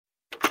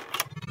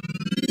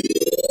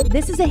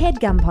This is a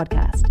HeadGum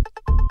podcast.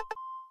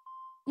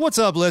 What's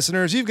up,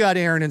 listeners? You've got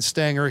Aaron and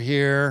Stanger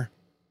here.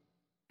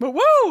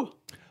 Woo!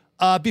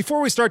 Before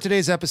we start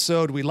today's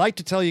episode, we'd like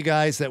to tell you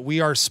guys that we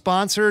are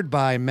sponsored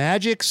by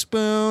Magic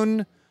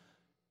Spoon.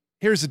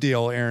 Here's the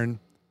deal,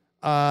 Aaron.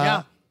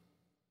 I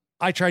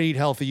try to eat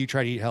healthy. You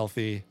try to eat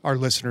healthy. Our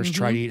listeners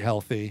try to eat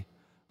healthy.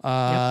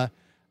 A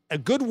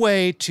good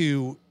way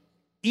to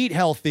eat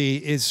healthy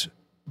is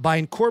by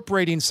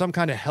incorporating some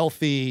kind of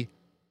healthy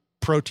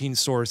protein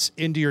source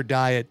into your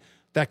diet.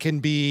 That can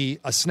be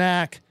a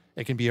snack.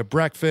 It can be a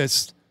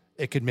breakfast.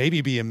 It could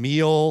maybe be a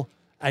meal,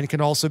 and it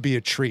can also be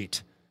a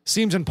treat.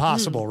 Seems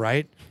impossible,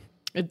 right?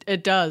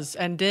 It does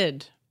and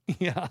did.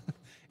 Yeah.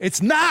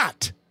 It's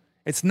not.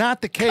 It's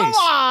not the case. Come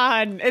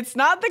on. It's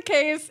not the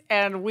case,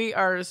 and we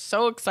are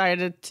so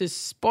excited to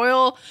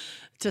spill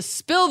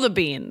the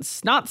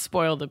beans, not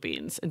spoil the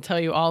beans, and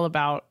tell you all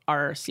about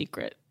our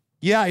secret.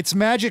 Yeah, it's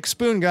Magic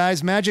Spoon,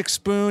 guys. Magic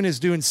Spoon is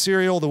doing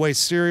cereal the way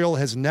cereal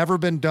has never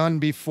been done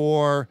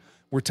before.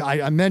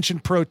 I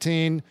mentioned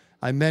protein.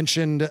 I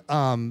mentioned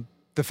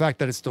the fact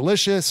that it's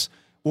delicious.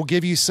 We'll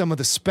give you some of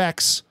the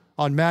specs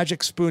on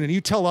Magic Spoon, and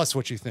you tell us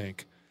what you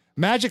think.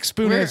 Magic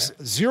Spoon has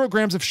 0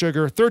 grams of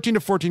sugar, 13 to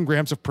 14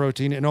 grams of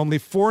protein, and only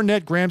 4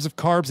 net grams of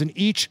carbs in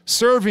each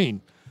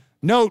serving.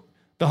 Note,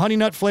 the Honey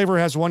Nut flavor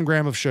has 1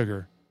 gram of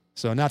sugar,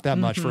 so not that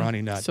much for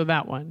Honey Nut. So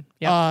that one.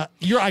 Yeah.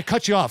 I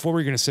cut you off. What were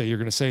you going to say? You're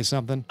going to say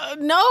something?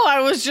 No,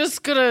 I was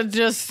just going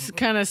to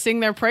kind of sing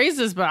their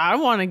praises, but I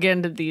want to get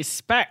into these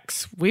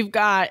specs. We've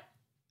got,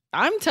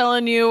 I'm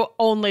telling you,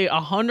 only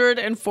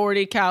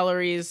 140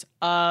 calories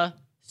a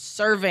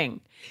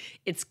serving.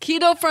 It's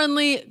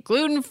keto-friendly,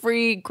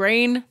 gluten-free,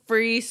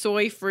 grain-free,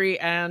 soy-free,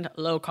 and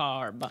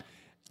low-carb.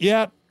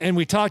 Yeah, and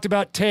we talked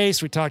about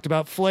taste. We talked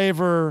about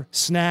flavor,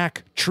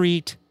 snack,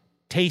 treat,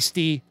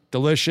 tasty,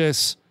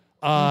 delicious.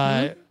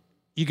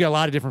 You get a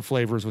lot of different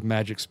flavors with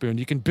Magic Spoon.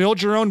 You can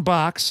build your own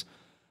box.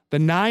 The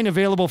 9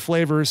 available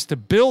flavors to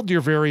build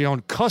your very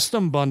own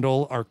custom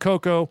bundle are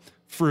cocoa,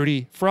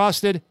 fruity,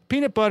 frosted,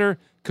 peanut butter,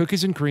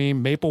 cookies and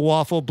cream, maple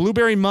waffle,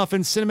 blueberry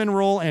muffin, cinnamon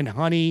roll, and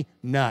honey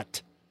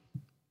nut.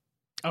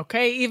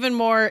 Okay, even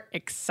more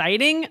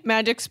exciting,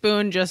 Magic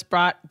Spoon just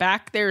brought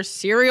back their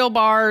cereal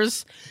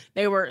bars.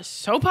 They were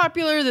so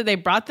popular that they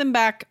brought them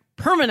back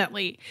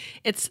permanently.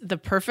 It's the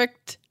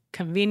perfect,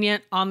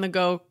 convenient,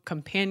 on-the-go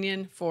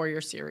companion for your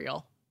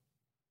cereal.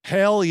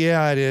 Hell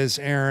yeah, it is,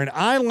 Aaron.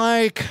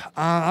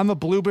 I'm a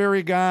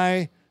blueberry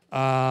guy.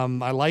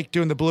 I like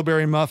doing the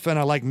blueberry muffin.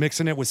 I like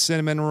mixing it with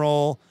cinnamon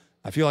roll.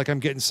 I feel like I'm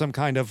getting some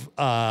kind of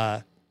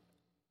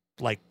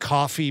like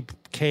coffee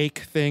cake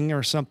thing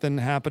or something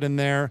happening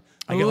there.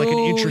 I get like an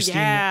interesting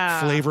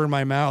flavor in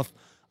my mouth.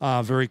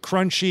 Very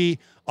crunchy.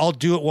 I'll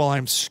do it while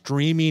I'm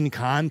streaming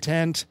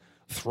content,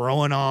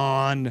 throwing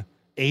on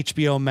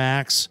HBO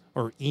Max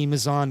or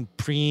Amazon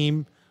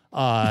Prime.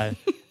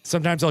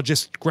 Sometimes I'll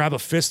just grab a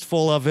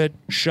fistful of it,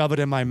 shove it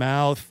in my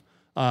mouth.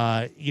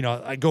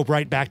 I go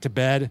right back to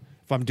bed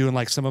if I'm doing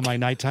like some of my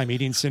nighttime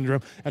eating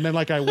syndrome. And then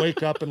like I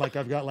wake up and like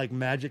I've got like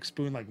Magic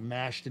Spoon like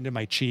mashed into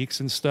my cheeks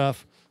and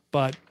stuff.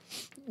 But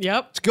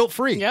it's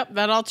guilt-free. Yep,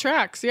 that all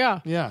tracks,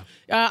 yeah. Yeah.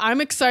 I'm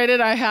excited.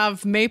 I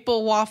have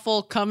maple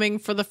waffle coming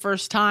for the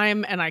first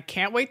time, and I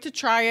can't wait to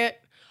try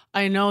it.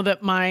 I know that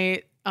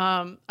I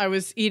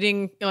was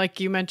eating, like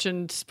you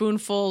mentioned,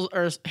 spoonfuls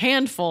or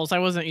handfuls. I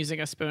wasn't using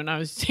a spoon. I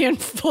was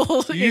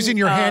handfuls. Using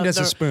your hand as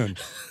a spoon.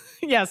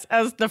 Yes,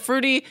 as the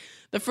fruity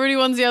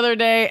ones the other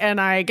day, and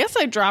I guess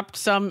I dropped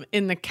some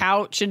in the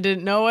couch and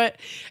didn't know it,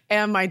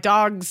 and my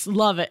dogs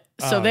love it,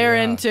 so they're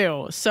in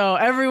too. So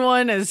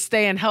everyone is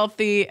staying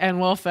healthy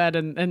and well-fed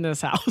in this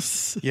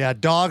house. Yeah,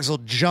 dogs will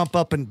jump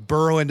up and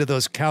burrow into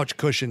those couch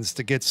cushions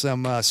to get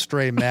some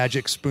stray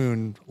Magic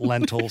Spoon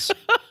lentils,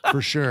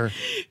 for sure.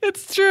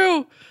 It's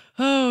true.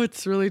 Oh,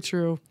 it's really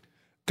true.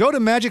 Go to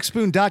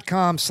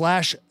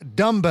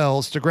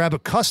magicspoon.com/dumbbells to grab a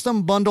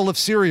custom bundle of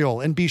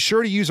cereal, and be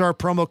sure to use our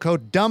promo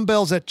code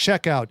dumbbells at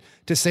checkout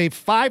to save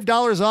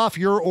 $5 off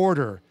your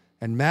order.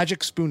 And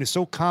Magic Spoon is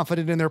so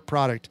confident in their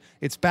product,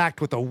 it's backed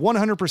with a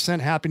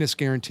 100% happiness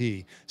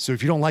guarantee. So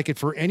if you don't like it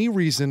for any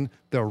reason,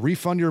 they'll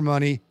refund your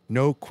money,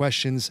 no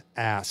questions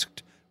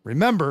asked.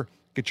 Remember,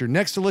 get your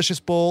next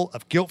delicious bowl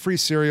of guilt-free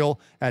cereal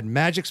at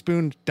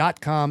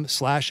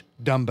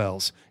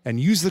magicspoon.com/dumbbells and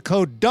use the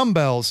code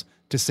dumbbells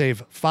to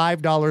save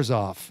 $5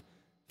 off.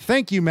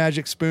 Thank you,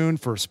 Magic Spoon,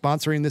 for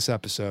sponsoring this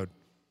episode.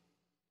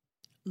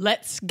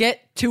 Let's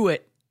get to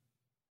it.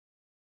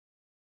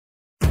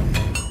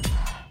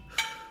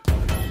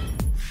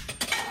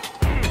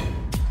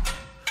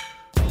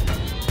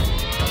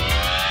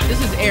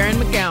 This is Erin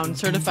McGowan,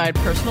 certified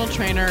personal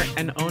trainer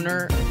and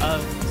owner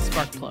of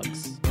Spark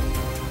Plugs.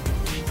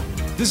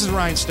 This is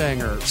Ryan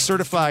Stanger,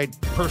 certified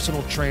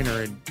personal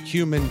trainer and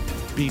human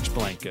beach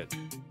blanket.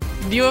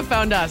 You have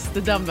found us,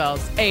 The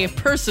Dumbbells, a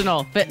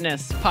personal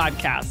fitness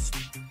podcast.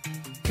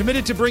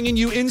 Committed to bringing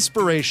you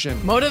inspiration,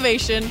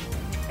 motivation,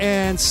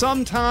 and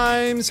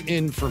sometimes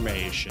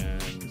information.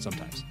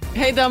 Sometimes.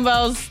 Hey,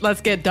 dumbbells, let's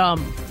get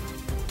dumb.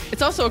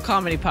 It's also a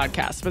comedy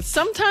podcast, but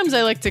sometimes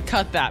I like to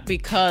cut that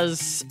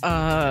because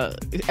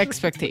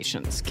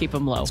expectations, keep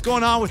them low. What's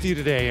going on with you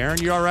today,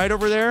 Aaron? You all right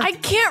over there? I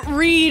can't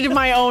read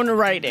my own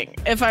writing,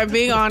 if I'm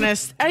being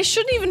honest. I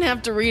shouldn't even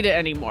have to read it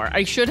anymore.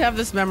 I should have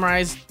this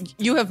memorized.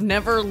 You have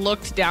never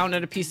looked down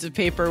at a piece of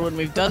paper when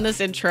we've done this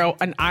intro,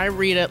 and I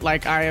read it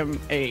like I am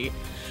a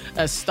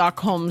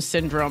Stockholm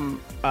Syndrome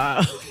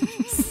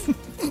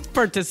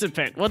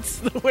participant. What's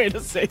the way to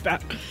say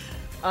that?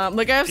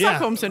 Like I have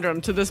Stockholm Syndrome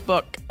to this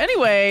book.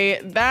 Anyway,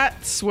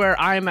 that's where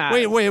I'm at.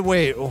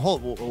 Wait.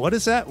 Hold, what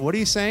is that? What are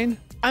you saying?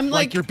 I'm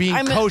like you're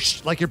being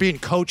coached. Like you're being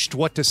coached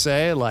what to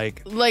say.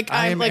 Like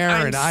I'm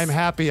Aaron. I'm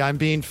happy. I'm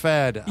being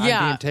fed.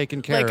 I'm being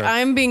taken care of.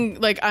 I'm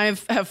being like have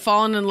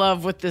fallen in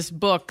love with this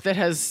book that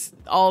has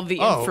all the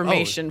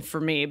information for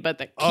me, but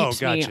that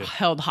keeps me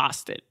held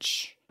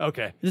hostage.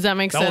 Okay. Does that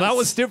make sense? Well, that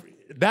was different.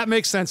 That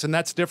makes sense, and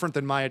that's different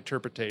than my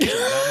interpretation.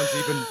 That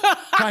one's even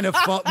kind of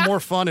more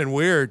fun and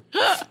weird.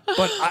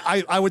 But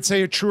I would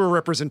say a truer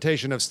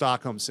representation of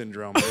Stockholm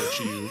Syndrome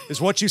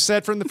is what you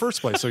said from the first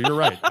place. So you're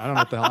right. I don't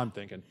know what the hell I'm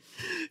thinking.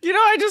 You know,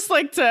 I just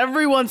like to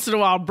every once in a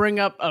while bring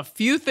up a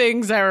few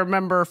things I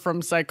remember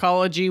from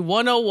Psychology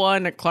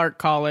 101 at Clark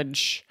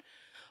College,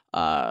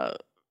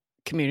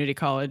 community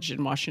college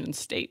in Washington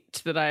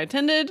State that I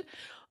attended,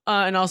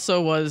 and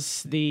also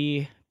was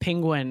the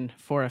Penguin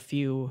for a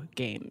few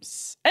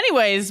games.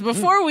 Anyways,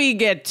 before we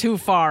get too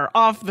far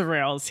off the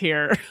rails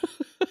here,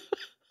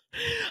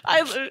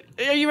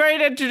 are you ready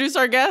to introduce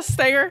our guest,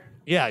 Stanger?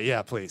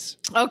 Yeah, please.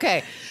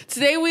 Okay.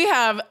 Today we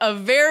have a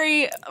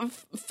very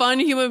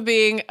fun human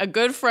being, a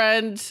good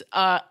friend,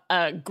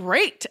 a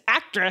great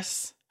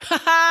actress,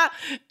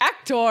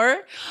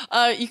 actor.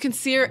 You can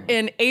see her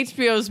in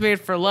HBO's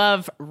Made for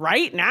Love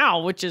right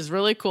now, which is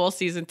really cool.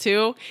 Season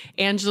 2.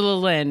 Angela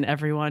Lynn,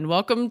 everyone.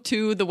 Welcome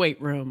to the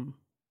Weight Room.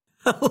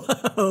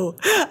 Hello.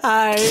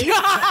 Hi.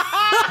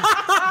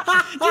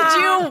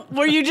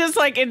 Were you just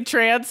like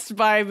entranced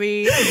by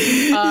me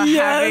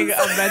having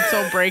a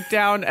mental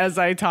breakdown as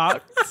I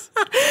talked?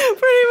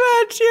 Pretty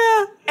much,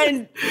 yeah.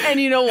 And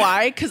you know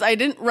why? Because I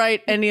didn't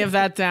write any of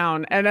that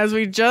down. And as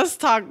we just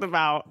talked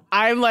about,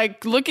 I'm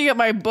like looking at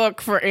my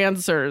book for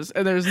answers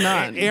and there's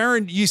none.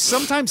 Aaron, you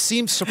sometimes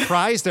seem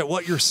surprised at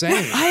what you're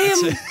saying. I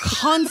am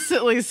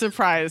constantly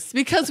surprised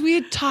because we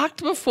had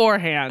talked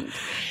beforehand.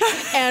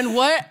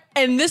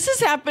 And this has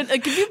happened.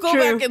 Like if you go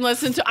back and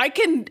listen to, I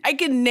can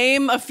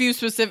name a few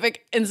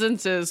specific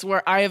instances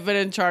where I have been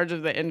in charge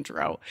of the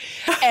intro,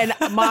 and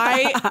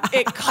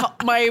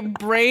my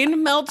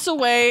brain melts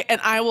away,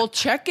 and I will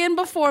check in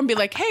before and be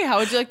like, "Hey, how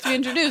would you like to be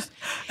introduced?"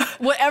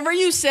 Whatever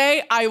you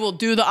say, I will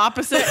do the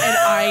opposite, and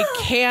I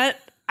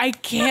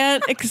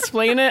can't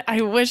explain it.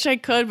 I wish I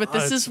could, but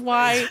this is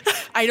why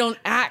I don't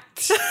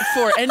act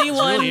for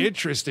anyone. It's really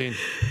interesting.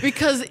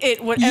 Because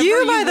whatever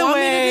you by the want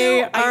way,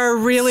 me to do, are a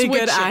really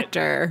good it.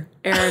 actor,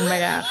 Aaron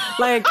McGann.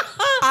 Like,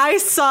 I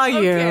saw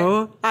you.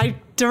 Okay. I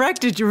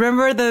directed you.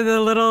 Remember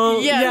the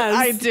little... Yes,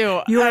 I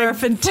do. You are I a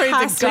fantastic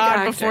prayed to God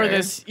actor. before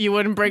this, you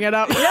wouldn't bring it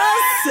up.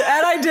 Yes,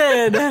 and I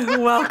did.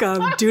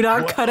 Welcome. Do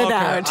not cut it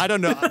out. I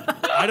don't know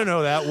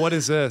that. What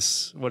is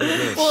this?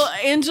 Well,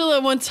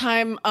 Angela, one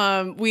time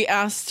we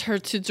asked her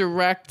to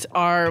direct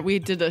we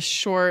did a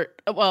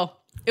short... Well,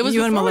 it was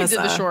You and before we did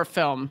Melissa. the short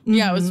film. Mm-hmm.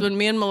 Yeah, it was when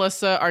me and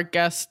Melissa, our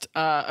guest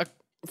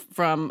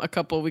from a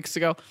couple of weeks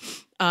ago,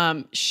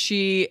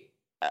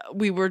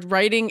 we were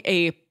writing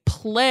a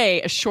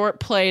short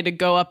play to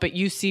go up at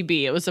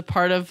UCB. It was a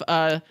part of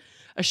a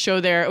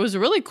show there. It was a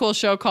really cool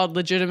show called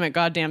Legitimate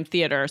Goddamn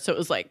Theater. So it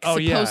was like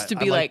supposed to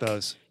be like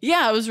those.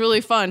 Yeah, it was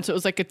really fun. So it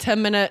was like a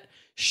 10-minute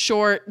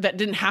short that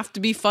didn't have to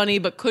be funny,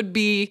 but could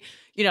be,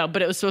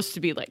 but it was supposed to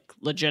be like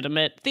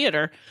legitimate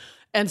theater.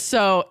 And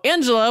so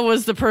Angela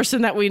was the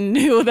person that we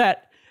knew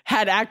that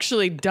had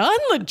actually done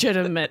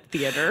legitimate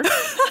theater.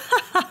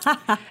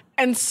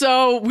 And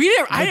so we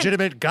didn't...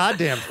 Legitimate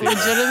goddamn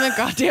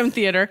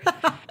theater.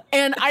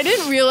 And I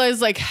didn't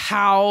realize like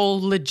how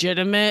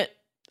legitimate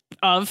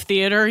of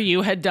theater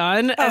you had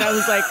done. And I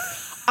was like,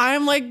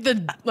 I'm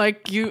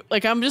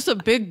I'm just a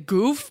big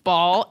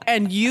goofball.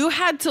 And you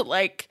had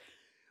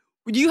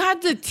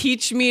to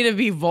teach me to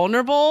be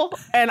vulnerable.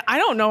 And I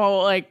don't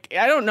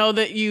know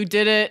that you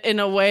did it in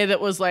a way that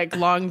was like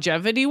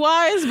longevity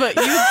wise, but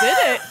you did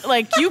it.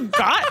 Like you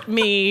got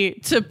me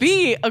to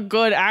be a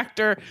good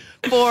actor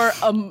for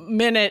a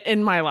minute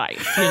in my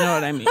life. You know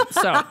what I mean?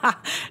 So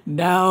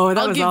no,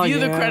 I'll give you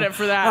the credit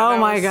for that. Oh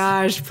my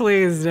gosh,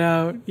 please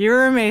don't. You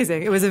were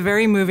amazing. It was a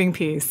very moving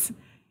piece.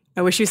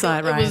 I wish you saw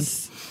it, Ryan.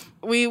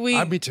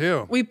 Me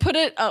too. We put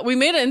it. We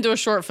made it into a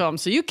short film,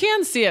 so you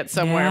can see it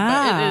somewhere.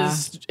 Yeah.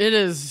 But it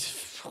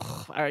is.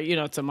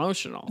 It's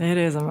emotional. It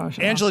is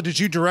emotional. Angela, did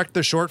you direct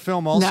the short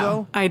film also?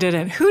 No, I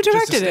didn't. Who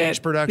directed just a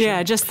stage production?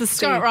 Yeah, just the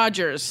stage. Scott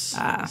Rogers.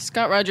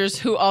 Scott Rogers,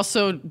 who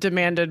also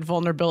demanded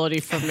vulnerability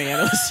from me,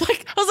 and I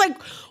was like,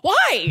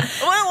 why?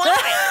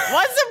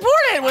 What's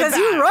important with that? Because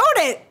you wrote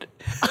it.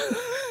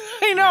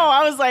 I know.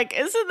 I was like,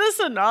 isn't this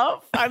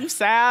enough? I'm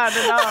sad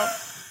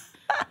enough.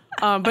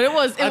 But it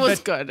was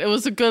good. It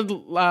was a good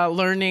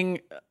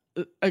learning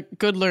a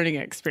good learning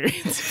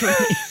experience for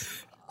me.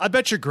 I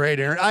bet you're great,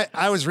 Aaron.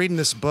 I was reading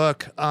this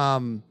book,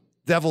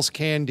 Devil's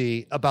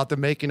Candy, about the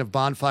making of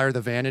Bonfire of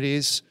the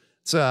Vanities.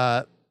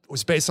 It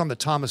was based on the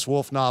Thomas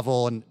Wolfe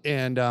novel.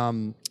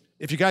 And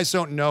if you guys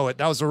don't know it,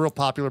 that was a real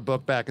popular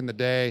book back in the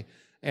day.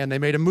 And they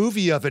made a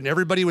movie of it, and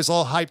everybody was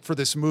all hyped for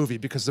this movie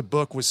because the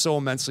book was so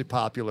immensely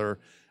popular.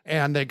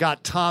 And they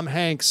got Tom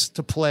Hanks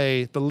to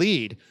play the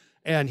lead.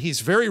 And he's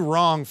very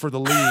wrong for the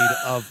lead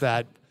of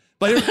that.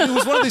 But it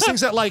was one of these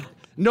things that, like,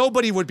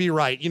 nobody would be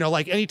right. You know,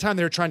 like, anytime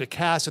they were trying to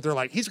cast it, they're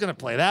like, he's going to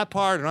play that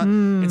part.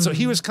 And so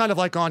he was kind of,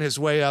 like, on his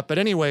way up. But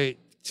anyway,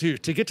 to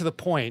get to the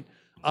point,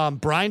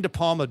 Brian De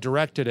Palma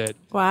directed it.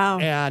 Wow.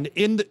 And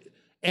in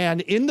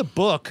the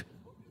book,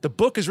 the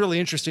book is really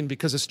interesting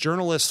because this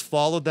journalist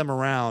followed them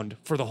around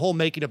for the whole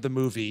making of the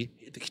movie.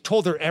 He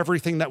told her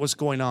everything that was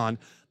going on.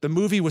 The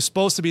movie was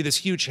supposed to be this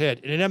huge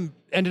hit, and it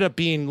ended up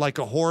being like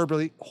a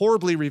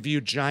horribly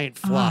reviewed giant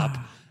flop.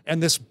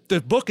 And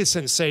the book is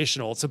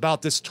sensational. It's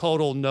about this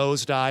total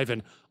nosedive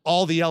and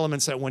all the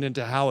elements that went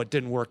into how it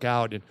didn't work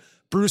out. And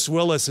Bruce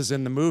Willis is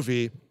in the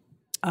movie.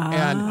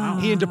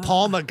 And he and De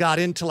Palma got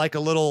into like a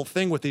little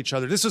thing with each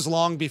other. This is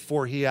long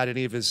before he had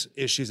any of his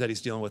issues that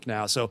he's dealing with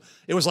now. So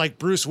it was like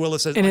Bruce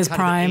Willis in his kind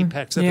prime. of the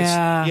apex of his.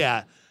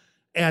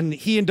 And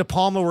he and De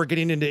Palma were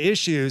getting into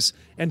issues,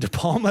 and De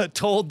Palma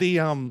told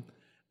the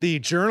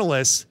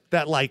journalist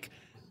that, like,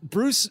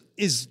 Bruce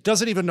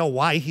doesn't even know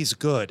why he's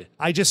good.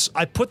 I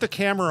put the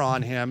camera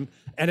on him,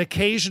 and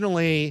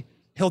occasionally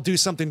he'll do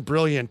something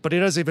brilliant, but he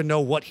doesn't even know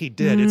what he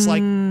did. It's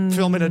like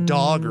filming a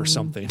dog or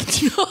something.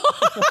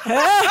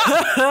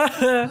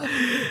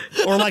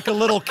 Or like a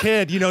little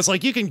kid, you know, it's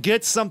like you can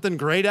get something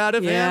great out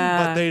of him,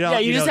 but they don't. Yeah,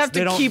 you just have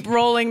to keep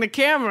rolling the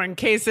camera in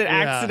case it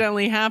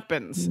accidentally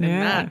happens. And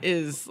that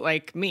is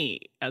like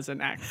me as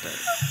an actor.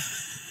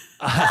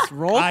 Just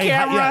roll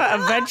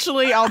camera.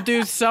 Eventually, I'll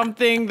do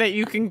something that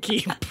you can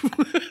keep.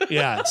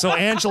 Yeah. So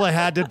Angela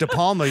had to De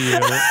Palma you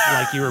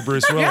like you were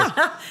Bruce Willis.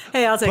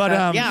 Hey, I'll take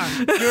that.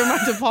 You were my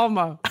De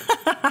Palma.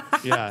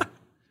 Yeah.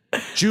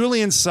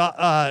 Julia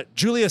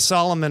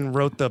Solomon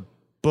wrote the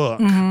book.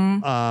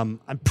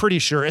 I'm pretty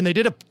sure, and they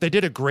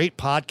did a great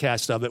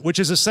podcast of it, which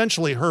is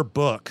essentially her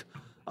book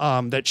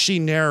that she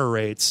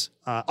narrates.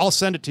 I'll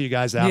send it to you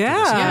guys after.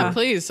 Yeah,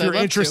 please. If you're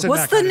interested.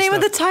 What's the name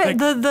of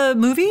the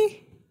movie?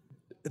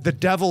 The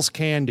Devil's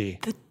Candy.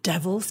 The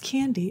Devil's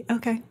Candy.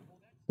 Okay.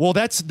 Well,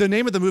 that's the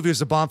name of the movie was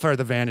The Bonfire of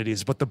the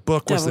Vanities, but the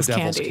book was The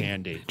Devil's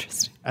Candy.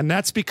 Interesting. And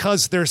that's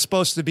because there's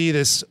supposed to be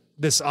this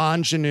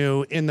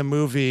ingenue in the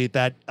movie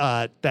that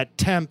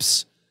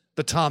tempts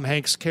the Tom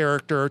Hanks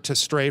character to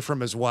stray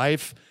from his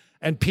wife.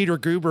 And Peter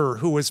Guber,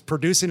 who was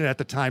producing it at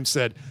the time,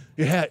 said,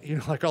 yeah, you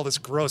know, like all this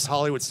gross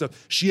Hollywood stuff.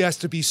 She has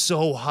to be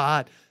so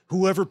hot.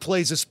 Whoever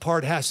plays this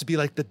part has to be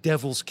like the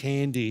Devil's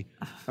Candy.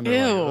 And Ew.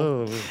 like,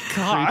 oh,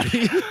 God.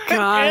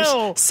 Gosh.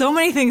 Ew. So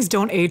many things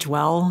don't age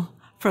well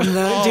from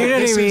the, do you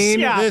know what I mean?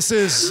 This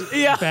is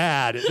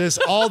bad.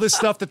 All this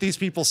stuff that these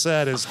people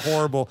said is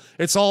horrible.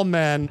 It's all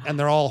men, and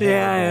they're all horrible.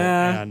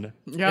 And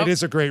it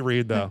is a great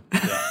read, though.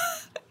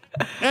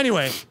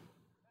 Anyway,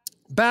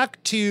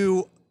 back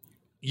to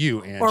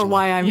you, Angela. Or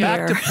why I'm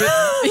here. Why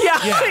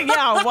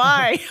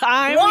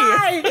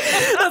I'm here.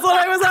 That's what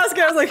I was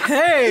asking. I was like,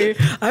 hey,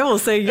 I will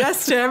say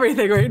yes to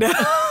everything right now.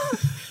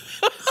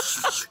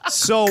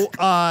 So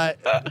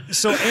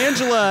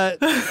Angela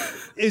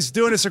is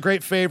doing us a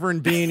great favor in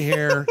being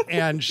here,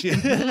 and she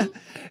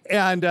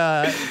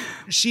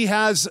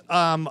has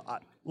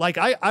like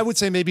I would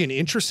say maybe an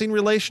interesting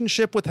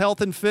relationship with health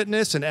and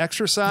fitness and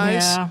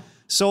exercise. Yeah.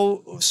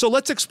 So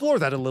let's explore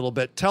that a little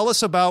bit. Tell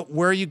us about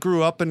where you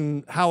grew up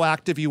and how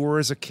active you were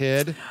as a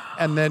kid,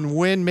 and then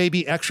when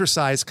maybe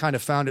exercise kind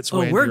of found its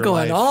way into your life. We're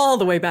going all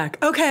the way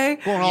back. Okay.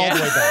 Going all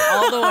the way back.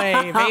 All the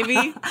way,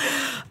 baby.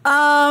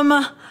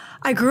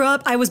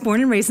 I was born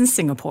and raised in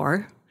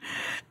Singapore.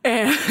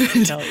 And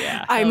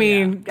I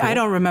mean, I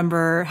don't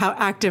remember how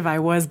active I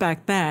was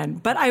back then,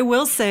 but I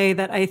will say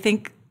that I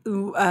think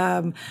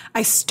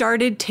I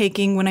started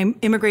taking, when I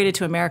immigrated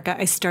to America,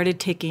 I started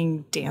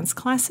taking dance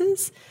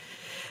classes.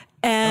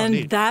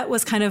 And that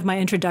was kind of my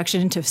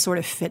introduction to sort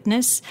of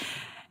fitness.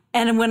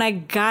 And when I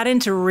got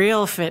into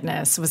real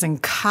fitness was in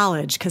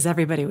college because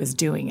everybody was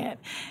doing it.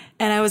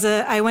 And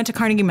I went to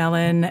Carnegie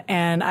Mellon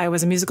and I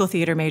was a musical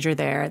theater major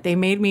there. They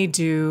made me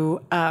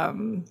do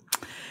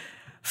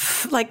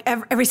like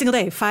every single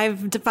day,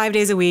 5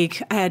 days a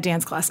week, I had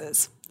dance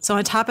classes. So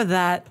on top of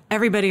that,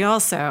 everybody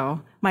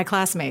also, my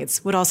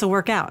classmates, would also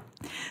work out.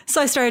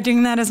 So I started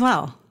doing that as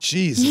well.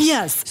 Jesus.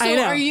 Yes, so I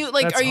know. are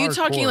you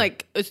talking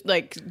like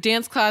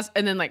dance class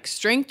and then like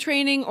strength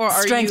training, or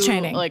are strength you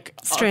training. Like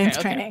strength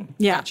training? Okay.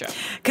 Yeah, Gotcha.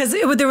 Because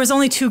there was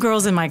only 2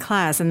 girls in my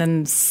class and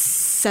then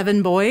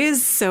 7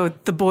 boys. So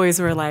the boys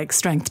were like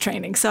strength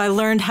training. So I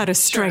learned how to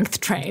strength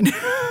train.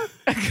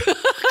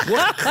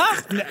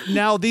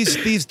 Now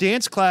these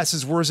dance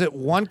classes, was it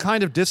one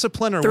kind of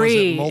discipline or 3. was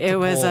it multiple? It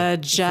was a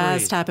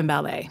jazz, tap, and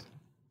ballet.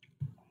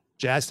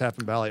 Jazz, tap,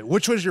 and ballet.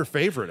 Which was your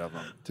favorite of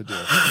them to do?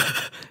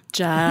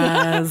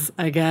 Jazz,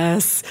 I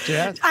guess.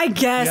 Jazz? I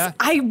guess. Yeah.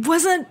 I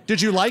wasn't.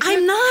 Did you like it?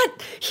 I'm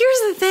not. Here's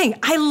the thing.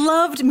 I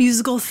loved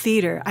musical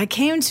theater.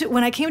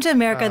 When I came to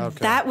America,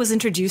 that was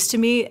introduced to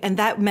me, and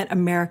that meant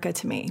America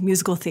to me,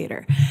 musical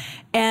theater.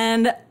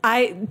 And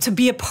to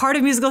be a part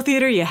of musical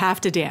theater, you have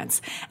to dance.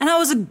 And I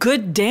was a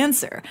good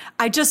dancer.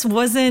 I just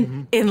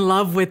wasn't in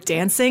love with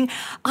dancing.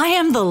 I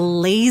am the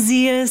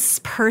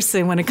laziest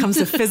person when it comes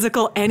to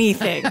physical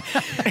anything.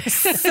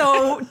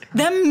 So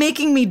them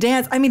making me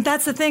dance, I mean,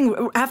 that's the thing.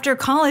 After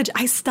college,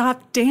 I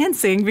stopped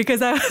dancing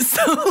because I was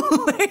so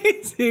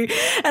lazy.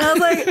 And I was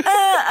like,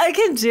 I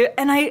can do it.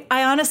 And I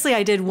honestly,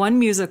 I did one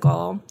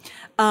musical,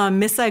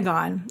 Miss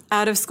Saigon,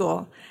 out of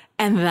school.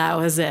 And that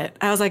was it.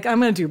 I was like,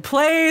 I'm going to do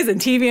plays and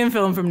TV and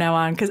film from now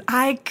on because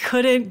I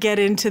couldn't get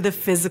into the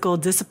physical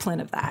discipline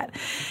of that.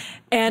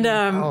 And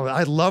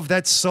I love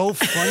that. So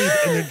funny,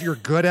 and then you're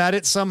good at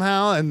it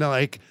somehow. And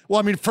like, well,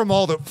 I mean,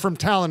 from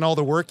talent, all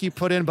the work you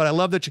put in. But I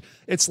love that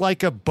it's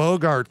like a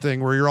Bogart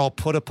thing where you're all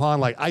put upon.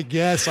 Like, I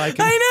guess I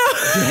can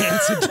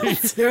dance and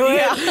do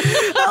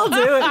it. I'll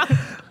do it.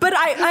 But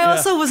I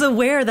also was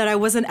aware that I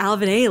wasn't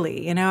Alvin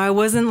Ailey. You know, I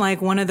wasn't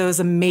like one of those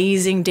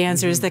amazing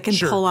dancers that can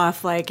pull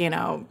off like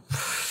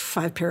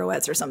 5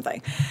 pirouettes or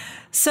something.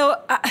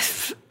 So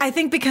I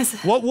think because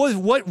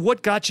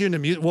what got you into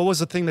music? What was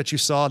the thing that you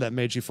saw that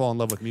made you fall in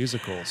love with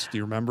musicals? Do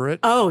you remember it?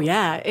 Oh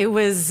yeah, it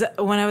was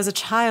when I was a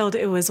child.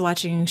 It was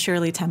watching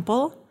Shirley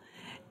Temple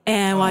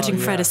and watching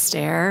Fred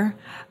Astaire.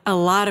 A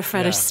lot of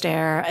Fred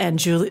Astaire and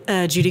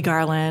Judy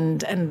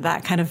Garland and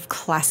that kind of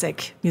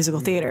classic musical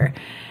theater.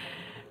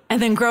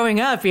 And then growing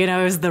up, it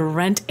was the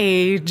Rent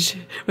age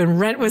when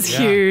Rent was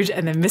huge,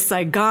 and then Miss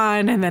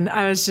Saigon, and then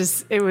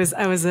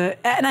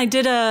and I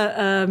did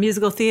a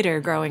musical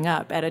theater growing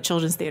up at a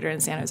children's theater in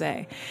San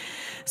Jose.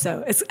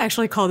 So it's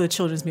actually called the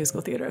Children's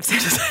Musical Theater of San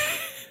Jose.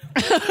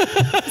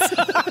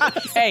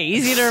 Hey,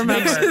 easy to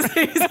remember.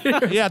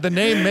 Yeah, the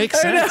name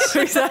makes sense.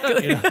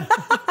 Exactly.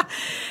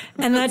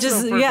 And that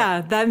just,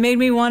 that made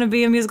me want to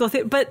be a musical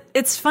theater. But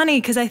it's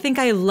funny because I think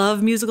I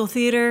love musical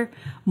theater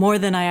more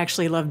than I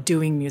actually love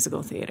doing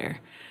musical theater.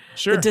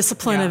 Sure. The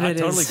discipline of it I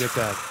totally get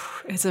that.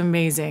 It's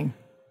amazing.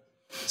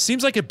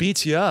 Seems like it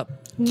beats you up.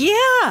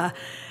 Yeah.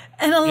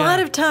 And a lot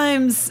of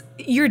times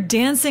you're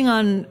dancing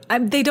on,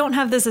 they don't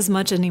have this as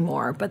much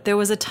anymore, but there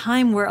was a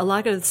time where a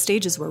lot of the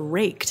stages were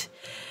raked.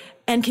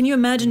 And can you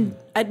imagine,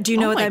 do you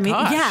know what that means?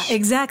 Yeah,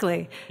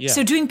 exactly. Yeah.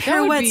 So doing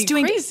pirouettes,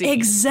 crazy.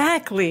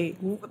 Exactly.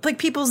 Like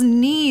people's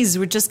knees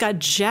just got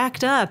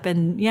jacked up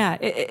and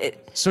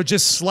so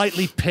just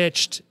slightly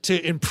pitched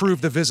to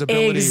improve the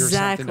visibility or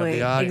something of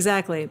the audience.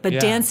 Exactly. But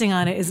dancing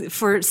on it is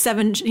for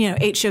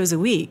 8 shows a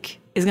week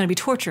is going to be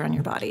torture on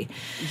your body.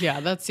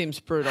 Yeah, that seems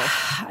brutal.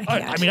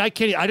 I mean, I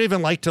can't. I'd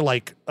even like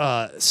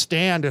to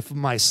stand if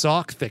my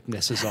sock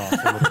thickness is off a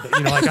little bit.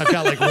 Like I've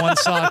got like one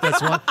sock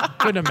that's one.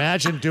 Couldn't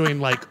imagine doing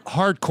like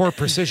hardcore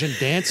precision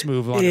dance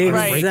move on a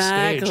rake stage.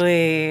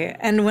 Exactly.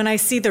 And when I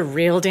see the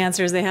real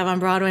dancers they have on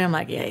Broadway, I'm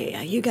like,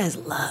 yeah, you guys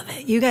love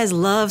it. You guys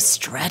love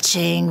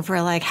stretching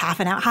for like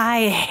half an hour.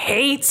 I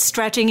hate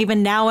stretching.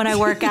 Even now when I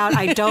work out,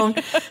 I don't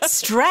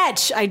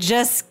stretch. I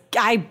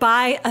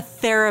buy a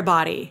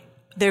Therabody.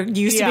 There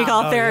used to be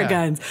called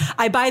Theraguns. Yeah.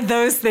 I buy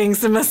those things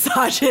to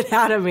massage it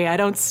out of me. I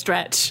don't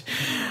stretch.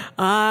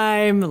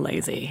 I'm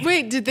lazy.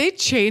 Wait, did they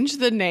change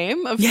the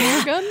name of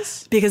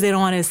Theraguns? Because they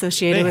don't want to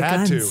associate it with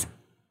guns. They had to.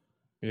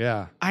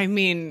 Yeah. I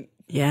mean,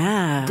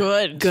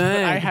 good.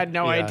 I had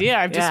no idea.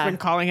 I've just been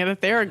calling it a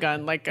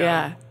Theragun, like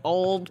a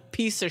old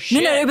piece of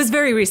shit. No, it was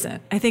very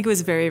recent. I think it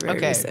was very, very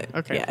recent.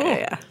 Okay.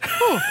 Yeah.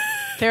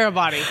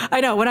 Therabody. I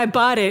know. When I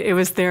bought it, it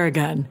was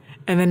Theragun.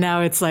 And then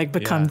now it's like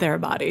become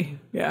Therabody.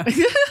 Yeah.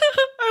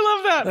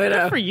 I love that.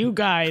 Good for you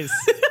guys.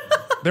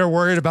 They're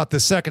worried about the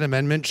Second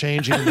Amendment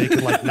changing and they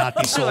could like not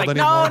be sold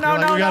anymore.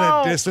 No, we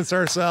got to distance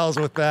ourselves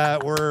with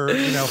that. We're,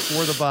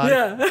 for the body.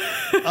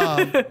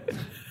 Yeah.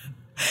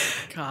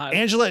 God.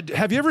 Angela,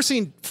 have you ever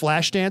seen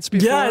Flashdance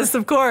before? Yes,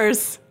 of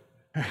course.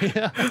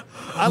 Yeah.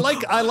 I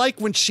like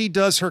when she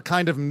does her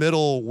kind of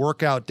middle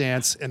workout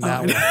dance in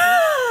that one.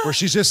 Where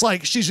she's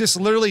just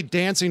literally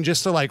dancing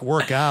just to like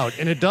work out.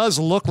 And it does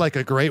look like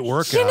a great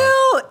workout.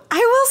 I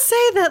will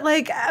say that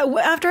like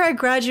after I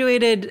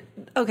graduated,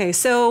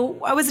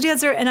 so I was a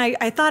dancer and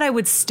I thought I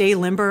would stay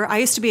limber. I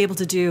used to be able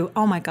to do,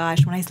 oh my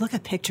gosh, when I look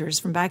at pictures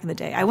from back in the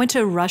day, I went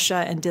to Russia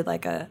and did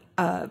like a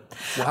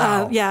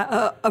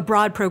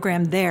broad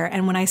program there.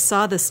 And when I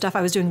saw the stuff,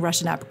 I was doing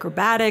Russian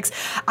acrobatics.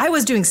 I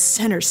was doing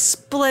center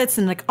splits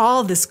and like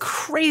all this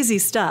crazy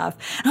stuff.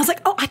 And I was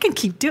like, oh, I can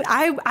keep doing,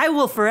 I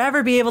will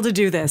forever be able to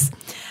do this.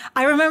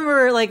 I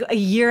remember like a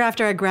year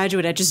after I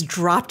graduated, I just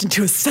dropped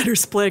into a center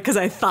split because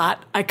I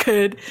thought I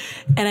could.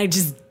 And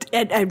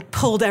I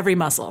pulled every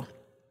muscle.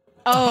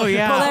 Oh,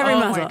 yeah. Pulled every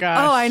muscle. My gosh.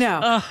 Oh, I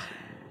know.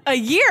 a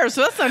year,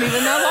 so that's not even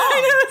that long.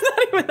 I know, it's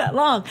not even that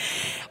long.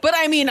 But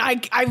I mean,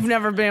 I've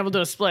never been able to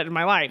do a split in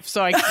my life,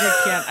 so I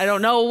can't. I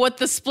don't know what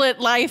the split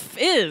life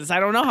is. I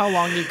don't know how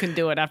long you can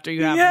do it after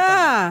you have it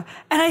done.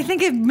 And I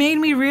think it made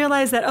me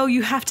realize that,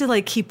 you have to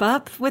like keep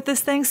up with this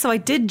thing. So I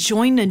did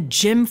join a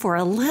gym for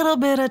a little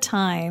bit of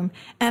time,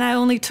 and I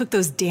only took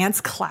those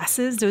dance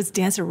classes, those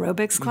dance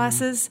aerobics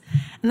classes,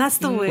 and that's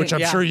the way. Which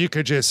I'm sure you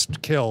could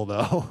just kill,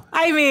 though.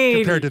 I mean,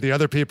 compared to the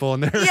other people in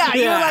there. Yeah,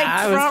 you're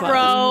like front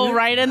row,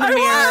 right in the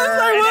mirror.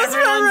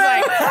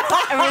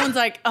 Everyone's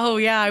like, oh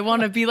yeah, I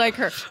want to be like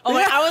her. Oh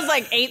my, I was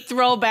like 8th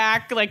row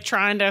back, like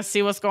trying to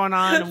see what's going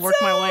on and work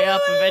my way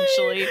up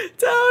eventually.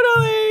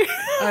 Totally.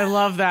 I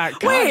love that.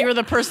 God, you're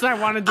the person I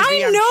wanted to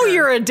be. I know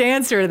you're a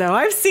dancer, though.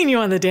 I've seen you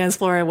on the dance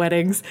floor at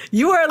weddings.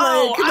 You are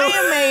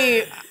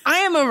like, I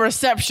am a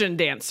reception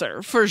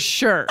dancer for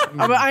sure.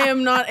 But I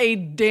am not a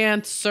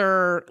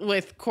dancer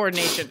with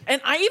coordination.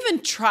 And I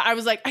even I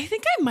was like, I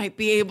think I might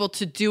be able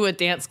to do a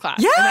dance class.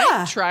 Yeah.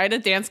 And I tried a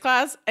dance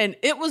class, and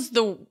it was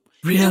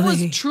Really? It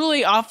was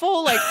truly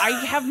awful. Like, I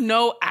have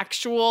no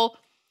actual,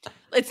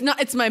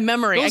 it's my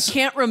memory. I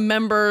can't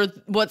remember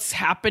what's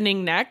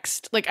happening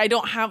next. Like, I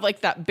don't have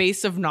like that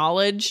base of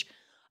knowledge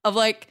of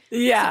like,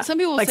 some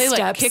people like say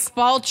steps. like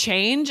kickball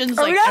change, and it's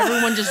like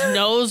everyone just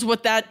knows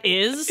what that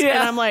is. Yeah.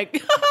 And I'm like,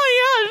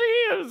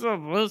 oh yeah, she is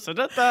supposed to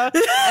do that.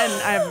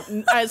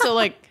 And I so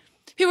like,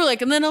 people were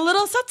like, and then a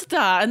little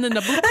satata, and then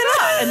the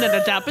and then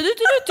a da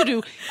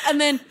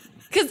and then.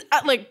 Because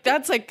like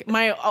that's like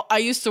I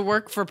used to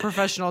work for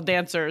professional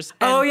dancers.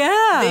 And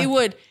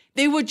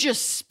they would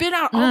just spit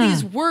out all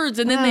these words,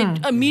 and then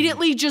they'd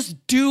immediately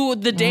just do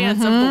the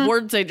dance of the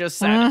words they just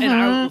said.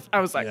 And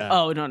I was like,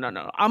 oh no,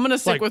 I'm gonna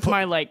stick with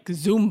my like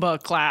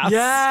Zumba class.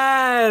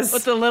 Yes,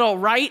 with the little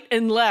right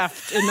and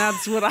left, and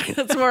that's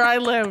where I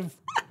live.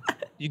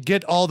 You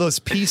get all those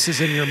pieces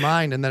in your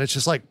mind, and then it's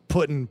just like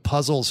putting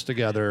puzzles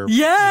together.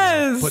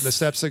 Yes. Putting the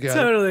steps together.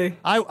 Totally.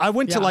 I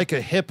went to like a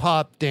hip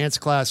hop dance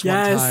class one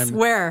time.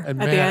 Where? And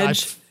at the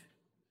Edge?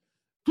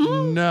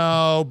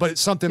 No, but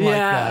something like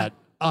that.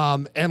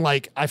 And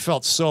like I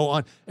felt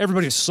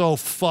everybody's so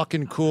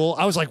fucking cool.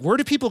 I was like, where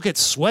do people get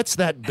sweats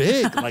that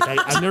big? Like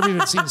I've never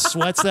even seen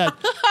sweats that.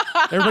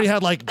 Everybody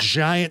had like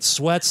giant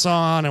sweats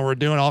on, and we're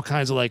doing all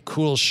kinds of like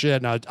cool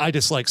shit. And I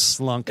just like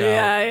slunk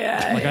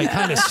out. Like I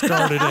kind of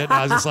started it, and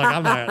I was just like,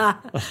 I'm not.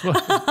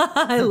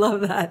 I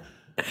love that.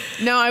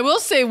 Now, I will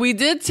say we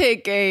did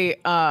take a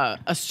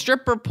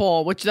stripper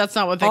pole, which that's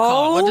not what they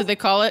call it. What did they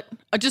call it?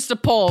 Just a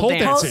pole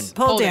dance. Dancing.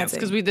 Pole dancing.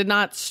 Because we did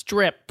not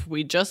strip.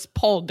 We just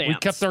pole danced. We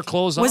kept our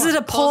clothes on. Was it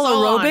a pole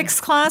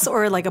aerobics class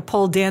or like a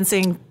pole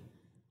dancing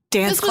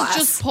dance class? This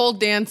was just pole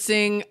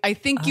dancing. I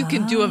think you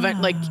can do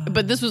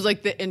but this was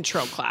like the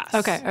intro class.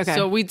 Okay.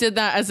 So we did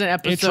that as an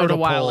episode Intro to a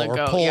while pole,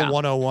 ago. Or Pole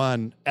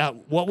 101.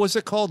 What was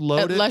it called?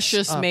 Loaded?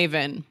 Luscious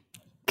Maven.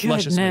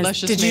 Goodness.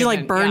 Luscious Did you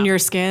like Maven, burn your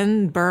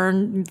skin?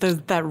 Burn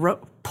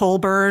pole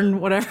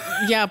burn, whatever?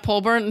 Yeah, pole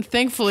burn.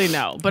 Thankfully,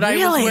 no. But I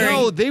was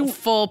wearing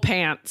full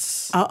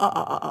pants.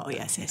 Oh,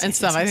 yes. And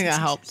stuff. I think that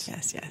helped.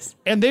 Yes.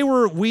 And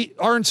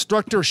our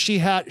instructor,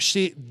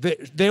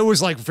 they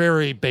was like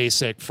very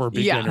basic for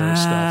beginner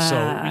stuff. So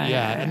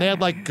and they had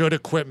like good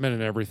equipment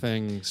and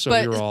everything. So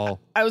we were all.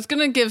 I was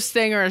gonna give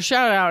Stanger a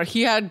shout out.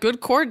 He had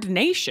good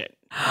coordination,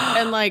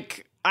 and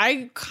like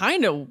I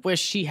kind of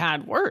wish he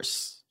had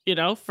worse.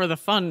 For the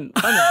fun.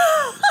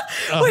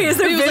 Wait, is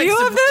there video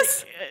of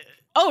this?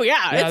 Oh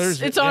yeah,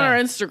 it's on our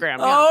Instagram.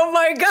 Yeah. Oh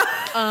my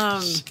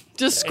god!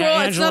 Just scroll.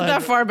 Angela, it's not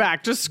that far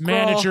back. Just scroll.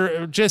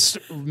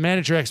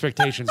 Manage your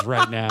expectations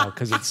right now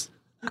because it's.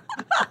 We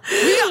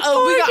got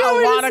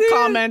a lot of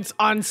comments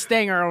on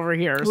Stanger over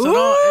here, so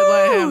don't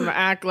let him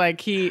act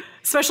like he.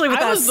 Especially with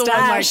that stash. The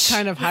one like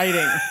kind of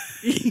hiding.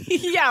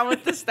 Yeah,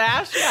 with the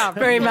stash. Yeah,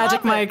 very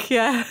Magic Mike.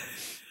 Yeah.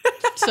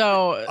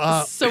 So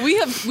we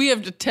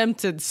have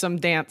attempted some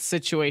dance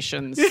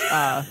situations.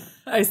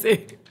 I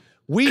see.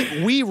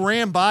 We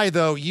ran by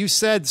though. You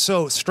said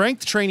so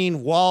strength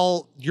training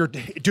while you're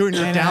doing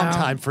your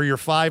downtime for your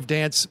 5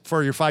 days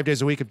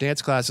a week of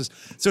dance classes.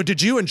 So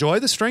did you enjoy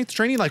the strength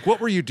training? Like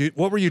what were you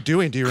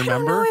doing? Do you remember? I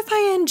don't know if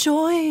I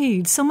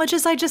enjoyed so much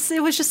as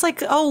it was just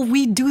like, oh,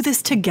 we do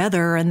this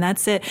together and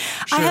that's it.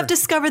 Sure. I have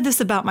discovered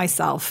this about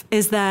myself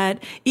is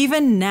that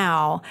even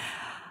now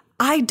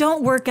I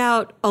don't work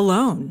out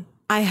alone.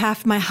 My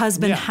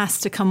husband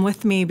has to come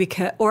with me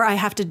or I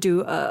have to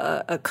do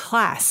a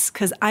class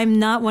because I'm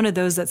not one of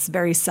those that's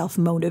very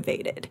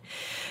self-motivated,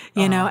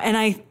 you know? And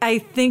I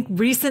think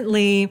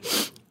recently,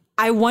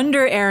 I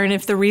wonder, Aaron,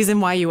 if the reason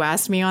why you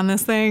asked me on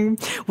this thing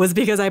was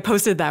because I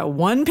posted that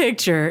one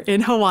picture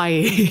in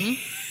Hawaii.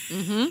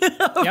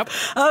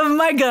 Of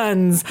my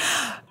guns.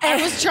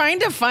 I was trying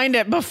to find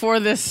it before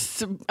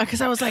this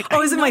because I was like, it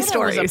was in my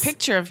stories. There was a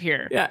picture of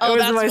here. Yeah, it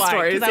was in my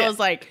stories. I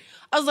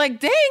was like,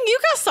 dang, you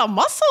got some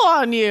muscle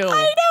on you. I know,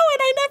 and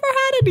I never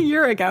had it a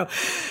year ago.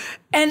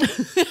 And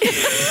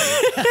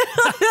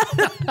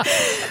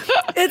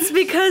it's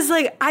because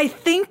like I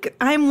think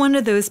I'm one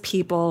of those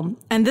people,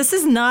 and this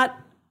is not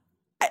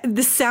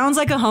this sounds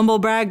like a humble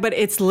brag, but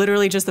it's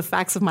literally just the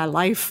facts of my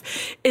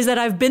life, is that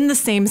I've been the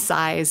same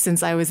size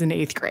since I was in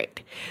 8th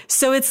grade.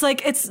 So it's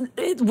like,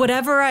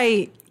 whatever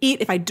I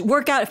eat, if I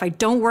work out, if I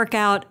don't work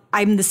out,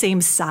 I'm the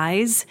same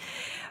size.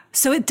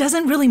 So it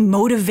doesn't really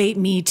motivate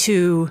me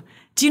to,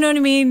 do you know what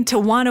I mean? To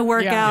want to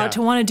work out,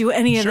 to want to do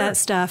any of that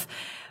stuff.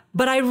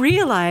 But I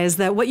realize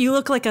that what you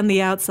look like on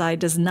the outside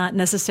does not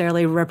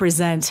necessarily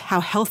represent how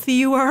healthy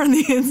you are on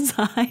the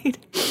inside.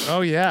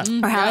 Oh, yeah.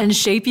 Or how in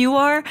shape you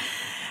are.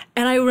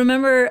 And I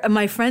remember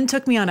my friend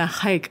took me on a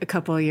hike a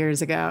couple of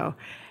years ago,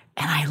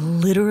 and I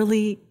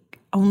literally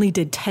only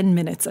did 10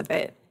 minutes of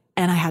it,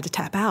 and I had to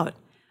tap out.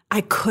 I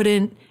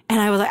couldn't,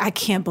 and I was like, I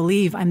can't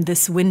believe I'm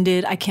this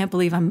winded. I can't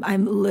believe I'm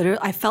literally,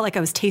 I felt like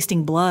I was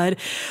tasting blood.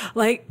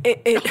 Like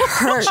it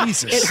hurt.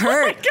 Jesus. It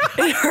hurt.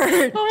 It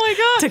hurt. Oh my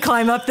God. To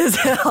climb up this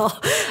hill.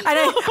 And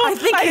I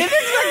think I didn't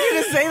expect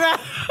you to say that.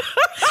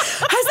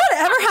 Has that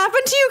ever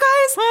happened to you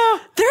guys?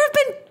 There have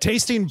been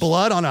Tasting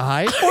blood on a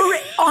hike? or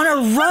on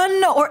a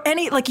run or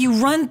any, like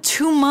you run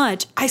too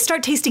much. I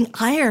start tasting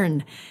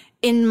iron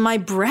in my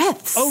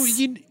breaths. Oh,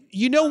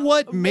 you know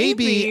what?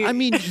 Maybe. Maybe. I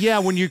mean, yeah,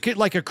 when you get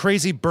like a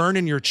crazy burn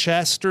in your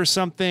chest or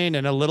something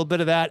and a little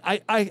bit of that,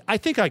 I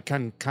think I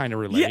can kind of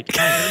relate.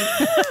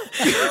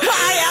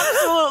 I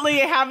absolutely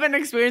haven't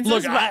experienced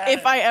Look, this, but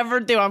if I ever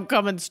do, I'm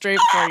coming straight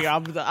for you.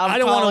 I'm I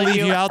don't want to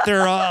leave you out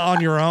there on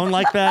your own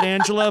like that,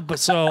 Angela, but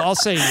so I'll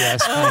say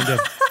yes, kind of.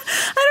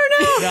 I don't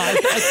know. Yeah,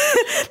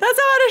 That's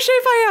how out of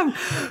shape I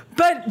am.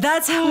 But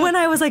that's when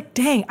I was like,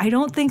 dang, I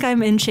don't think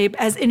I'm in shape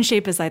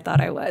as I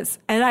thought I was.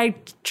 And I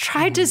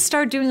tried to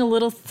start doing a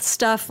little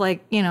stuff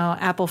like,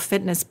 Apple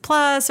Fitness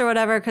Plus or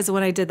whatever, because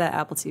when I did that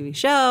Apple TV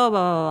show, blah,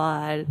 blah,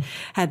 blah, I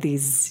had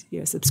these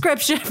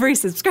free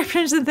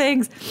subscriptions and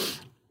things.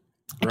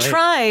 I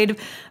tried,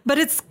 but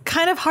it's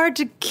kind of hard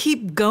to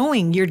keep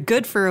going. You're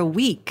good for a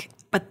week,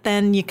 but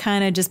then you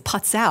kind of just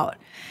putz out.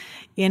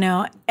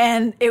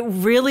 And it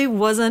really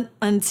wasn't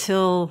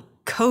until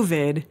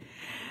COVID,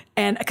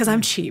 and because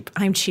I'm cheap.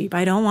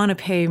 I don't want to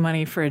pay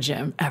money for a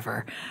gym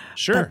ever.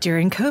 Sure. But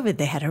during COVID,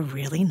 they had a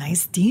really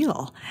nice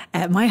deal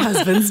at my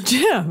husband's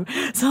gym.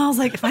 So I was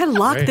like, if I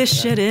lock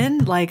this shit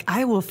in, like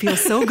I will feel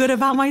so good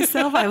about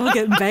myself. I will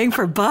get bang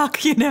for buck,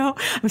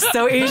 I'm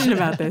so Asian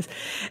about this.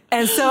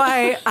 And so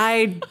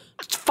I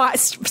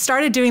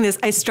started doing this.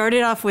 I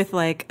started off with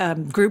like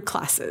group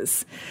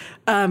classes.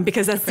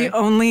 Because that's the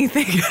only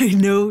thing I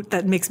know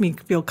that makes me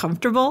feel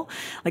comfortable,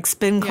 like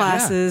spin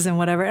classes and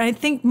whatever. And I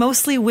think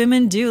mostly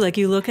women do. Like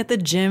you look at the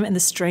gym and the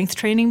strength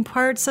training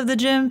parts of the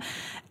gym,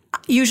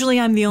 usually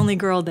I'm the only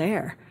girl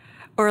there,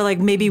 or like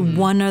maybe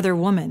one other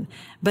woman.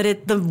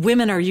 But the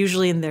women are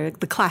usually in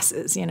the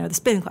classes, the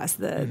spin class,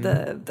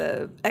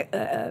 the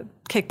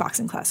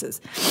kickboxing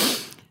classes.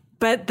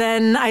 But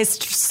then I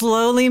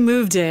slowly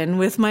moved in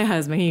with my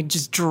husband. He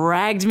just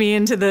dragged me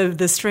into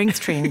the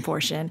strength training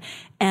portion.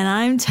 And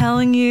I'm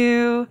telling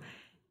you,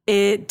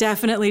 it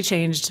definitely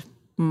changed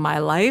my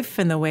life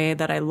and the way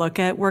that I look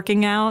at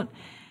working out,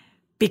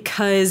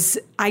 because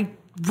I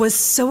was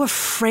so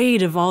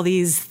afraid of all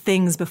these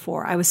things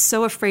before. I was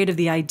so afraid of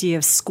the idea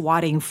of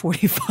squatting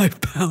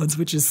 45 pounds,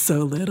 which is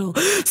so little,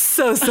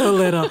 so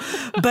little.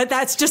 But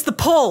that's just the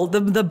pull,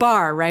 the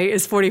bar, right,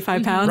 is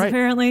 45 pounds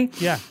apparently.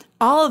 Yeah.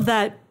 All of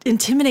that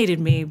intimidated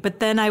me,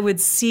 but then I would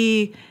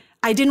see,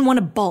 I didn't want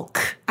to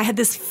bulk. I had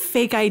this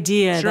fake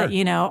idea that,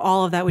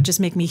 all of that would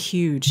just make me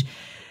huge.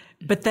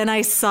 But then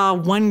I saw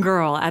one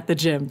girl at the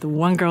gym, the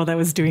one girl that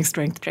was doing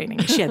strength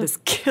training. She had this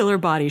killer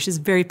body. She's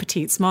very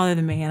petite, smaller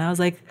than me. And I was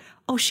like,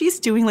 oh, she's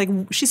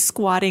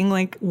squatting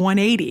like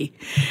 180.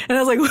 And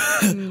I was like,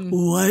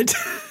 what?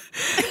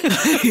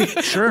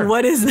 Sure.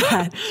 What is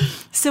that?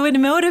 So it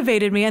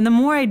motivated me. And the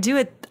more I do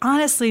it,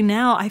 honestly,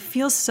 now I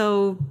feel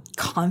so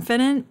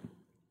confident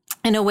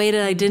in a way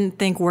that I didn't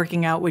think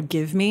working out would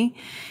give me.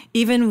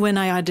 Even when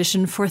I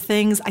auditioned for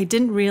things, I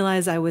didn't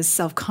realize I was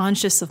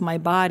self-conscious of my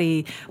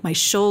body, my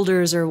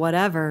shoulders or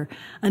whatever,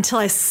 until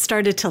I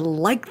started to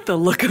like the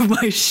look of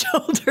my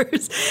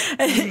shoulders,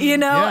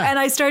 and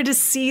I started to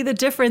see the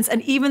difference.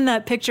 And even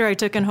that picture I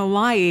took in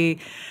Hawaii,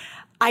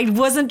 I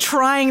wasn't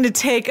trying to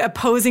take a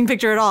posing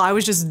picture at all. I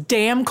was just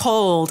damn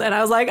cold. And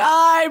I was like,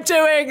 I'm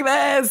doing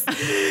this.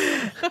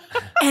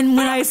 And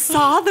when I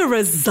saw the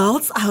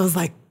results, I was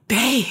like,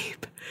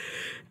 babe,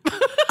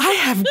 I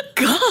have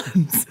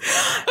guns.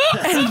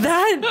 And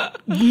that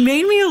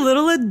made me a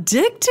little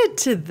addicted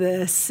to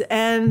this.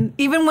 And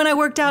even when I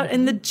worked out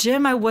in the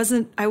gym, I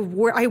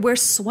wear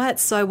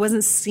sweats, so I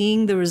wasn't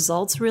seeing the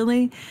results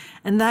really.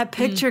 And that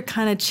picture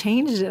kind of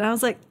changed it. I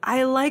was like,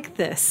 I like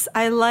this.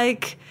 I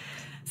like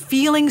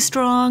feeling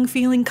strong,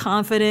 feeling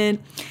confident,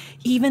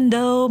 even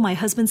though my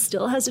husband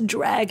still has to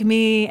drag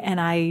me, and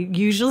I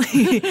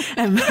usually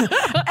am.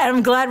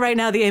 I'm glad right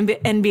now the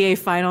NBA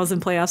finals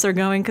and playoffs are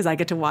going, because I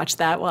get to watch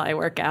that while I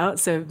work out,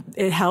 so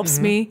it helps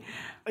me.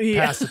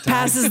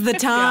 Passes the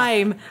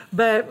time.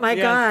 But my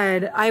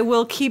God, I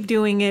will keep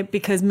doing it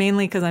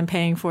mainly because I'm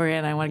paying for it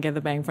and I want to get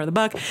the bang for the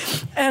buck.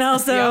 And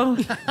also,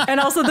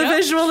 the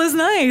visual is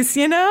nice,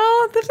 The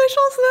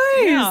visual's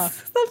nice. Yeah.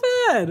 It's not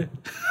bad.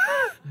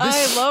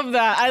 I love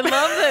that. I love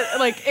that.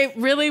 Like, it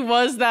really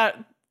was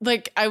that.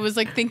 Like, I was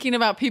like thinking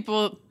about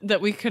people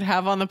that we could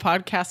have on the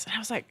podcast, and I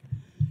was like,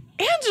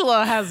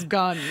 Angela has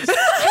guns.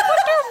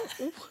 I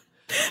wonder,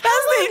 That's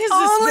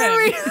the only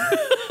reason.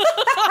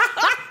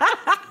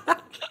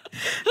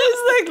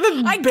 It's like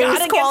the I gotta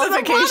get to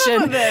the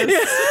bottom of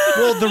this.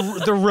 Well,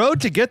 the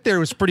road to get there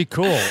was pretty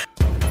cool.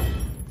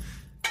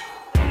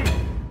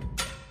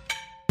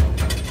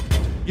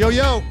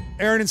 Yo,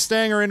 Aaron and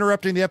Stang are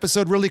interrupting the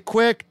episode really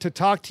quick to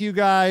talk to you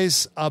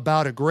guys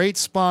about a great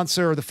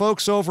sponsor, the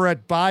folks over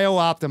at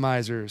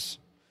BioOptimizers.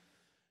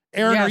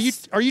 Aaron,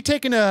 Yes. are you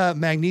taking a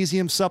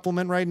magnesium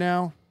supplement right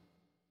now?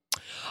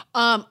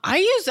 I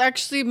use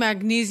actually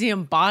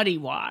magnesium body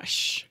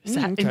wash. Is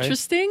that okay.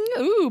 interesting?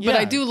 Ooh, but Yeah.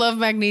 I do love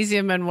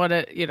magnesium and what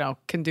it,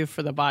 can do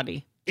for the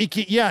body.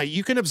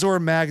 You can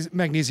absorb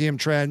magnesium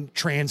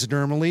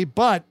transdermally,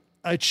 but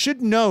I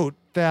should note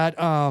that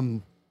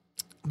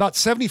about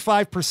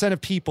 75% of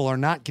people are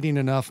not getting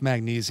enough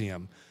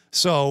magnesium.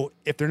 So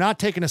if they're not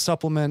taking a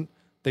supplement,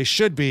 they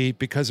should be,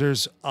 because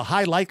there's a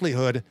high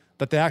likelihood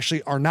that they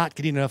actually are not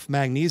getting enough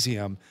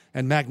magnesium.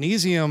 And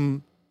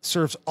magnesium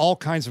serves all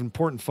kinds of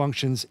important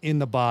functions in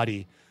the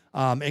body.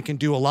 It can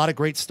do a lot of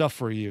great stuff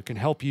for you. It can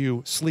help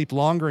you sleep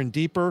longer and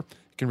deeper.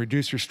 It can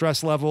reduce your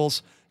stress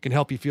levels. It can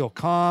help you feel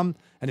calm.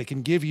 And it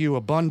can give you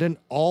abundant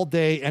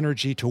all-day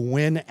energy to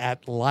win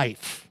at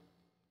life.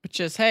 Which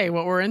is, hey,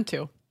 what we're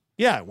into.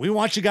 Yeah, we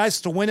want you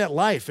guys to win at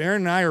life.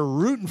 Aaron and I are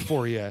rooting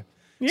for you.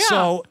 Yeah.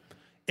 So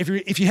if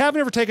you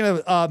haven't ever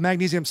taken a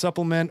magnesium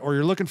supplement, or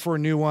you're looking for a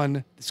new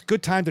one, it's a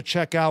good time to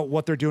check out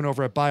what they're doing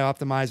over at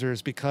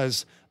BioOptimizers,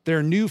 because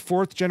their new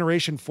 4th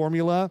generation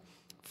formula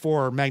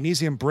for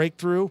magnesium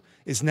breakthrough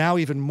is now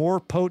even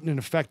more potent and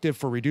effective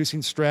for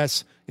reducing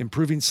stress,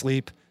 improving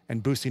sleep,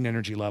 and boosting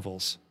energy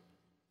levels.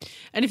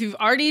 And if you've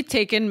already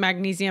taken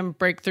Magnesium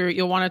Breakthrough,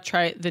 you'll want to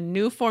try the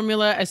new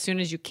formula as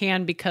soon as you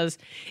can, because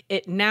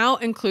it now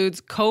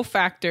includes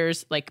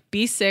cofactors like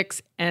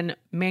B6 and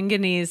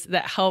manganese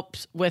that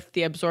helps with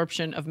the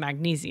absorption of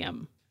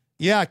magnesium.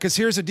 Yeah, because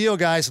here's the deal,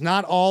 guys.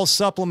 Not all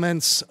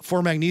supplements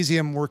for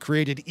magnesium were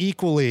created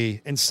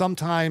equally. And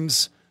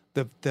sometimes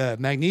the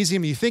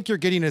magnesium you think you're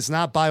getting is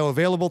not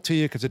bioavailable to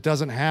you because it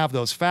doesn't have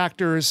those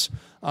factors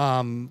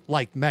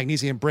like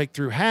Magnesium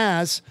Breakthrough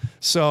has.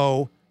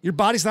 So your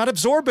body's not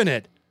absorbing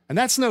it. And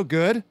that's no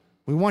good.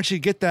 We want you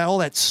to get all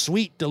that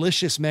sweet,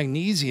 delicious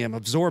magnesium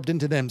absorbed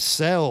into them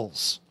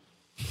cells.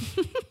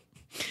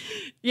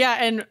 Yeah,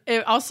 and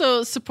it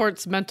also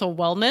supports mental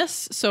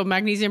wellness. So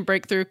Magnesium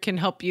Breakthrough can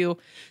help you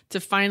to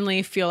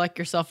finally feel like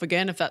yourself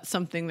again if that's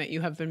something that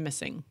you have been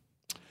missing.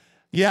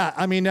 Yeah,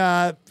 I mean,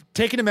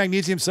 taking a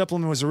magnesium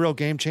supplement was a real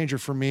game changer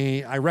for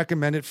me. I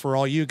recommend it for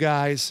all you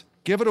guys.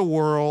 Give it a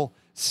whirl.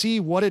 See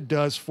what it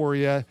does for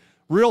you.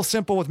 Real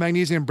simple with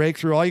Magnesium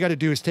Breakthrough. All you got to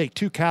do is take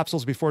 2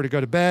 capsules before to go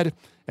to bed,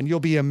 and you'll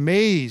be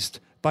amazed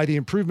by the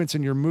improvements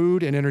in your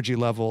mood and energy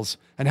levels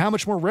and how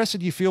much more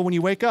rested you feel when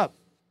you wake up.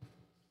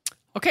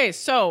 Okay,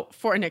 so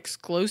for an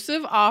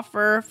exclusive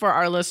offer for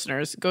our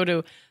listeners, go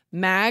to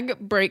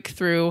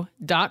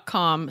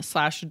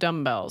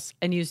magbreakthrough.com/dumbbells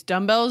and use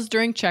dumbbells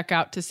during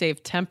checkout to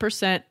save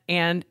 10%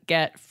 and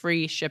get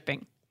free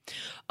shipping.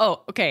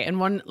 Oh, okay.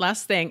 And one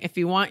last thing. If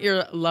you want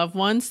your loved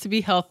ones to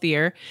be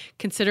healthier,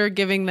 consider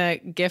giving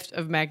the gift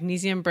of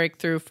Magnesium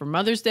Breakthrough for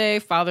Mother's Day,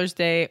 Father's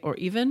Day, or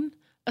even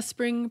a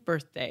spring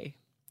birthday.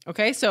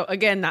 Okay, so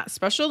again, that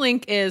special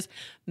link is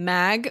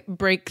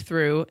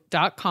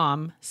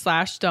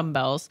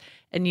magbreakthrough.com/dumbbells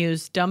and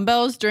use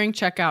dumbbells during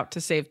checkout to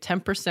save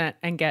 10%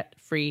 and get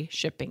free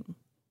shipping.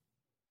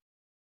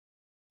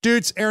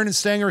 Dudes, Aaron and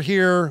Stanger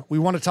here. We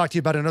want to talk to you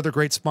about another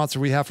great sponsor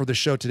we have for the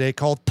show today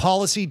called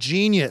Policy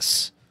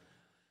Genius.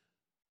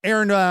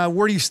 Aaron,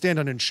 where do you stand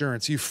on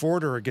insurance? Are you for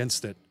it or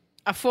against it?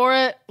 For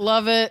it,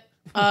 love it.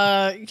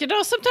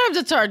 Sometimes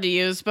it's hard to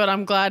use, but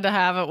I'm glad to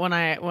have it when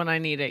I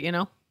need it,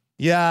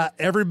 Yeah,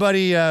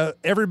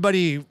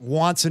 everybody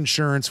wants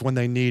insurance when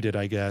they need it,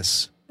 I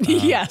guess.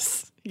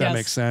 Yes. That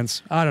makes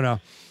sense. I don't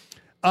know.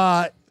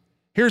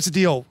 Here's the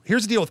deal.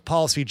 Here's the deal with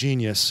Policy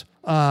Genius.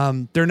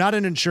 They're not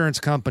an insurance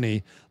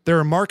company. They're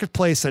a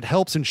marketplace that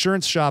helps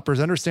insurance shoppers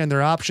understand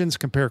their options,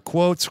 compare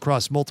quotes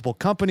across multiple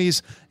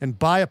companies, and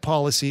buy a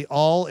policy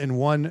all in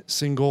one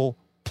single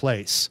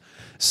place.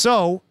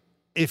 So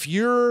if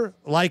you're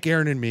like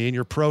Aaron and me and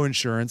you're pro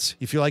insurance,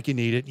 you feel like you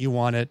need it, you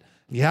want it,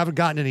 and you haven't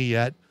gotten any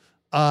yet,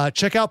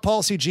 check out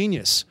Policy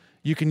Genius.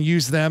 You can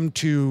use them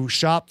to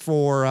shop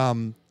for,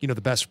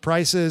 the best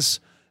prices,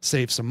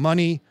 save some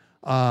money,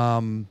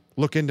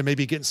 look into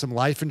maybe getting some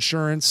life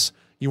insurance.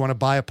 You want to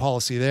buy a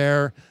policy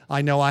there.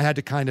 I know I had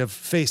to kind of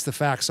face the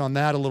facts on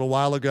that a little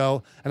while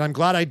ago, and I'm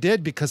glad I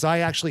did because I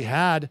actually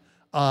had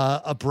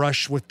a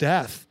brush with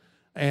death,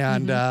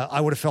 and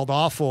I would have felt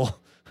awful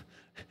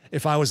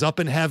if I was up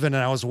in heaven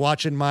and I was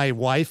watching my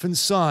wife and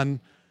son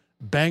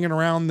banging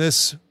around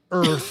this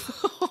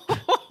earth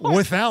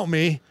without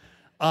me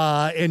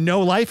and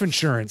no life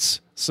insurance.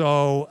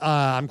 So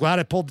I'm glad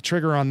I pulled the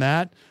trigger on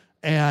that.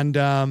 And,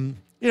 I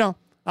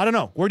don't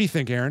know. Where do you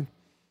think, Aaron?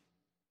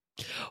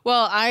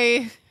 Well,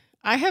 I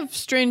I have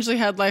strangely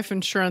had life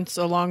insurance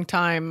a long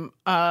time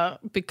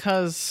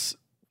because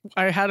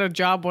I had a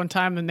job one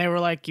time and they were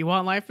like, "You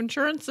want life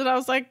insurance?" And I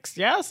was like,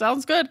 "Yeah,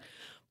 sounds good."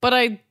 But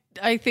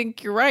I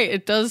think you're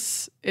right.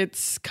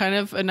 It's kind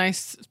of a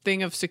nice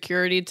thing of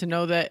security to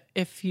know that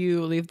if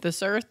you leave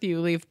this earth, you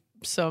leave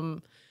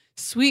some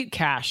sweet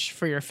cash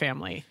for your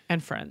family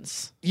and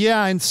friends.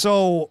 Yeah, and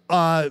so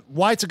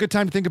why it's a good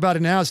time to think about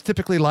it now is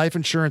typically life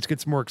insurance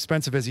gets more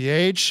expensive as you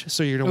age,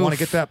 so you're going to want to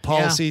get that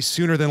policy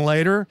sooner than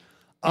later.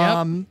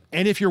 Yep.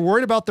 And if you're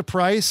worried about the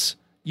price,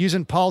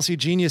 using Policy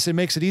Genius, it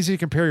makes it easy to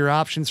compare your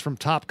options from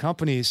top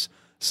companies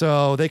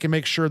so they can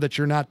make sure that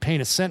you're not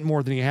paying a cent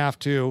more than you have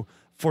to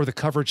for the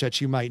coverage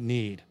that you might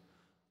need.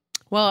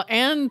 Well,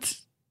 and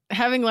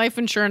having life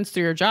insurance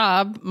through your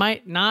job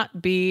might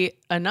not be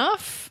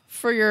enough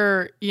for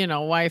your,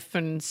 wife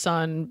and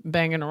son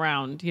banging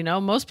around.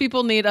 Most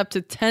people need up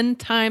to 10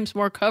 times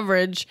more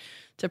coverage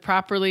to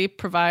properly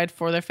provide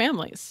for their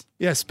families.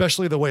 Yeah,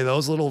 especially the way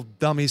those little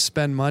dummies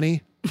spend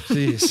money.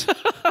 Jeez.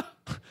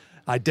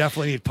 I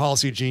definitely need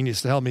Policy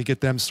Genius to help me get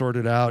them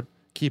sorted out,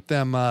 keep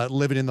them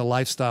living in the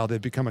lifestyle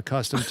they've become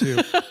accustomed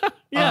to.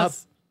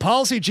 Yes.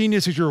 Policy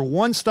Genius is your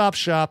one-stop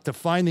shop to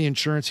find the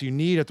insurance you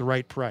need at the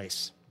right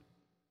price.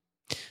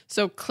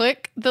 So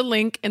click the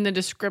link in the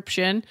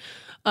description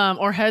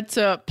or head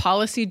to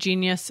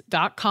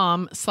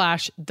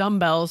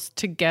policygenius.com/dumbbells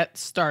to get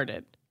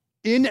started.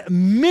 In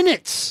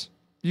minutes,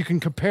 you can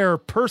compare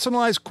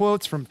personalized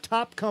quotes from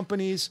top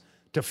companies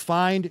to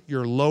find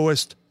your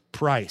lowest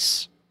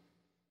price.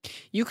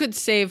 You could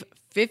save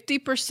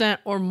 50%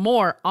 or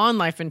more on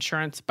life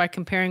insurance by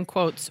comparing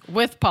quotes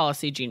with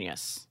Policy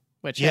Genius,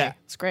 which, hey,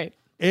 it's great.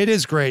 It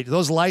is great.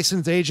 Those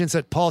licensed agents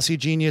at Policy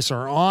Genius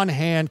are on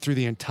hand through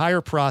the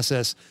entire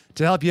process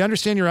to help you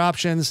understand your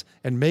options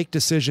and make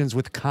decisions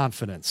with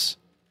confidence.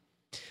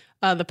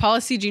 The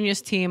Policy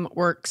Genius team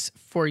works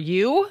for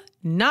you,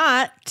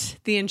 not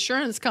the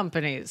insurance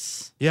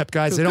companies. Yep,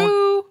 guys, they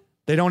don't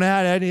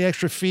add any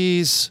extra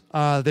fees.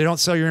 They don't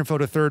sell your info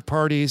to third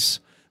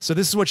parties. So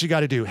this is what you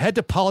got to do. Head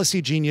to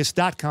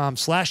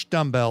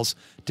policygenius.com/dumbbells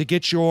to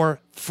get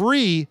your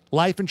free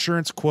life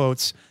insurance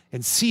quotes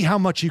and see how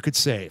much you could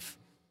save.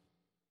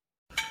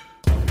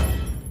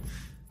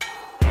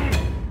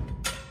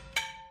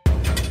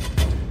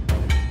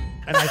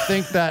 And I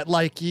think that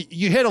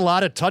you hit a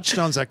lot of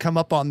touchstones that come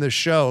up on this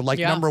show.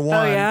 Number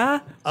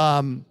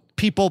one,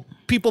 people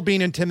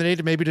being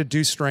intimidated maybe to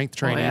do strength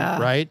training,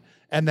 right?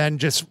 And then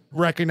just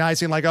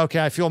recognizing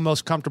okay, I feel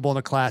most comfortable in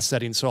a class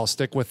setting, so I'll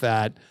stick with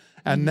that.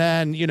 And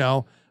then,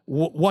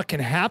 what can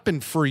happen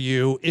for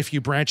you if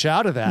you branch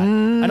out of that?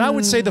 And I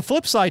would say the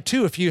flip side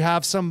too, if you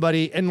have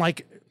somebody and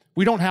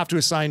we don't have to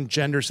assign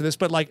genders to this,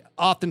 but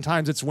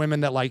oftentimes it's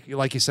women that like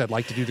you said,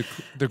 like to do the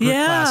group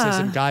classes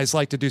and guys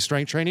like to do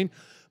strength training.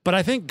 But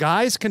I think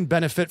guys can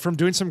benefit from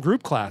doing some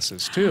group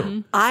classes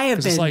too. I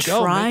have been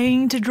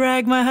trying to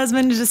drag my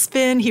husband into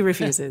spin. He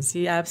refuses.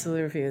 He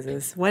absolutely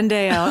refuses. One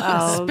day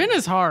I'll Spin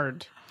is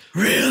hard.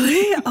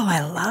 Really? Oh, I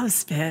love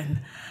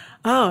spin.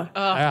 Oh,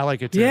 I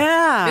like it too.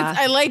 Yeah.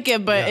 I like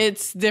it, but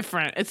it's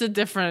different. It's a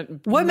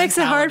different. What makes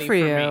it hard for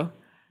you? Me.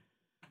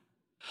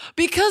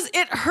 Because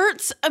it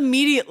hurts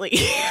immediately.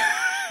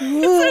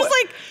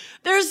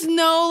 There's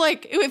no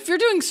if you're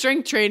doing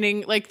strength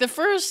training, the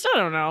first, I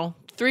don't know,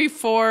 3,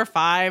 4,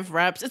 5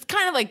 reps, it's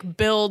kind of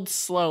build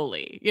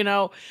slowly,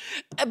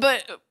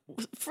 but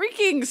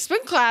freaking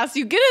spin class,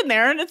 you get in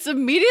there and it's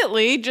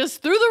immediately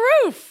just through the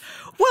roof.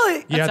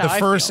 Well,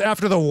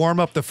 after the warm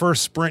up, the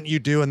first sprint you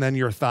do, and then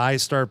your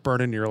thighs start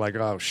burning. You're like,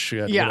 oh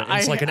shit! Yeah,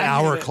 it's an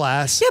hour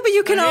class. Yeah, but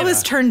you can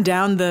always turn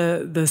down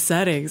the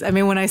settings. I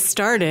mean, when I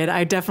started,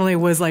 I definitely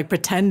was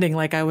pretending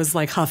I was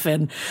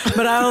huffing,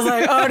 but I was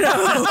like,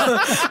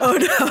 oh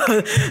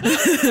no,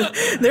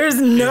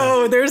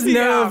 there's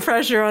no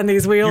pressure on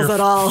these wheels You're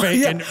at all.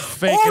 faking the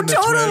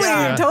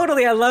twist.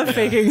 Totally. I love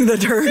faking the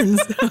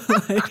turns.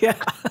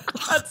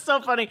 That's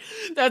so funny.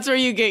 That's where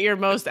you get your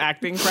most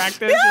acting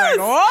practice. Yes!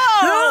 You're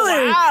whoa.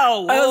 Totally.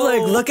 Wow. I was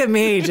like, look at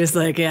me, just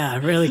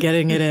really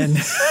getting it in.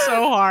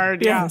 So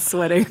hard. Yeah.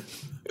 Sweating.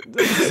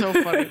 That's so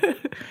funny.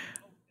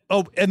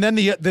 Oh, and then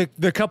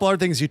the couple other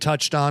things you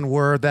touched on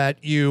were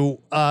that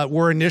you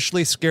were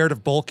initially scared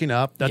of bulking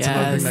up. That's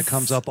another thing that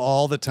comes up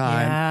all the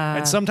time. Yeah.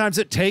 And sometimes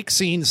it takes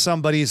seeing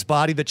somebody's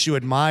body that you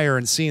admire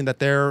and seeing that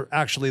they're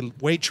actually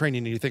weight training,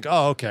 and you think,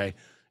 oh, okay,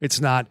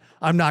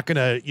 I'm not going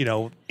to,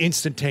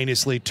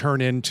 instantaneously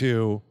turn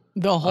into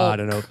the Hulk. I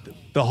don't know,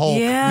 the Hulk,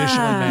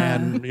 Michelin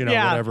Man,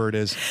 whatever it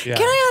is. Yeah.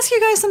 Can I ask you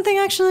guys something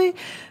actually?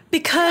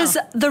 Because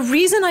the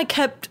reason I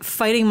kept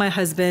fighting my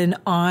husband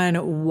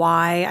on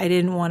why I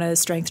didn't want to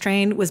strength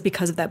train was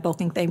because of that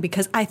bulking thing.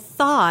 Because I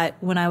thought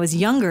when I was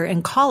younger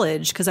in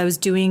college, because I was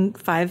doing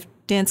 5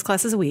 dance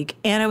classes a week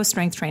and I was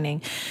strength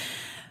training,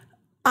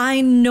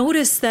 I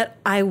noticed that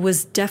I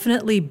was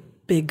definitely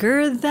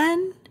bigger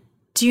then.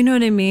 Do you know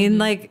what I mean?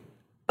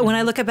 When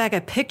I look back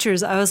at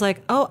pictures, I was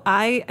like, oh,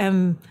 I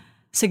am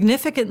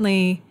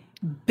significantly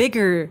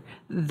bigger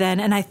than,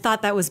 and I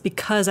thought that was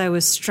because I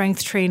was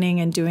strength training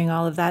and doing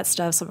all of that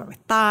stuff, so my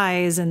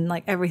thighs and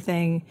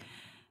everything.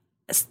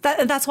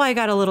 that's why I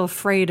got a little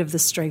afraid of the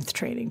strength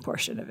training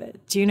portion of it.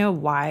 Do you know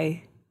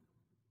why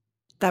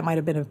that might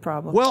have been a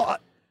problem? Well,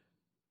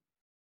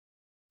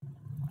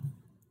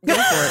 Go for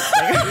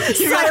it.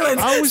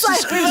 Silence. I was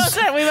just We both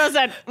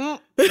said, well,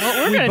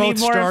 we're going to need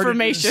more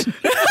information.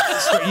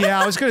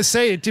 I was going to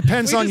say it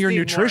depends We on just your need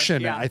more,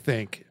 nutrition, yeah. I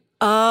think.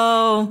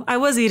 Oh, I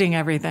was eating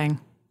everything.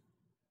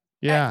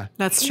 Yeah.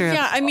 That's true.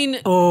 Yeah, I mean,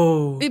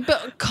 Oh,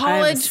 but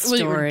college, when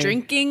you were story.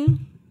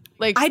 drinking,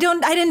 like, I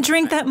didn't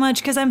drink that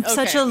much because I'm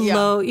such a yeah.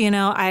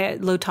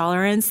 low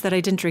tolerance that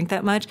I didn't drink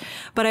that much.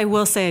 But I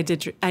will say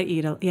I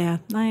ate a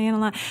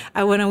lot.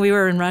 When we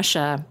were in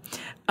Russia,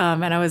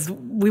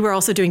 and we were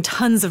also doing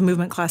tons of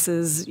movement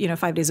classes,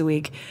 5 days a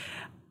week.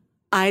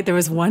 There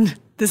was one,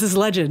 this is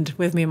legend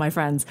with me and my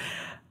friends.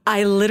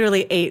 I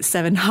literally ate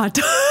 7 hot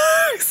dogs.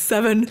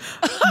 7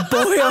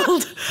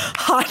 boiled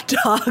hot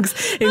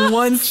dogs in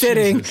one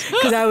sitting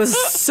because I was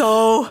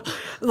so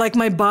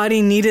my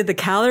body needed the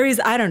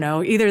calories. I don't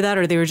know, either that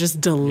or they were just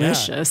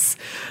delicious.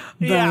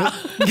 yeah.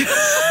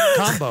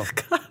 Combo.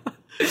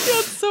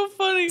 That's so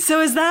funny. So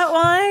is that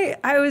why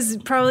I was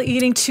probably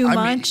eating too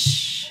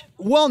much?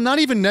 Well, not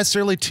even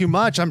necessarily too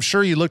much. I'm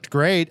sure you looked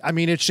great. I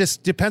mean, it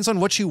just depends on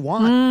what you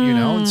want,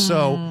 And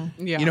so,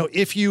 Yeah.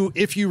 if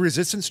you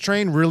resistance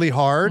train really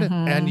hard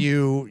and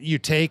you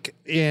take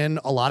in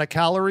a lot of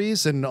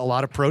calories and a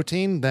lot of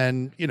protein,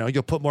 then,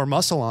 you'll put more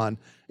muscle on.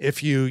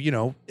 If you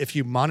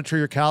monitor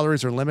your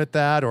calories or limit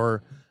that,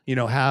 or,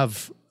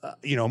 have,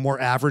 more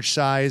average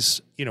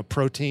size,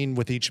 protein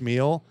with each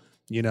meal,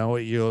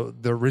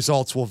 the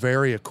results will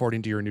vary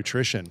according to your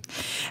nutrition.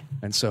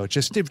 And so it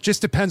just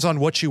depends on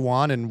what you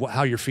want and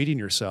how you're feeding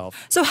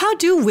yourself. So how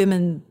do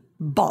women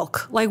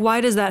bulk?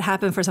 Why does that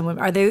happen for some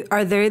women? Are they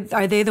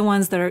the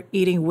ones that are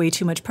eating way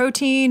too much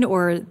protein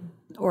or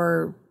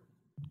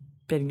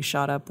getting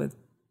shot up with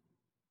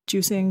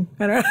juicing?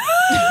 I don't know.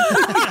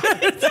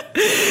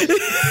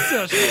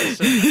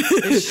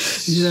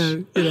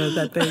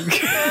 That thing.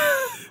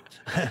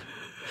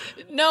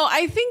 No,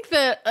 I think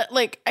that,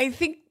 I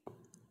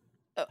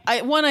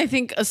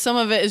think some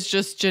of it is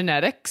just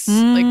genetics,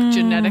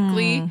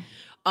 genetically.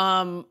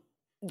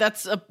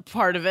 That's a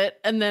part of it.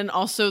 And then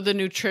also the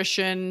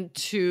nutrition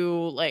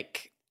to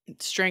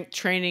strength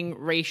training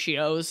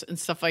ratios and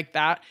stuff like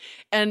that.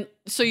 And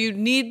so you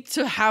need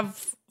to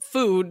have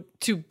food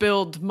to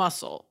build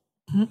muscle.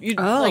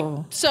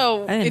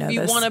 So if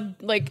you want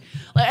to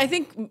I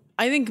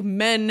think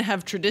men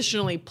have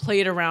traditionally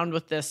played around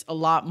with this a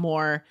lot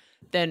more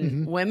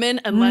than women,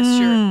 unless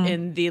you're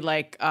in the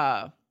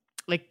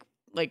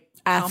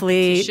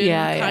athlete,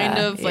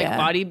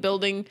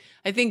 bodybuilding.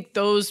 I think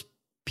those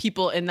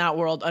people in that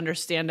world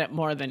understand it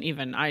more than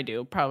even I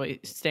do.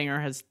 Probably Stanger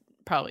has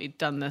probably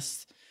done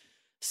this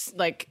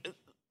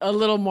a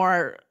little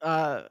more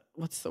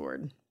what's the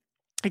word?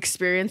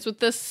 Experience with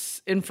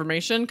this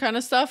information kind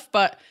of stuff.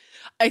 But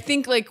I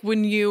think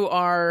when you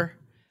are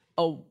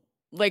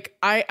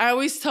I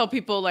always tell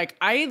people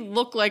I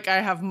look like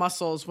I have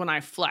muscles when I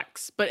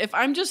flex, but if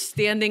I'm just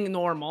standing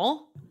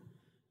normal,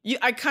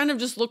 I kind of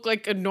just look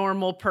like a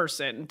normal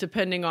person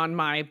depending on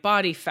my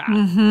body fat.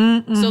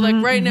 So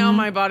right now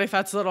my body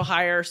fat's a little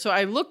higher. So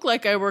I look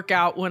like I work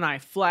out when I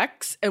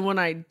flex, and when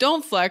I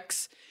don't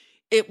flex,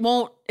 I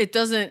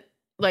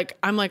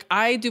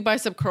do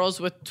bicep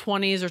curls with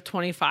 20s or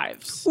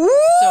 25s.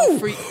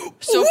 Ooh.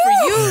 So for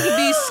you to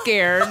be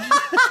scared,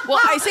 well,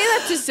 I say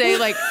that to say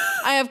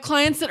I have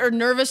clients that are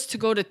nervous to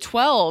go to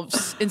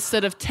 12s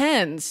instead of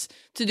 10s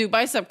to do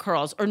bicep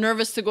curls, or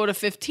nervous to go to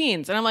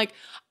 15s. And I'm like,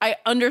 I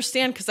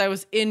understand because I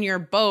was in your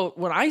boat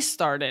when I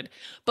started,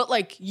 but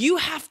you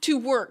have to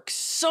work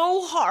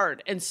so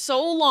hard and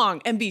so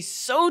long and be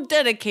so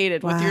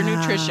dedicated with your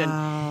nutrition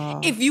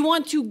if you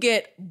want to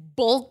get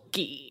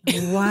bulky.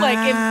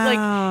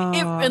 Wow.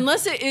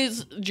 Unless it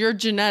is your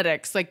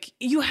genetics,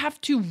 you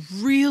have to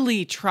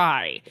really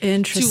try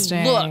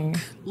Interesting. to look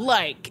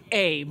like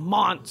a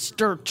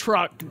monster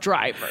truck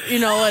driver. You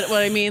know what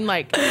I mean?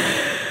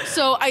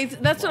 So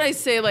that's what I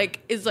say.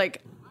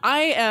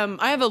 I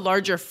have a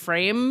larger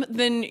frame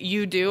than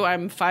you do.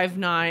 I'm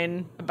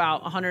 5'9",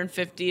 about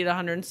 150 to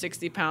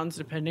 160 pounds,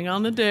 depending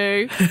on the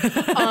day.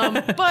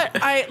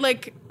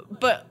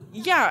 But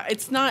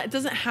it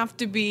doesn't have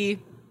to be,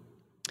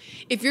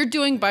 if you're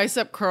doing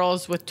bicep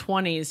curls with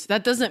 20s,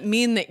 that doesn't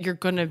mean that you're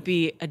going to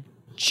be a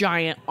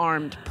giant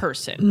armed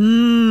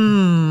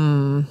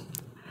person.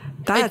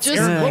 That's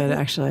just- good,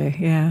 actually.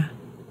 Yeah.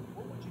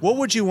 What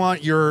would you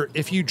want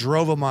if you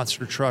drove a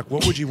monster truck,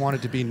 what would you want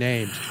it to be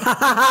named?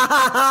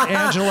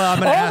 Angela, I'm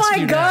going to ask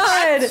you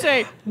next.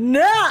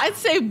 I'd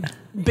say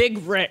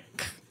Big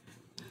Rick.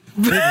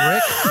 Big Rick? Big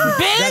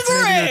That's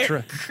the name of your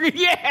Rick! truck.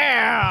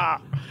 Yeah!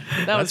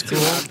 That was too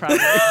loud, probably,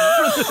 for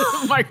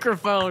the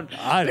microphone.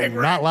 I'm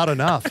not loud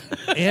enough.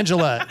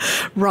 Angela,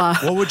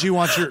 what would you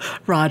want your...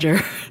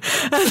 Roger.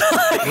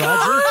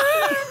 Roger?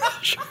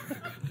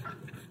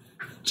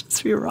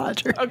 Just be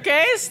Roger.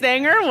 Okay,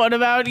 Stanger, what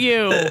about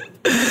you?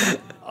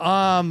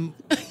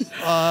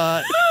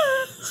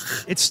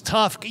 it's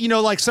tough. You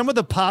know, like some of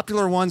the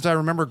popular ones I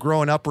remember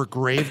growing up were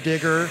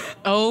Gravedigger.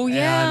 Oh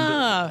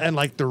yeah, and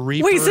like the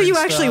Reaper. Wait, so you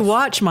and actually stuff.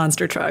 watch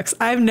monster trucks?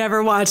 I've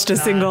never watched a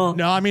single.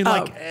 No, I mean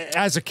like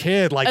as a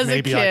kid, like as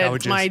maybe a kid, like I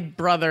would just. my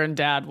brother and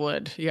dad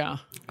would. Yeah.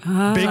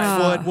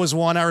 Bigfoot was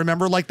one I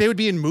remember. Like they would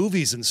be in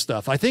movies and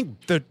stuff. I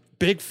think the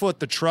Bigfoot,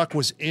 the truck,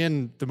 was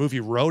in the movie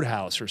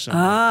Roadhouse or something.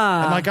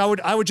 And like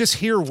I would just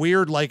hear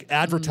weird like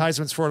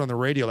advertisements for it on the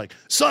radio, like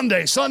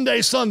Sunday,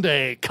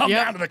 come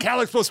down to the Cal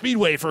Expo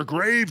Speedway for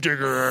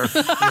Gravedigger.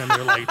 You know, and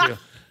they're like, dude.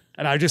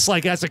 And I just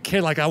like as a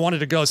kid, like I wanted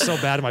to go so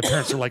bad, and my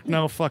parents were like,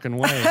 "No fucking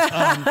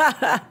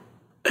way."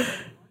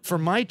 For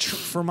my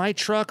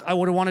truck, I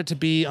would have wanted to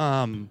be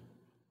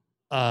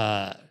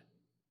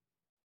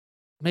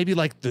maybe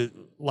like the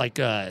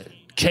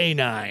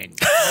K9,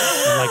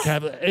 and like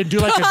have and do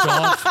like a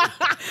dog,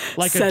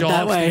 like Said a dog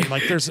that way. thing.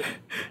 Like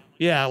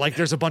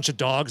there's a bunch of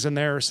dogs in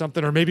there or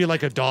something, or maybe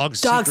like a dog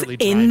Dogs secretly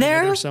in driving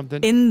there it or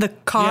something. in the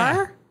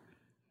car.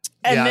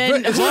 And Yeah,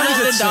 then but as long as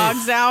the it's safe.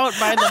 dogs out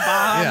by the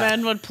Baja Yeah.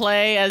 Men would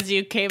play as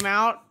you came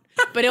out.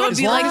 But it would As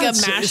be long like a as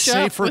it's mashup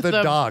safe for with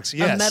the a, dogs, a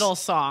yes. metal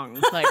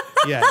song. Like,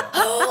 Yeah,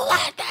 who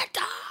let the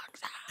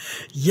dogs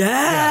out?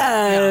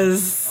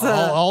 Yes.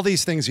 all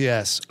these things.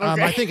 Yes,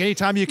 Okay. I think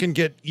anytime you can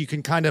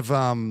kind of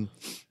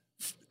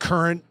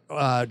current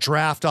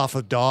draft off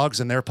of dogs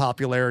and their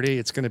popularity,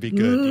 it's going to be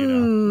good. You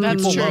know,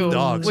 That's people true. love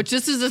dogs. Which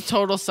this is a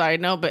total side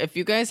note, but if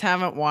you guys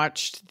haven't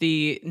watched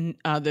the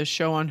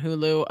show on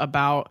Hulu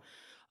about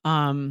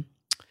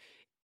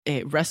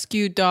a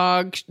rescue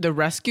dog, the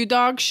rescue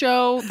dog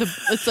show,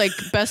 it's like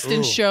Best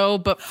in Show,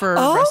 but for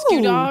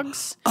rescue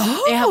dogs.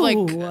 They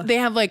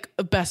have like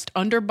a best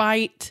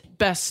underbite,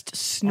 best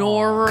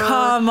snorer,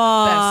 Come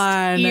on.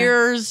 best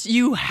ears.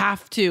 You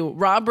have to.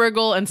 Rob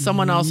Riggle and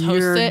someone else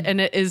host it, and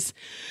it is.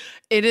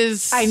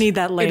 I need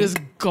that link. It is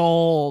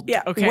gold.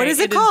 Yeah. Okay. What is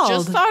it Is called?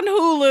 just on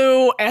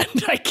Hulu,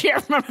 and I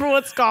can't remember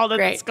what it's called.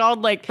 Great. It's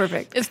called like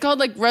Perfect. It's called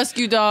like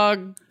Rescue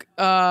Dog.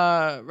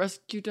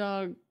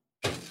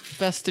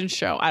 Best in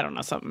Show. I don't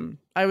know, something.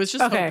 I was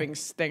just Okay. hoping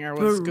Stinger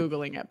was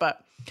Googling it,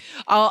 but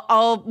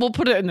we'll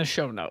put it in the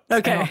show notes.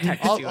 Okay. And I'll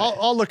text you it.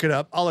 I'll look it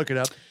up.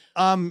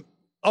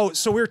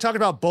 So we were talking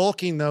about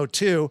bulking though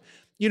too.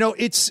 You know,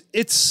 it's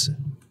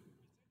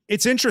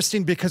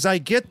interesting because I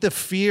get the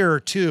fear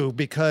too,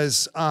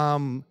 because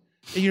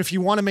you know, if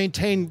you want to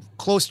maintain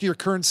close to your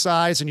current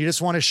size and you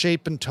just want to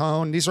shape and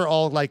tone, these are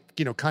all like,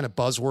 you know, kind of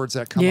buzzwords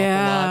that come up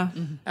a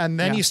lot. And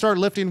then you start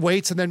lifting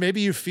weights and then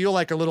maybe you feel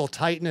like a little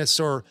tightness,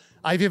 or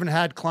I've even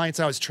had clients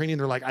I was training,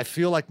 they're like, I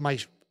feel like my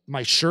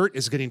shirt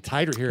is getting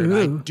tighter here. And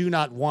I do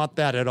not want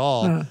that at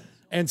all.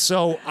 And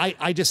so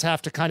I just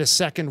have to kind of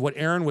second what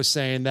Aaron was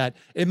saying, that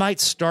it might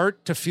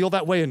start to feel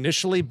that way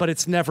initially, but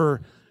it's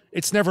never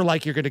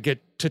like you're going to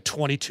get to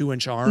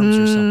 22-inch arms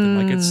or something.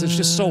 Like it's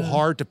just so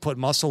hard to put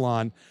muscle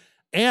on.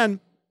 And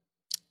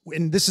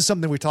this is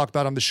something we talk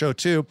about on the show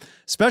too,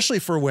 especially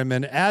for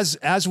women.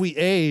 As we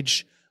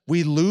age,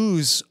 we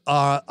lose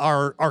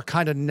our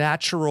kind of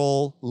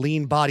natural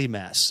lean body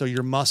mass. So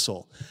your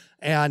muscle,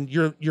 and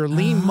your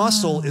lean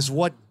muscle is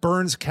what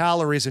burns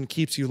calories and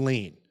keeps you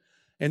lean.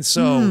 And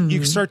so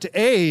you start to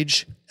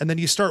age, and then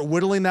you start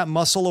whittling that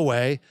muscle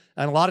away.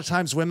 And a lot of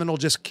times women will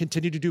just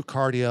continue to do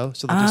cardio.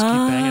 So they'll just keep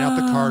banging out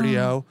the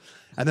cardio.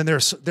 And then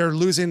they're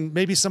losing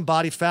maybe some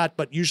body fat,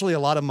 but usually a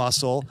lot of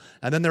muscle.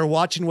 And then they're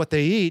watching what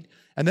they eat.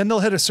 And then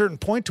they'll hit a certain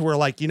point to where,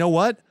 like, you know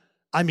what?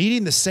 I'm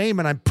eating the same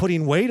and I'm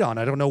putting weight on.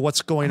 I don't know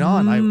what's going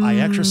on. I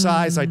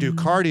exercise, I do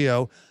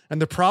cardio.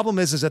 And the problem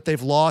is that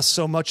they've lost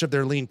so much of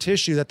their lean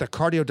tissue that the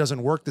cardio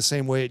doesn't work the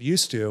same way it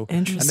used to.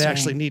 And they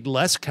actually need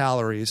less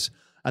calories.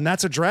 And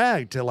that's a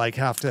drag to like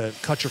have to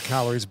cut your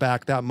calories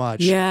back that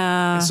much.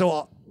 Yeah. And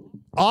so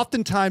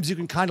oftentimes you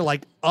can kind of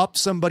like up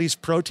somebody's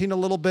protein a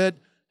little bit,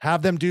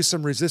 have them do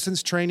some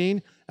resistance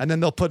training, and then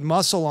they'll put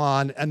muscle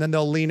on, and then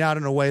they'll lean out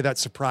in a way that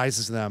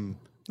surprises them.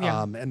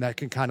 Yeah. And that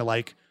can kind of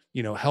like,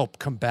 you know, help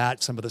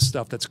combat some of the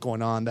stuff that's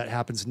going on that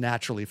happens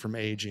naturally from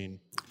aging.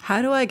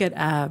 How do I get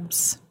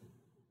abs?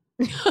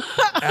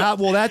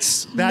 Well,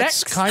 that's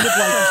Next. kind of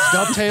like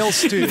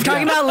dovetails too.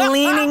 Talking about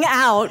leaning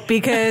out,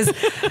 because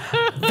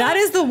that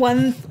is the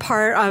one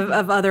part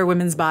of other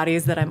women's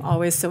bodies that I'm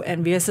always so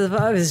envious of,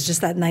 is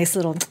just that nice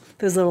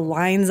those little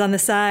lines on the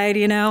side,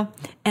 you know?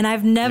 And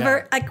I've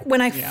never, like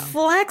when I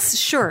flex,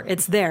 sure,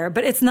 it's there,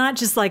 but it's not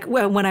just like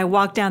when I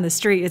walk down the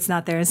street, it's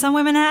not there. And some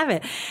women have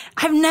it.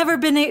 I've never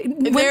been,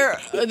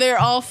 They're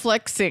all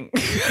flexing.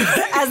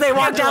 as they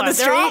walk down the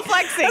street. They're all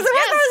flexing. As they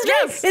walk down the street.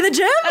 Yes. In the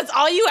gym? That's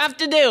all you have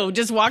to do.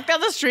 Just walk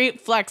down the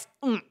street, flex.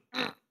 You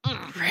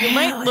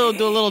might do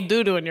a little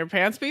doo-doo in your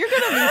pants, but you're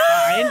going to be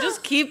fine.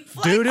 Just keep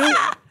flexing. Doo-doo?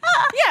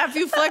 Yeah, if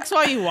you flex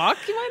while you walk,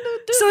 you might do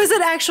doo-doo. So is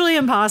it actually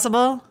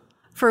impossible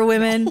for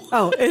women?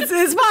 Oh,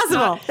 it's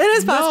possible. It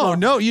is possible.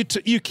 No,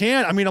 you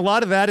can't. I mean, a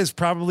lot of that is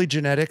probably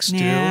genetics too.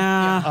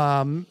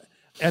 Yeah.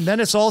 And then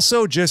it's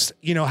also just,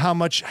 you know,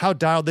 how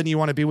dialed in you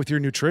want to be with your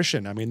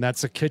nutrition. I mean,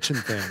 that's a kitchen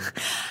thing.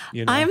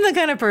 You know? I'm the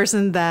kind of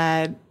person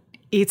that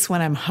eats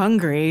when I'm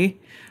hungry,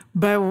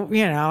 But,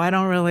 I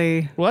don't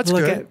really Well, that's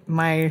look good.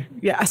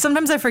 at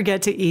sometimes I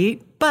forget to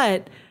eat,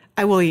 but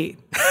I will eat.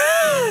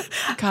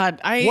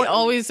 God, I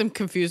always am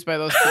confused by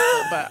those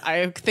people, but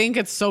I think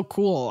it's so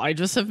cool. I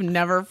just have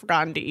never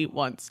forgotten to eat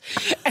once.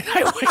 And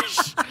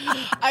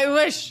I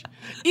wish,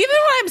 even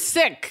when I'm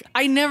sick,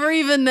 I never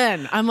even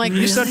then. I'm like,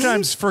 You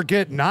sometimes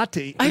forget not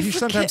to eat. You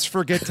sometimes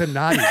forget to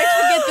not eat. I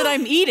forget that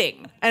I'm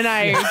eating. And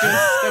I'm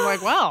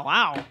like,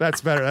 wow.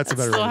 That's better. That's a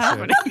better Still way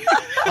happening.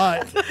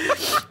 to say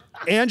it.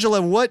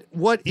 Angela,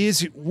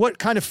 what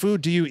kind of food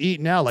do you eat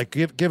now? Like,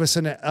 give us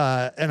an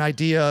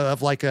idea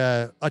of like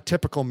a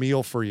typical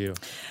meal for you.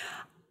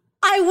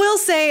 I will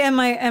say, and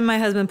my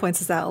husband points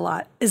this out a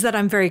lot, is that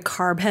I'm very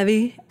carb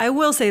heavy. I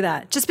will say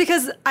that just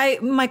because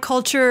my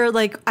culture,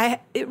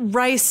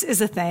 rice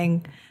is a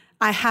thing.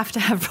 I have to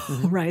have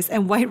rice,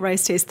 and white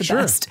rice tastes the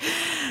best.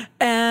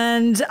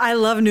 And I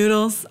love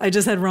noodles. I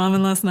just had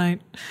ramen last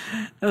night.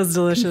 That was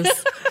delicious.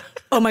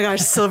 Oh my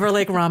gosh, Silver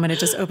Lake Ramen. It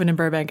just opened in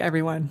Burbank.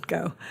 Everyone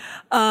go.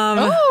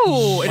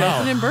 It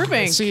opened in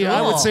Burbank. See,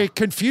 I would say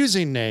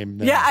confusing name.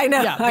 Then. Yeah, I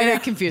know. Yeah, I very know.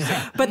 confusing.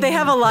 But they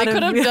have a lot They of...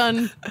 could have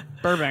done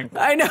Burbank.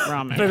 I know.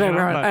 Ramen. Burbank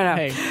But, ramen, I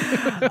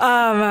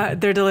know. hey.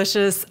 They're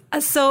delicious.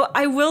 So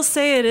I will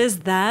say it is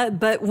that,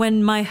 but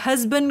when my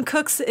husband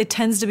cooks, it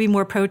tends to be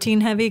more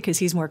protein heavy because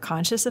he's more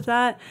conscious of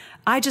that.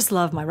 I just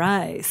love my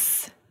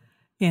rice.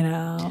 You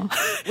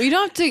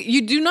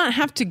do not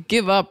have to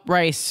give up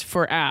rice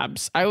for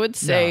abs. I would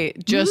say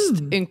just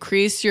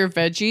increase your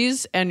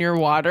veggies and your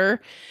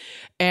water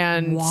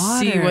and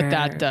see what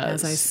that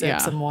does. As I sip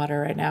some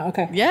water right now.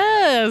 Okay.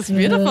 Yes,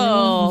 beautiful.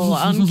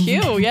 On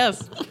cue,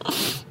 yes.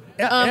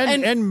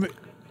 And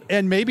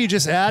maybe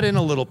just add in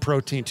a little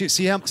protein too.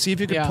 See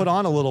if you can put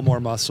on a little more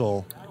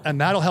muscle,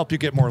 and that'll help you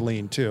get more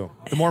lean too.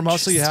 The more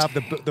muscle you have,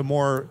 the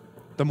more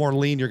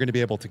lean you're going to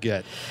be able to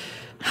get.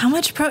 How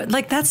much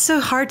that's so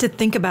hard to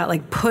think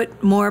about,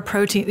 put more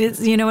protein.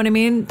 You know what I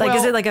mean?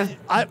 Is it like a...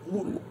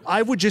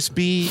 I would just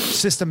be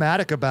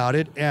systematic about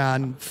it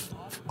and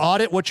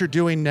audit what you're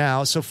doing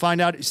now. So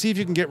see if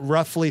you can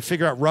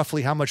figure out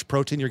roughly how much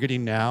protein you're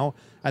getting now,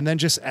 and then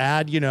just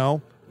add,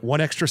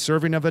 one extra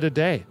serving of it a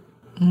day.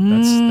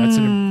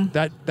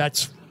 That's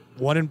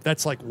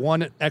like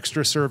one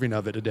extra serving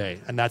of it a day,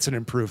 and that's an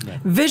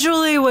improvement.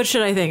 Visually, what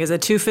should I think? Is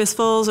it 2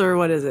 fistfuls or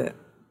what is it?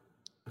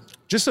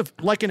 Just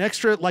like an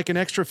extra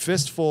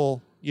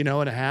fistful, and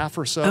a half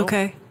or so.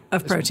 Okay,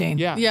 of protein.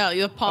 Yeah. Yeah,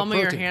 the palm of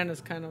your hand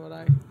is kind of what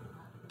I...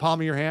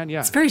 Palm of your hand, yeah.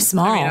 It's very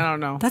small. I don't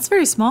know. That's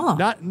very small.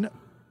 Not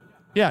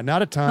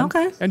a ton.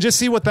 Okay. And just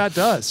see what that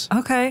does.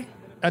 Okay.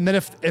 And then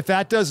if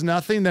that does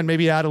nothing, then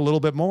maybe add a little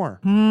bit more.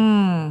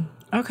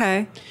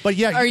 Okay. But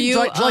yeah, Are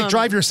you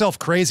drive yourself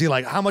crazy?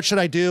 Like, how much should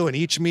I do in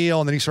each meal?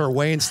 And then you start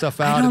weighing stuff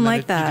out. don't and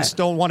like that. You just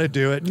don't want to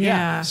do it.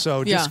 Yeah.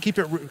 So just keep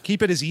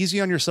it as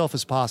easy on yourself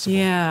as possible.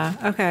 Yeah.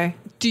 Okay.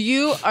 do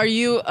you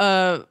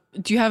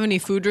have any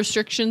food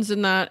restrictions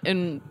in that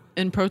in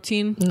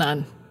protein?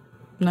 None.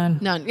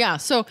 Yeah.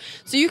 So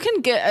you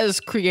can get as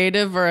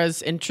creative or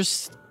as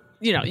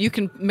you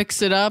can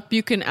mix it up.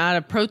 You can add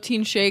a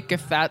protein shake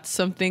if that's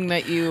something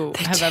that you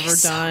have ever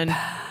done. So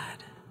bad.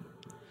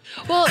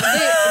 Well,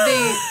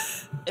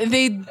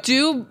 they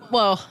do.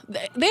 Well,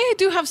 they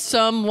do have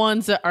some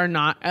ones that are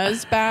not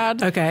as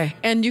bad. Okay.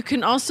 And you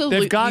can also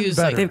They've gotten use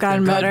better. They've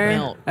gotten goat better?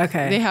 milk.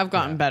 Okay. They have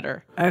gotten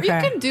better. Okay.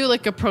 You can do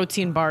like a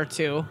protein bar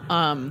too.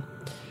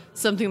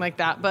 Something like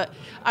that. But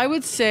I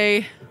would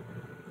say,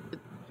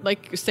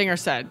 like Stinger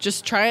said,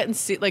 just try it and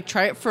see. Like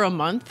try it for a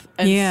month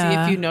and see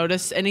if you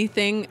notice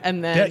anything,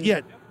 and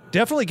then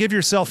definitely give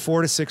yourself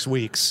 4 to 6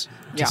 weeks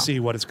to see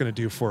what it's going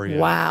to do for you.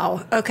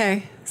 Wow.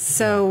 Okay.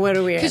 So what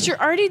are we? Because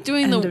you're already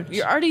doing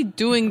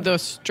the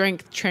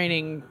strength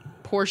training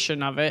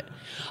portion of it.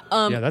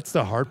 That's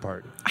the hard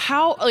part.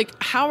 How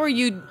are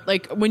you,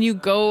 like, when you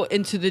go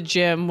into the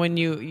gym, when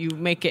you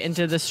make it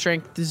into the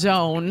strength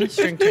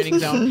training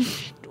zone,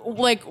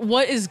 like,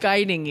 what is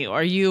guiding you?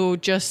 Are you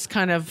just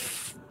kind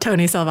of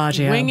Tony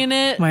Salvaggio, winging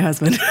it? My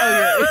husband.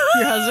 Oh,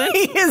 your husband?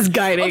 He is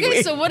guiding me.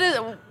 Okay, so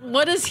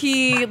what is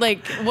he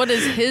like? What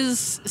is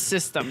his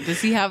system? Does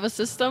he have a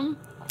system?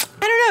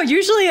 I don't know.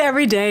 Usually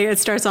every day it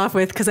starts off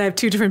with, because I have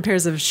 2 different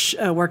pairs of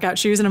workout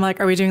shoes, and I'm like,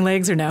 are we doing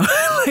legs or no?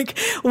 Like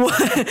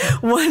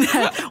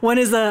one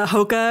is a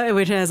Hoka,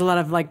 which has a lot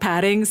of like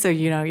padding, so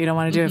you don't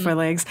want to do it for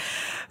legs,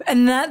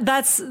 and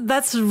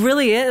that's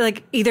really it.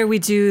 Like either we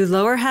do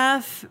lower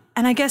half,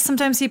 and I guess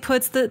sometimes he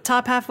puts the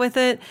top half with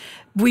it.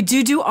 We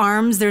do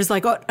arms. There's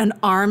like an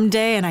arm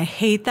day, and I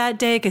hate that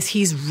day because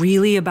he's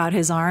really about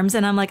his arms,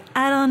 and I'm like,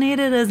 I don't need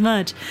it as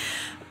much.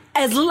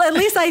 At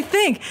least I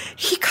think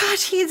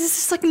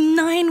this is like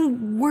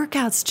 9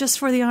 workouts just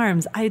for the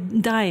arms.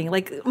 I'm dying,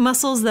 like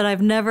muscles that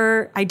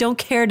I don't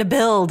care to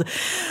build,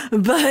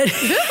 but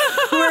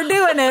we're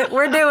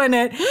doing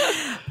it.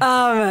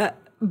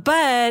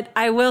 But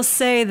I will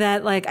say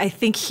that, like, I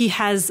think he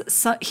has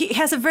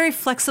a very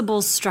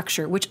flexible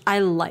structure, which I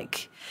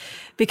like,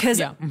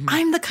 because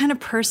I'm the kind of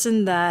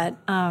person that,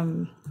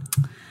 I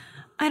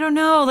don't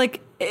know,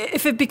 like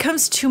if it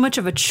becomes too much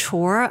of a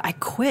chore, I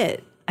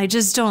quit. I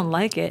just don't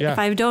like it. Yeah. If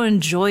I don't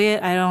enjoy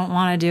it, I don't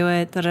want to do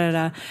it. Da, da,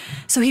 da.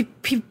 So he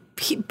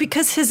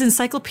because his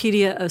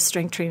encyclopedia of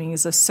strength training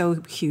is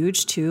so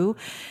huge too,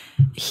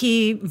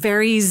 he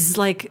varies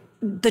like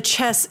the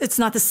chest. It's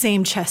not the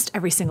same chest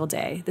every single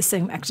day, the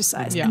same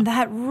exercise. Yeah. And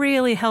that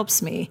really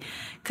helps me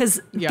because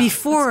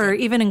before,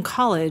 even in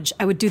college,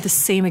 I would do the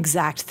same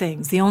exact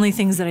things, the only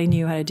things that I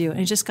knew how to do.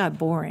 And it just got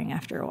boring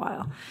after a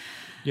while.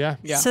 Yeah.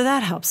 So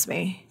that helps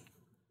me.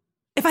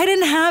 If I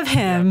didn't have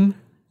him,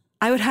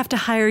 I would have to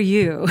hire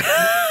you.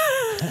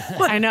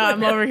 I know.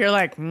 I'm over here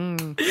like,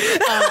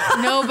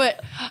 no,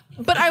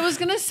 but I was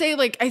gonna say,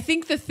 like, I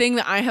think the thing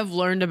that I have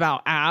learned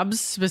about abs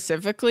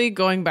specifically,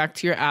 going back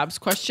to your abs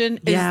question,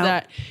 is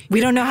that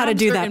we don't know how to abs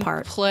do are that in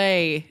part.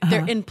 Play,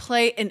 they're in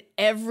play in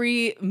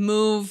every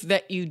move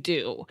that you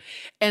do,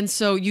 and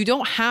so you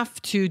don't have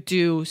to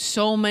do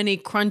so many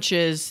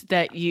crunches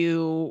that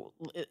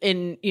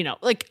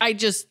like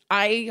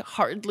I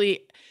hardly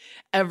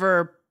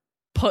ever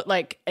put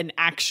like an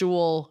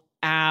actual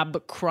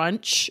ab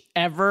crunch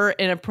ever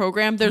in a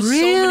program. There's so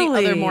many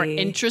other more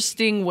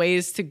interesting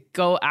ways to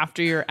go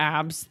after your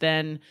abs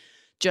than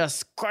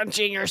just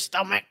crunching your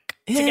stomach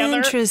together.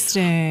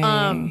 Interesting.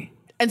 And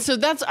so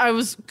that's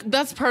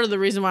part of the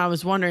reason why I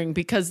was wondering,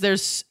 because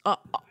there's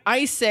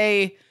I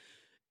say,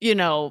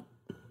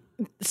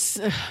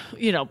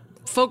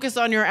 focus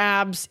on your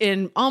abs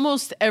in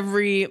almost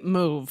every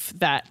move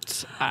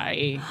that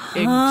I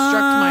instruct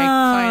my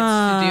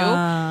clients to do,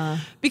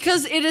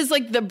 because it is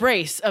like the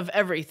brace of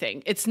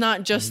everything. It's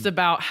not just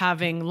about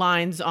having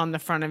lines on the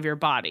front of your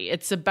body.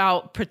 It's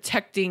about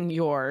protecting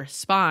your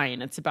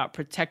spine. It's about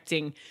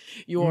protecting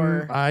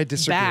your I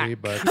disagree,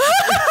 back. but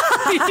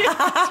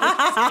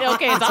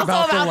okay, it's also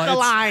about the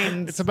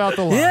lines. It's about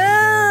the lines.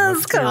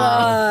 Yes, come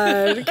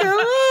on.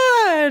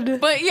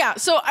 But yeah,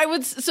 so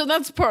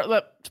that's part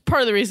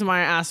of the reason why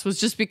I asked, was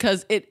just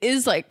because it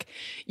is like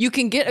you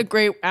can get a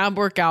great ab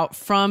workout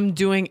from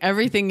doing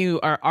everything you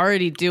are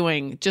already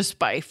doing just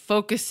by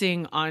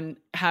focusing on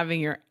having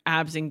your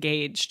abs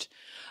engaged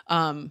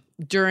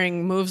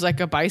during moves like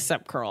a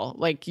bicep curl.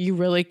 Like you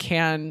really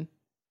can,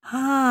 you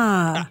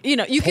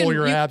can pull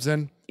your abs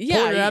in. Yeah,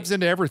 pull your abs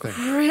into everything.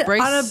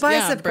 Brace, on a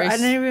bicep curl. I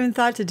brace. never even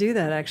thought to do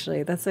that,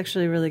 actually. That's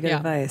actually really good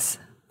advice.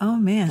 Oh,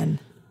 man.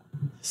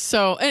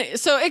 So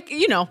it,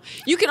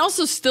 you can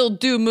also still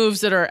do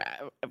moves that are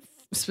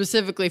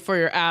specifically for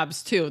your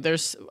abs too.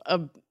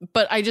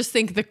 But I just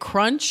think the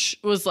crunch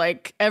was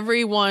like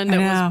everyone that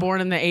was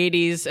born in the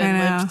 80s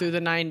and lived through the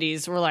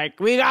 90s were like,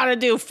 we got to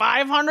do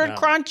 500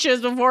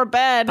 crunches before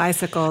bed.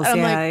 Bicycles.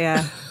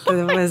 Yeah.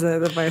 What is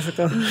it? The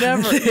bicycle.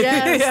 Never.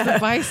 Yes. The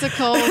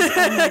bicycles.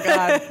 Oh my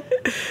God.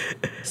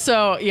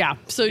 So, yeah.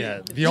 So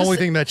the only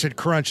thing that should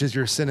crunch is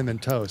your cinnamon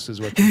toast, is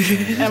what they're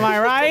saying. Am I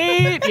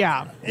right?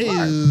 Yeah.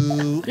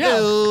 Ew. Yeah.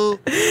 Ew.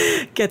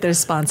 Get their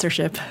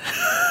sponsorship.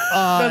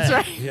 That's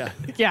right. Yeah.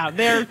 Yeah.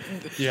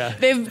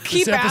 They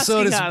keep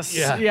asking us.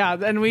 Yeah.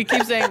 And we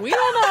keep saying, we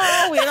don't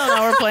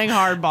know. We're playing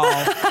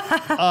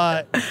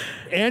hardball.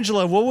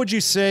 Angela, what would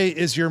you say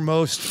is your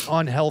most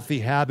unhealthy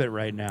habit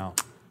right now?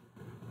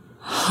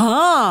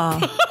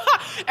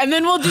 And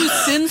then we'll do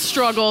sin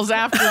struggles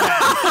after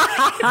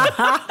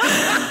that.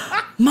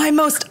 My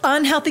most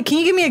unhealthy. Can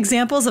you give me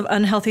examples of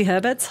unhealthy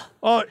habits?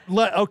 Oh,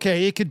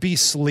 okay. It could be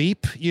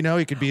sleep.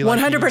 It could be like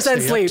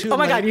 100% sleep. Oh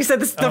my God, you said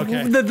this.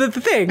 The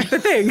thing.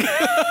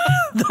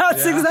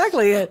 That's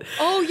exactly it.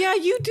 Oh yeah,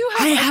 you do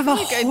have. I have a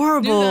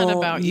horrible. I knew that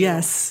about you.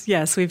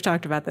 Yes, we've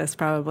talked about this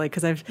probably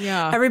because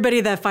Yeah.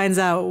 Everybody that finds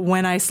out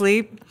when I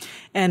sleep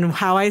and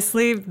how I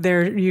sleep,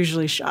 they're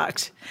usually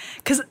shocked.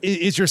 Because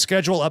is your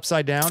schedule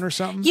upside down or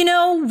something?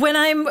 when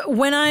I'm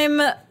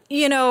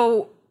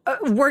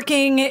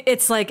working,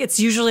 it's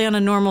usually on a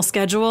normal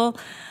schedule.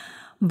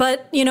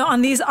 But,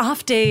 on these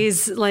off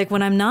days, like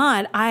when I'm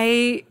not,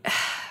 I'm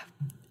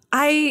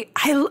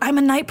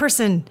a night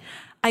person.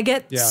 I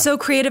get so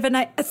creative at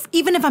night.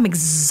 Even if I'm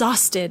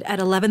exhausted at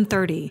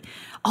 11:30,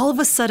 all of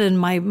a sudden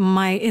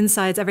my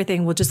insides,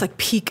 everything will just like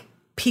peak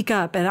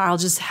up, and I'll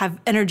just have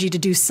energy to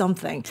do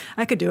something.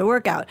 I could do a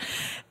workout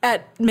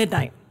at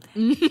midnight.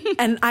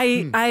 And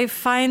I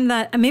find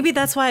that maybe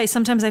that's why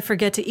sometimes I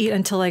forget to eat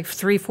until like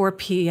 3-4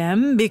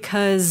 p.m.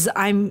 because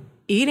I'm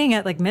eating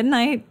at like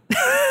midnight.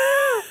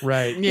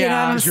 Right.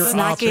 Yeah. I'm You're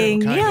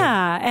snacking. often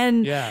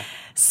And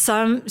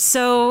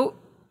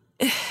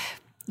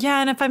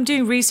and if I'm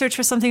doing research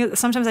for something,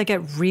 sometimes I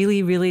get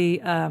really,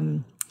 really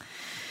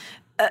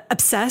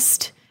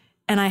obsessed,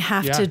 and I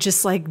have to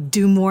just like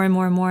do more and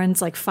more and more. And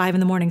it's like 5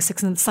 a.m,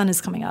 6 and the sun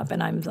is coming up,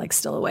 and I'm like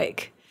still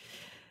awake.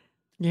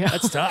 Yeah,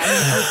 that's tough.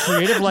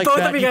 Creative like Both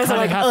that. Both of you guys are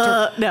like,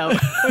 no.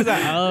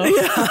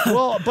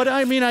 Well, but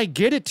I mean, I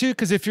get it too,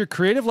 because if you're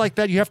creative like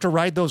that, you have to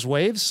ride those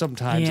waves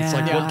sometimes. It's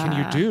like, what can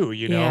you do?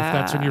 If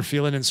that's when you're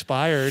feeling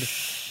inspired.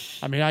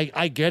 I mean,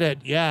 I get it.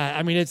 Yeah.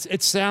 I mean,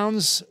 it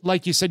sounds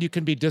like you said you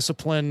can be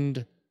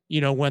disciplined,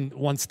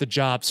 once the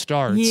job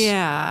starts.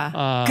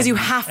 Yeah. Because you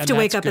have to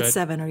wake up good. at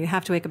 7 or you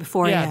have to wake up at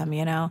 4 a.m.,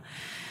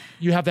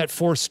 You have that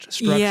forced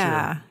structure.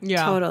 Yeah,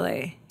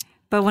 totally.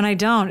 But when I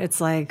don't,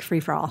 it's like free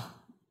for all.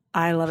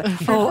 I love it.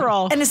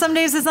 Free-for-all. And some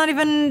days it's not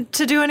even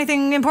to do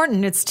anything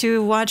important. It's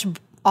to watch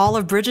all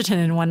of Bridgerton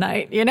in one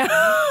night, you know?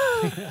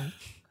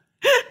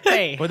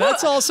 Hey, But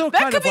that's also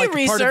that kind could of be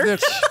like part of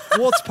research.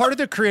 well, it's part of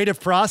the creative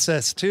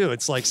process too.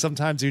 It's like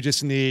sometimes you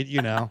just need,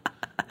 I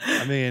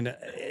mean,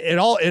 it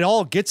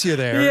all gets you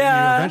there.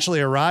 Yeah. You eventually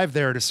arrive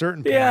there at a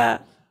certain point. Yeah.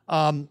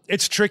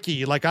 It's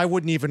tricky. Like I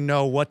wouldn't even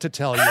know what to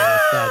tell you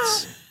if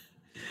that's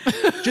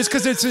just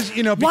because it's because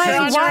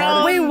it's part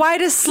of- Why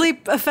does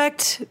sleep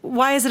affect,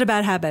 why is it a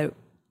bad habit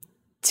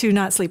to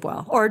not sleep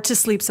well or to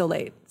sleep so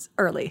late,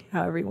 early,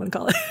 however you want to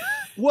call it?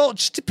 Well, it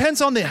just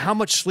depends on how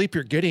much sleep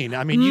you're getting.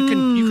 I mean, you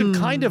can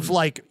kind of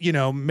like,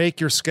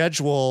 make your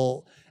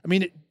schedule. I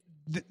mean,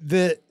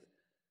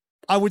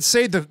 I would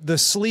say the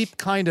sleep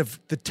kind of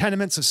the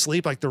tenements of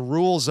sleep, like the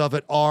rules of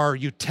it are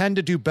you tend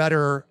to do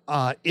better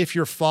if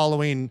you're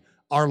following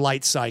our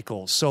light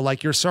cycles. So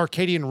like your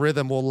circadian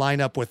rhythm will line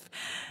up with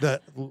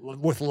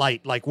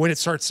light, like when it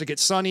starts to get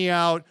sunny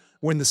out,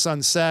 when the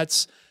sun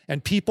sets,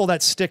 and people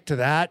that stick to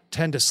that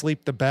tend to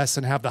sleep the best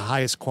and have the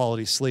highest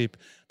quality sleep.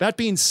 That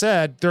being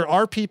said, there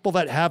are people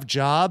that have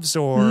jobs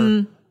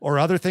or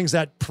other things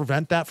that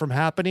prevent that from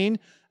happening.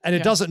 And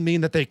it doesn't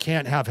mean that they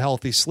can't have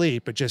healthy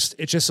sleep. It's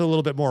just a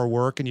little bit more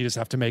work and you just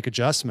have to make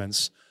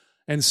adjustments.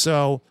 And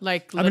so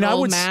like I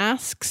little would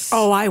masks.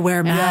 Oh, I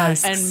wear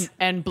masks.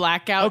 and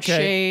blackout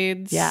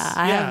shades. Yeah,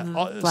 I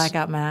have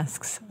blackout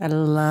masks.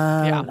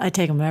 I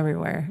take them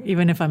everywhere,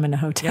 even if I'm in a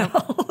hotel.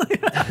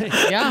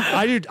 Yeah.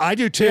 I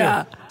do too.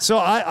 Yeah. So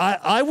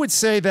I would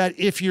say that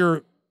if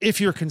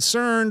you're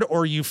concerned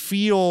or you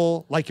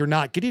feel like you're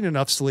not getting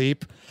enough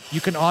sleep,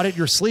 you can audit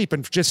your sleep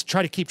and just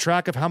try to keep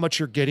track of how much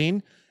you're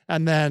getting.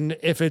 And then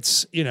if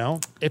it's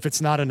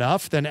not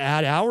enough, then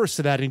add hours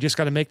to that and you just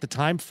got to make the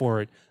time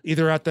for it,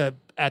 either at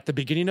the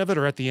beginning of it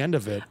or at the end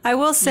of it. I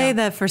will say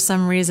that for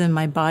some reason,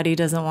 my body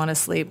doesn't want to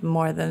sleep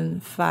more than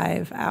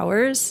 5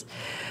 hours.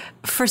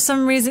 For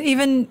some reason,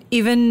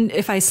 even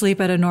if I sleep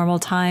at a normal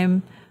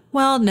time,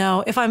 well,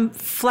 no, if I'm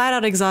flat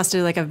out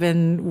exhausted, like I've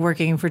been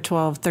working for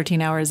 12,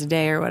 13 hours a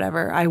day or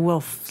whatever, I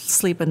will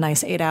sleep a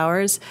nice 8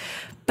 hours.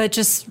 But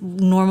just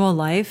normal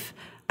life,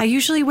 I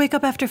usually wake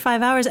up after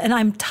 5 hours and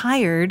I'm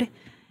tired.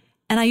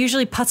 And I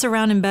usually putz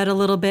around in bed a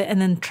little bit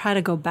and then try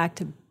to go back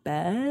to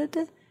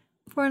bed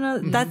for another.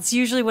 Mm-hmm. That's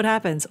usually what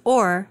happens.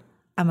 Or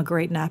I'm a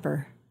great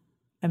napper.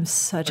 I'm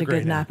such a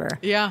good napper.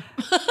 Yeah.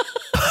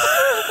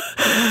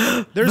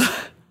 There's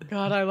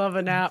God, I love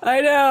a nap.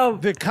 I know.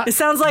 It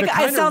sounds like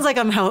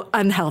I'm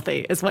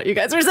unhealthy, is what you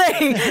guys are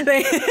saying.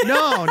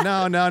 No.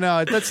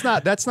 That's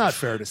not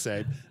fair to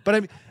say. But I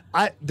mean,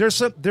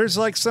 there's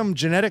like some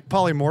genetic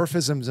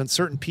polymorphisms in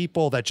certain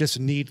people that just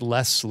need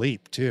less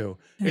sleep too.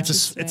 It's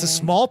a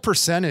small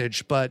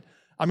percentage, but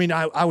I mean,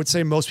 I would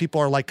say most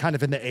people are like kind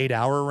of in the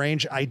 8-hour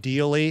range,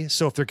 ideally.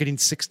 So if they're getting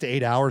 6 to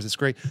 8 hours, it's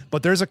great.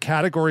 But there's a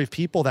category of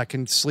people that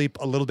can sleep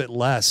a little bit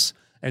less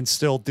and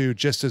still do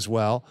just as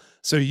well.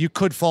 So you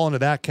could fall into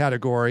that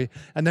category.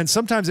 And then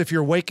sometimes if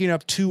you're waking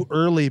up too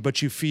early,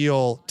 but you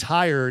feel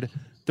tired,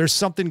 there's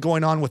something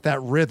going on with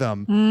that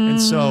rhythm.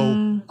 And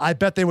so I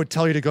bet they would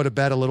tell you to go to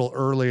bed a little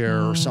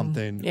earlier or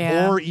something.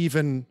 Yeah. Or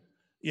even,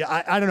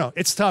 I don't know.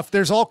 It's tough.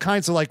 There's all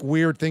kinds of like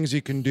weird things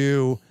you can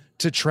do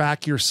to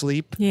track your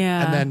sleep.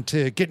 Yeah. And then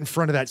to get in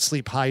front of that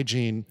sleep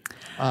hygiene.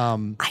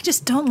 I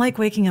just don't like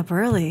waking up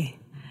early.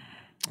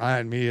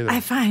 Me either.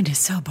 I find it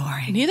so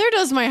boring. Neither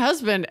does my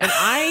husband, and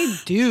I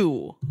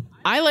do.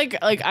 I like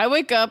I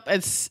wake up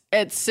at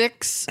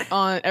 6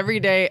 on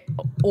every day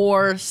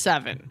or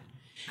 7.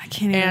 I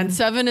can't even. And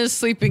 7 is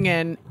sleeping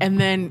in, and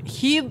then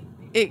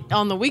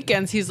on the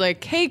weekends he's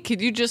like, "Hey, could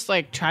you just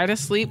like try to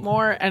sleep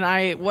more?"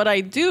 And what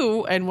I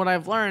do and what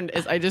I've learned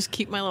is I just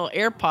keep my little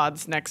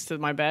AirPods next to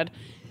my bed.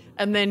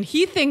 And then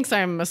he thinks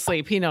I'm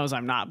asleep. He knows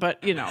I'm not,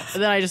 but and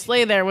then I just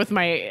lay there with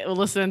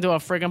listening to a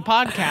friggin'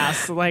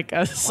 podcast like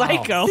a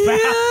psychopath.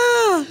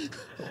 Yeah.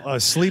 A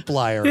sleep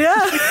liar.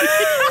 Yeah.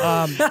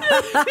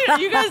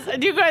 Do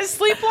you guys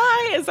sleep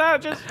lie? Is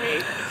that just me?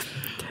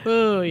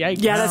 Oh,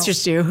 yikes. Yeah, that's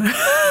just you.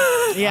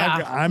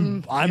 Yeah.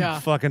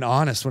 I'm fucking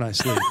honest when I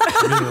sleep.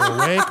 I'm either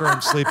awake or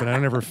I'm sleeping. I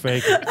don't ever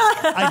fake it.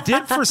 I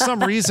did for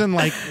some reason,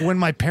 like when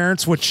my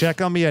parents would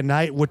check on me at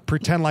night, would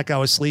pretend like I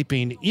was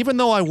sleeping, even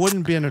though I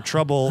wouldn't be in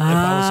trouble if I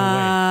was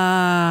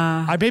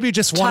awake. I maybe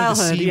just wanted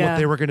to see what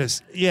they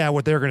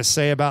were gonna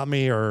say about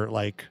me, or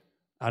like,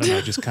 I don't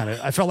know, just kind of,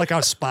 I felt like I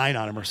was spying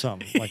on him or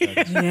something. Like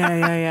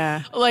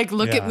Yeah. Like,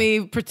 look at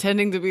me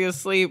pretending to be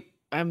asleep.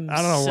 I don't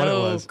know what it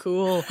was.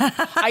 Cool.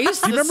 I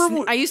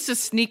used to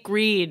sneak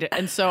read,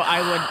 and so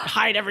I would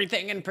hide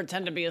everything and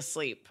pretend to be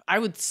asleep. I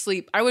would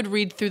sleep. I would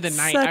read through the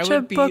night. Such I would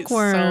a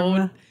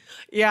bookworm.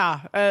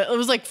 It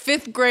was like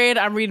 5th grade.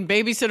 I'm reading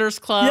Babysitter's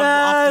Club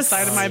off the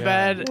side of my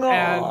bed,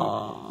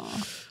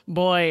 and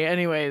boy,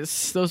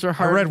 anyways, those were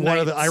hard.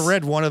 I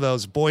read one of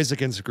those, Boys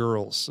Against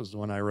Girls is the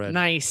one I read.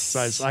 Nice.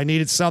 So I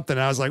needed something.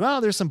 I was like,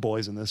 well, there's some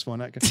boys in this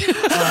one.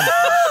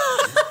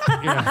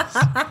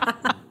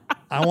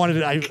 I wanted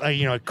to,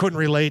 I couldn't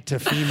relate to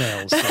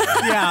females. So.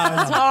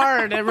 Yeah, it's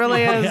hard. It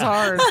really is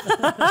hard.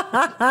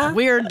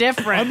 We're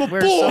different. I'm a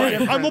We're boy. so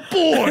different. I'm a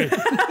boy.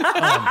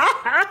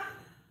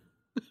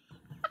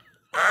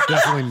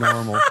 Definitely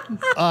normal.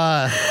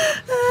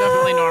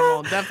 Definitely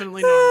normal.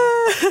 Definitely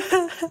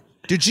normal.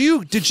 Did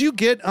you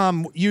get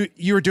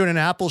you were doing an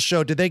Apple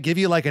show? Did they give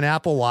you like an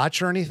Apple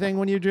Watch or anything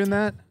when you were doing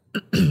that?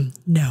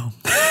 No.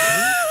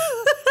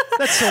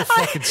 That's so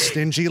fucking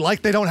stingy.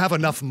 Like they don't have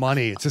enough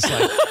money. It's just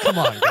like, come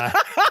on, guy.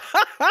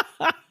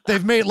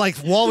 They've made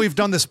while we've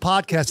done this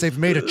podcast, they've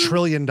made $1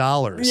 trillion.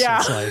 Yeah.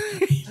 It's like,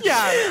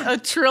 Yeah, 1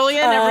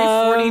 trillion every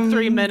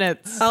 43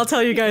 minutes. I'll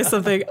tell you guys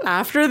something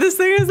after this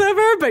thing is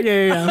over, but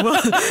yeah.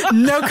 Well,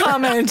 no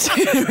comment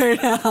right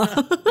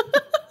now.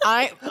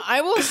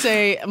 I will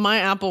say my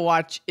Apple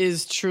Watch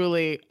is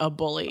truly a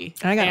bully.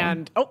 I got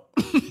one.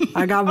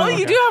 I got one. Oh,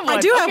 you do have one.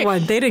 I do have Okay.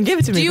 one. They didn't give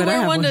it to me. Do you but I wear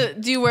have one to?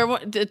 Do you wear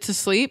one to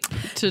sleep?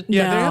 yeah, No.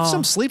 they have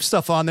some sleep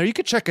stuff on there. You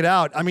could check it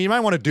out. I mean, you might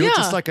want to do it Yeah.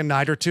 just like a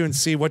night or two and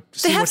see what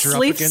They have what you're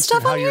sleep up against stuff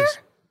and how on you're. here?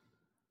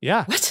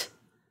 Yeah. What?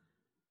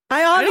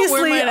 I don't wear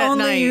obviously mine at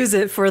only night. use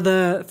it for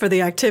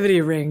the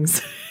activity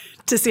rings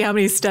to see how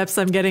many steps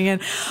I'm getting in.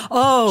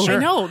 Oh, I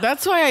know.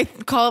 That's why I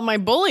call it my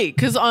bully.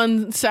 Because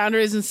on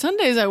Saturdays and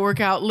Sundays, I work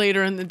out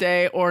later in the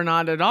day or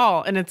not at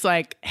all. And it's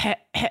like,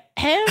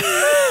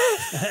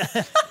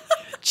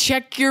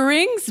 check your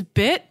rings,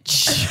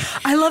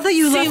 bitch. I love that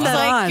you left Seems that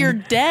like on. you're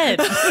dead.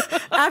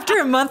 After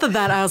a month of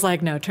that, I was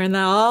like, no, turn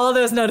all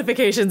those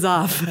notifications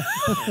off.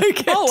 I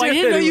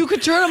didn't know you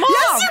could turn them off.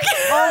 Yes, you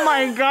can. Oh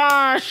my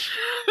gosh.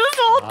 This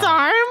whole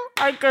time,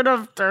 I could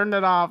have turned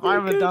it off.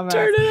 I'm a dumbass.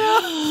 Turn it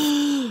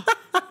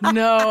off.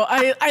 No,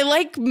 I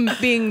like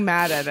being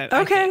mad at it.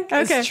 Okay, I think.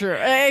 okay. It's true.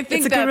 I think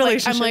It's a that good I'm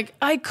relationship. like,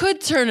 I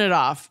could turn it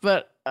off,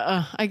 but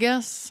I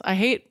guess I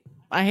hate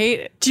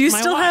it. Do you my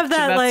still watch, have and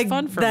that that's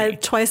fun for me.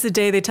 that twice a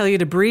day they tell you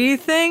to breathe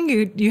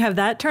thing? You have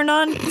that turned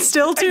on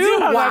still too? I do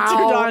have that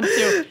turned on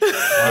too.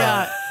 Wow.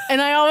 Yeah,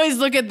 and I always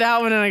look at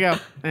that one and I go,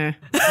 another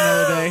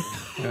day.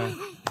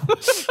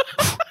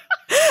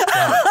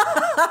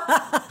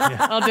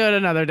 I'll do it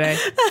another day.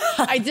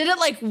 I did it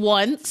like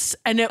once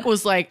and it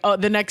was like, oh,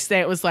 the next day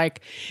it was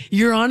like,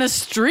 you're on a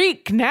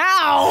streak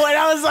now. And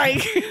I was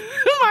like,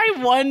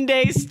 my 1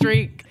 day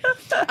streak.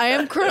 I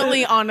am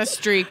currently on a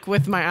streak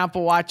with my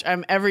Apple Watch.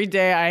 Every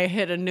day I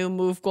hit a new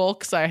move goal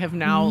because I have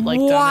now done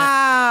it.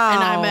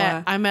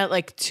 And I'm at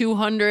like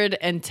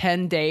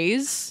 210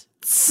 days.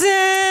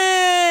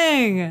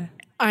 Sing.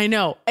 I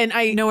know. And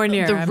Nowhere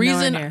near. The I'm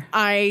reason nowhere near.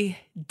 I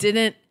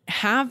didn't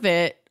have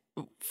it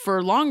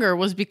for longer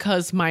was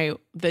because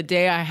the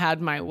day I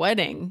had my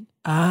wedding,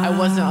 I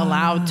wasn't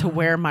allowed to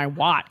wear my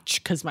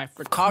watch because my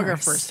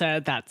photographer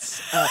said that's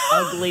an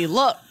ugly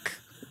look.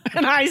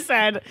 And I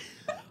said,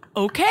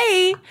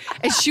 okay.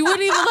 And she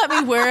wouldn't even let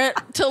me wear it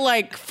till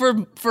like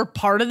for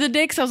part of the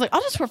day. Cause I was like,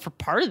 I'll just wear it for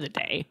part of the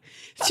day.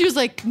 She was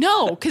like,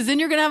 no, cause then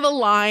you're going to have a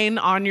line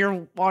on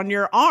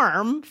your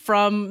arm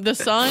from the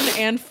sun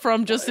and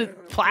from just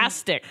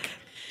plastic.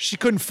 She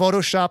couldn't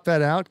Photoshop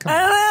that out. Come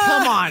on.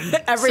 Come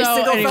on. Every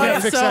single You photo. gotta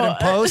fix that in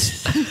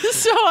post.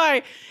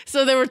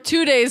 So there were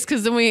 2 days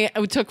because then we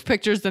took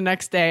pictures the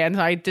next day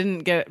and I didn't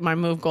get my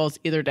move goals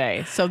either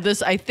day. So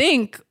this, I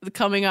think,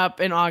 coming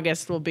up in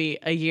August will be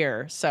a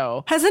year.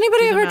 So Has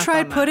anybody do the ever math tried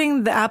on that.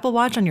 putting the Apple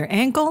Watch on your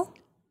ankle?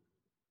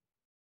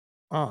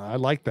 Oh, I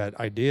like that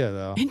idea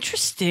though.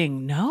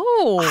 Interesting.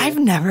 No. I've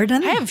never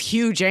done I that. have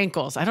huge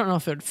ankles. I don't know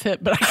if it would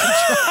fit, but I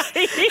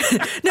can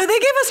try. No, they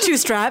gave us 2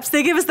 straps.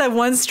 They give us that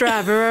one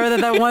strap. Remember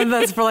that one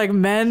that's for like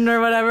men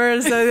or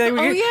whatever? So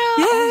Oh, yeah.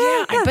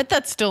 I bet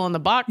that's still in the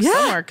box Yeah.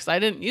 somewhere because I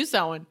didn't use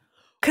that one.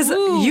 Because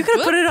Ooh, you could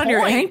good put it on your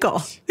point.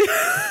 ankle.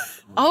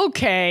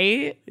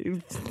 Okay.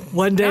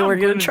 One day Now we're I'm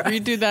gonna gonna try.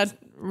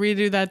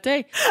 redo that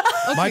day.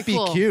 Okay, Might be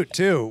cool. cute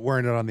too,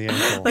 wearing it on the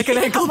ankle. Like an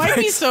ankle Might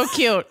be brace. so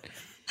cute.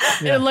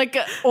 Like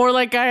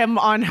I am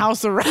on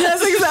house arrest.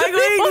 Yes, exactly.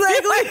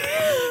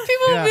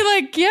 People Yeah. would be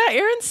like, "Yeah,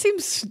 Aaron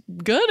seems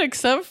good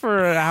except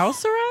for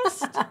house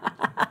arrest."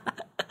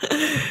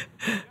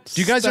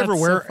 Do you guys ever That's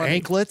so wear funny.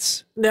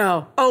 anklets?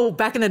 No. Oh,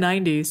 back in the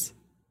 90s.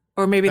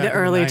 Or maybe Back the in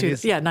the early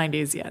 90s. 2000s. Yeah,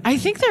 90s, yeah. I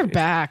think they're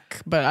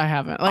back, but I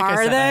haven't. Like I Are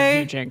said, I they?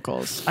 have huge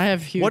ankles. I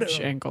have huge What-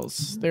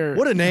 ankles. They're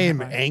What a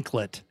name,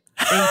 anklet.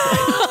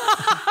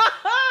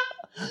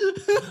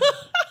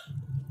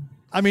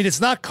 I mean,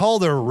 it's not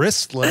called a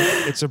wristlet;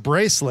 it's a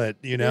bracelet.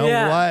 You know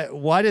Yeah.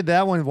 why is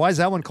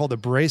that one called a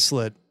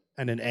bracelet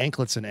and an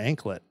anklet's an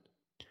anklet?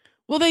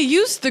 Well, they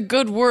used the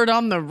good word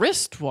on the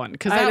wrist one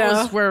because I that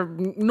know. was where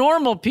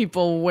normal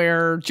people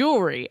wear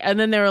jewelry, and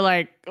then they were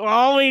like,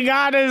 "All we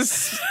got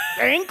is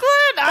anklet."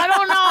 I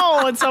don't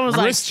know. And someone was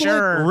like, Wristlet?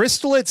 "Sure,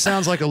 Wristlet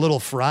sounds like a little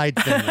fried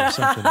thing or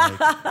something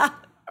like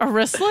a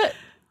wristlet."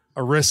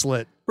 a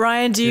wristlet.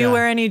 Ryan, do you Yeah.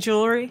 wear any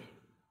jewelry?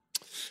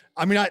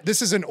 I mean,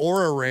 this is an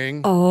Aura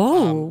ring.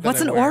 Oh, that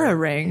what's I an wear. Aura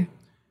ring?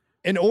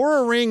 An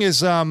Aura ring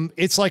is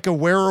it's like a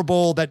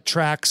wearable that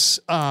tracks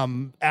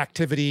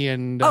activity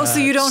and Oh, so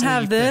you don't sleep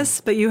have and- this,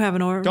 but you have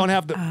an Aura Don't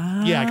have the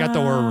yeah, I got the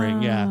Aura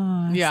ring, yeah.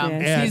 Oh, I Yeah, see, I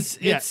see. And- it's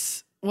yeah.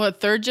 it's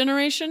what, third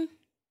generation?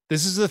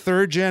 This is the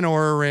 3rd gen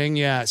Oura Ring,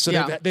 yeah. So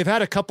they've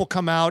had a couple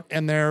come out,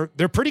 and they're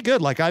pretty good.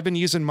 Like I've been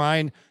using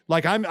mine.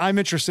 Like I'm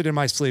interested in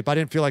my sleep. I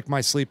didn't feel like my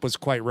sleep was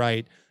quite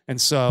right,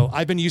 and so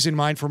I've been using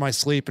mine for my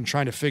sleep and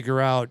trying to figure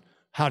out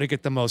how to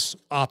get the most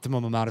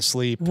optimum amount of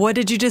sleep. What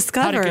did you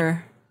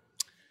discover?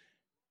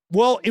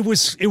 Well, it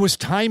was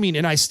timing,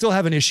 and I still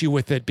have an issue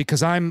with it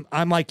because I'm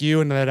like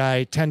you in that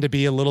I tend to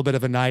be a little bit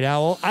of a night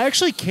owl. I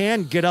actually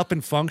can get up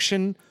and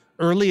function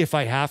early if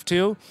I have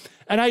to.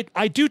 And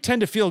I do tend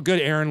to feel good,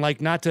 Aaron,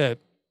 like not to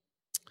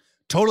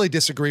totally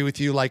disagree with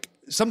you. Like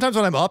sometimes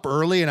when I'm up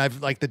early and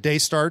I've like the day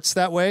starts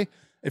that way,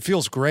 it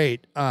feels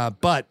great.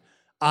 But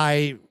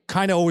I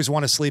kind of always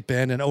want to sleep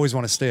in and always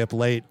want to stay up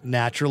late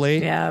naturally.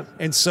 Yeah.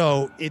 And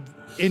so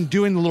in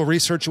doing a little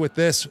research with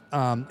this,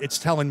 it's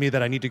telling me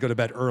that I need to go to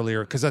bed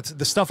earlier because that's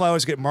the stuff I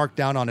always get marked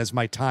down on is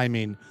my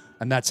timing.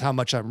 And that's how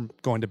much I'm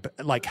going to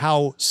like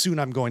how soon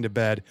I'm going to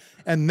bed.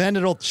 And then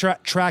it'll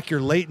track your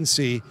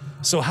latency.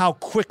 So how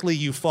quickly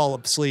you fall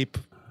asleep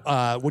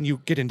when you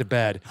get into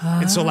bed.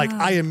 And so like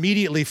I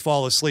immediately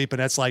fall asleep and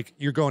that's like,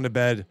 you're going to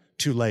bed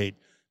too late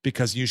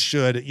because you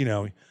should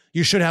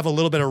have a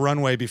little bit of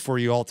runway before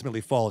you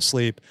ultimately fall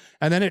asleep.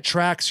 And then it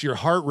tracks your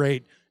heart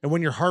rate. And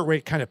when your heart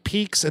rate kind of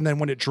peaks and then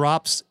when it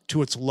drops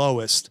to its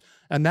lowest,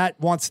 and it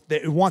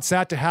wants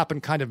that to happen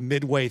kind of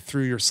midway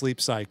through your sleep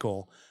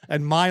cycle.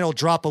 And mine will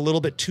drop a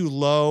little bit too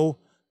low,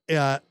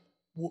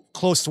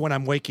 close to when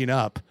I'm waking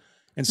up.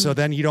 And so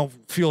then you don't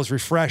feel as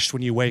refreshed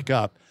when you wake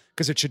up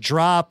because it should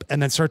drop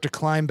and then start to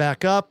climb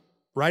back up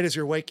right as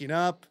you're waking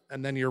up.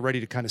 And then you're ready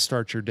to kind of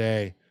start your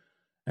day.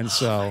 And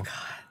so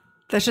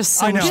that's just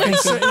so I know.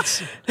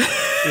 much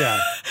Yeah.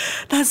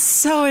 That's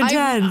so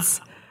intense.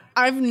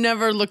 I've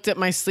never looked at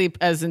my sleep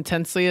as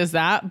intensely as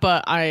that,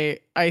 but I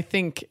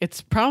think it's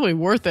probably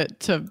worth it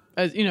to,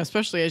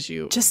 especially as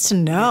you just to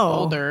know get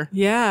older.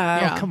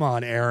 Yeah. Oh, come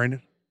on,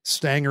 Aaron.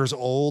 Stanger's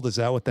old. Is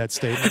that what that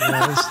statement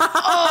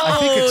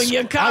was?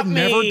 You caught I've me.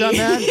 never done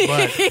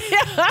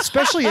that, but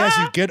especially as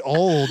you get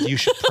old, you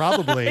should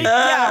probably.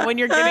 Yeah, when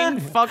you're getting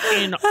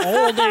fucking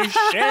old as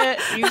shit,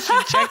 you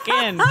should check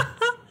in.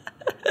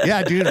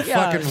 Yeah, dude,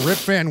 fucking Rip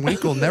Van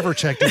Winkle never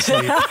checked his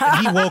sleep.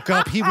 And he woke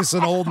up, he was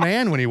an old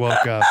man when he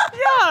woke up. Yeah,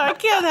 I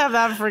can't have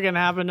that freaking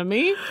happen to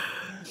me.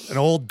 An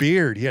old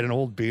beard. He had an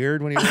old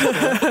beard when he woke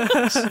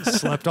up.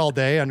 Slept all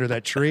day under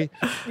that tree.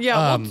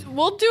 Yeah,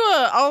 we'll do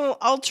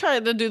I'll try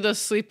to do the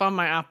sleep on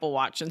my Apple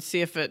Watch and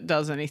see if it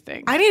does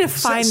anything. I need to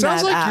find that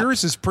Sounds like app.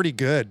 yours is pretty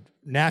good,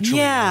 naturally.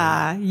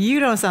 Yeah, you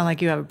don't sound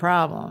like you have a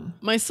problem.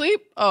 My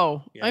sleep?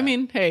 Oh, Yeah. I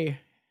mean, hey,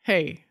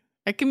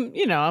 I can,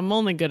 I'm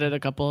only good at a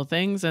couple of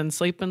things and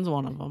sleeping's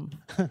one of them.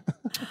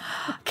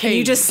 Can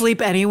you just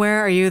sleep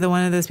anywhere? Are you the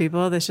one of those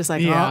people that's just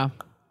like, Yeah.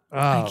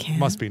 Oh, can't.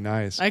 must be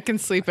nice. I can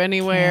sleep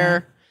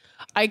anywhere.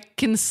 I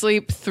can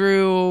sleep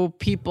through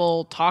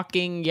people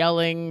talking,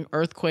 yelling,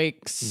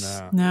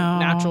 earthquakes, no,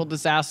 natural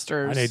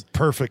disasters. I need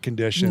perfect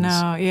conditions.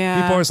 No,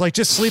 yeah. People always like,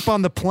 just sleep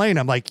on the plane.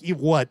 I'm like, you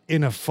what,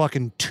 in a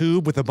fucking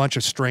tube with a bunch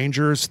of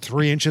strangers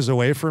 3 inches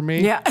away from me?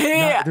 Yeah.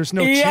 No, there's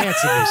no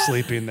chance of me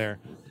sleeping there.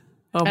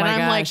 Oh and my I'm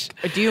gosh.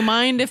 like, do you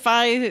mind if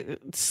I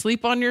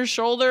sleep on your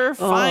shoulder?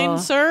 Fine,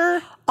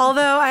 sir.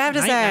 Although I have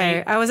to Night, say,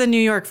 night. I was in New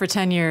York for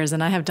 10 years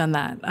and I have done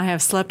that. I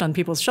have slept on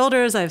people's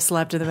shoulders. I've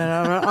slept in the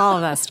middle, all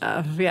of that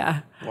stuff.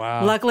 Yeah.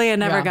 Wow. Luckily, I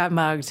never Yeah. got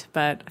mugged,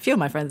 but a few of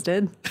my friends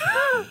did.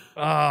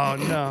 Oh,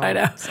 no. I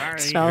know. Sorry.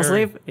 Fell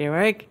asleep. You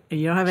awake.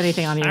 You don't have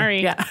anything on you.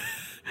 Sorry. Yeah.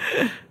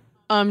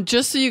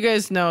 Just so you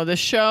guys know, the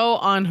show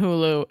on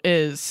Hulu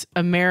is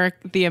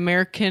the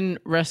American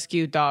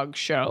Rescue Dog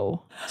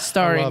Show,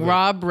 starring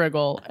Rob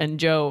Riggle and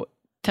Joe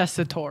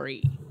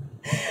Tessitore.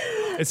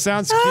 It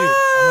sounds cute.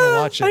 I'm going to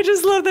watch it. I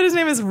just love that his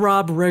name is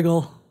Rob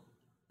Riggle.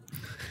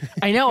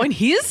 I know, and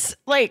he's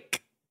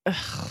like,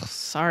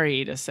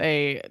 sorry to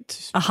say,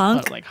 A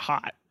hunk? but like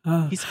hot.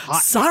 He's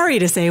hot. Sorry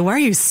to say. Why are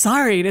you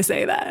sorry to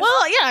say that?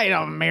 Well, yeah,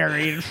 I'm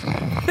married.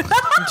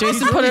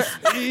 Jason put it.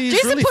 He's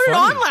Jason really put it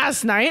funny. on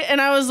last night, and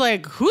I was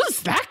like, "Who's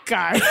that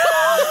guy?"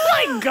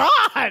 Oh my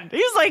god,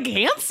 he's like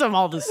handsome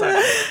all of a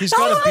sudden. He's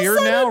got a beard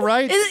now,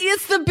 right?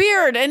 It's the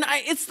beard, and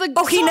it's the.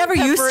 Oh, he salt never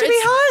used pepper. to be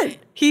hot?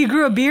 He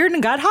grew a beard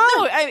and got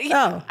hot?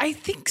 No, I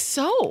think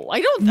so. I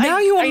don't. Now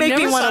you won't I make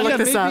never me want to saw look him.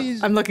 this up. Maybe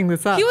I'm looking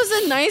this up. He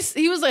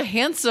was a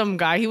handsome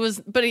guy. He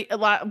was,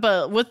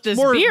 but with this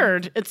More-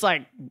 beard, it's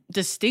like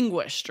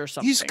distinguished or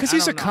something. Because I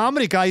he's a don't know.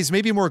 comedy guy. He's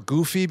maybe more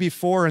goofy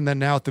before, and then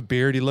now with the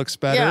beard, he looks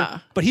better. Yeah.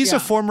 But he's Yeah. a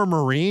former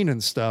Marine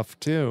and stuff,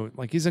 too.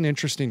 Like, he's an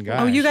interesting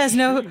guy. Oh, you guys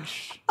know?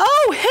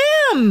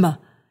 Oh, him!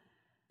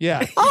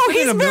 Yeah. Oh, been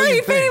in he's a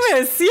million very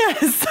things. famous.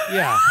 Yes.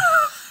 Yeah.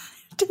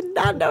 Did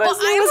not know his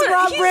Well, name was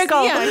Rob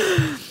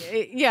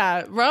Riggle.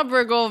 Yeah, Rob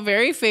Riggle,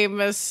 very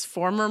famous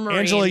former Marine.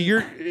 Angela,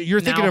 you're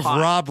thinking Now of hot.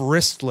 Rob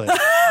Wristlet.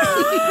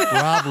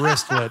 Rob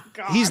Wristlet.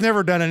 He's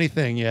never done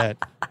anything yet.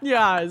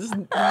 Yeah, it's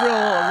real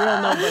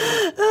nobody.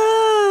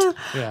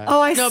 Yeah.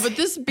 Oh, I No, see. but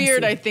this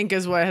beard, I think,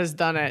 is what has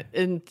done it.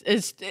 And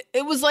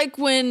it was like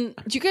when,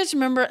 do you guys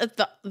remember at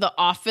the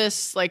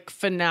Office like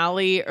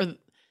finale, or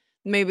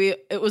maybe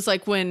it was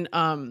like when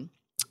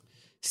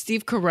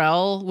Steve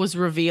Carell was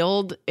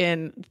revealed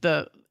in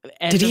the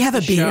end Did he of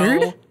have the a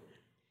beard? show.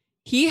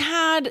 He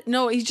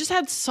just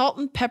had salt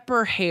and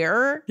pepper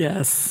hair.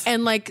 Yes.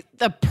 And like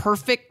the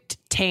perfect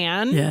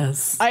tan.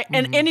 Yes.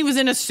 And he was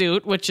in a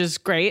suit, which is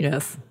great.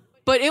 Yes.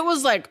 But it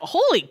was like,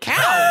 holy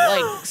cow.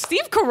 Like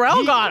Steve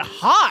Carell got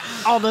hot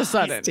all of a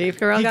sudden. Steve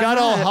Carell He got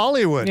all hot.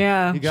 Hollywood.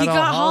 Yeah. He He all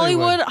got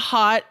Hollywood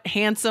hot,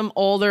 handsome,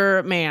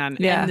 older man.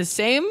 Yeah. And the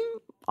same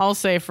I'll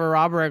say for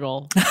Rob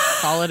Riggle.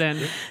 Call it in.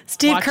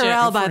 Steve Watch it.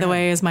 Carell, Good by for the him.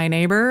 way, is my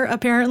neighbor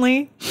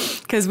apparently,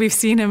 because we've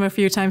seen him a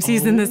few times.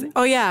 He's in this.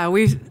 Oh yeah,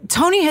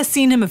 Tony has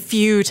seen him a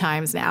few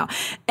times now,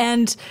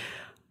 and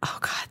oh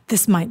god,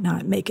 this might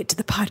not make it to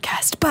the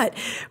podcast, but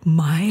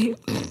my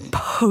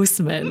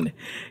postman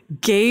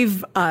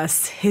gave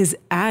us his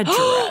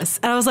address,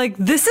 and I was like,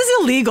 "This is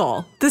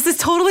illegal. This is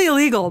totally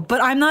illegal."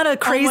 But I'm not a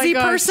crazy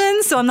gosh.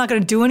 person, so I'm not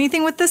going to do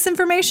anything with this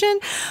information.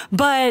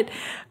 But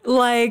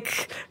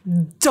like,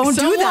 don't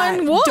do that.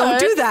 Someone would. Don't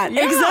do that.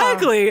 Yeah.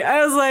 Exactly.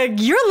 I was like,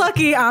 you're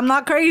lucky I'm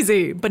not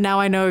crazy. But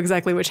now I know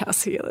exactly which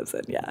house he lives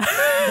in. Yeah.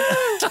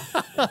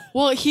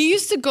 Well, he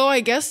used to go, I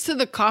guess, to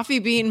the Coffee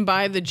Bean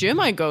by the gym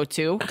I go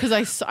to because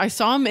I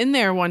saw him in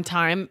there one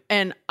time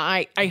and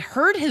I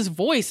heard his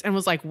voice and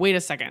was like, wait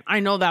a second, I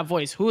know that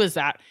voice. Who is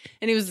that?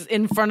 And he was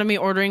in front of me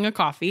ordering a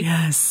coffee.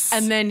 Yes.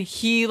 And then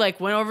he like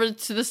went over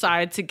to the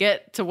side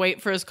to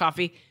wait for his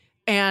coffee.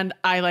 And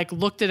I like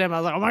looked at him. I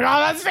was like, oh my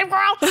God, that's Steve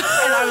Carell. And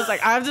I was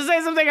like, I have to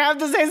say something.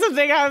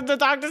 I have to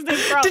talk to Steve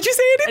Carell. Did you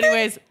say anything?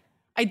 Anyways,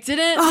 I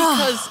didn't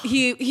because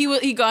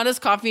he got his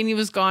coffee and he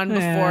was gone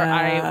before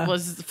Yeah. I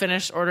was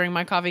finished ordering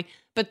my coffee.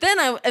 But then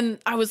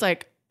I was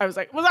like, was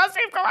that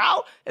Steve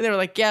Carell? And they were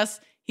like,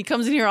 yes. He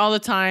comes in here all the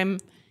time.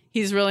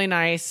 He's really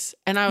nice.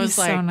 And I was He's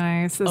like, so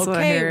nice. That's what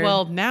I okay, heard.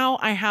 well now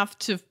I have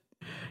to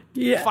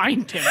yeah.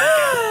 find him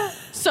again.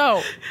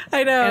 So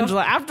I know.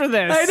 Angela, after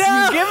this, I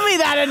know. you give me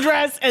that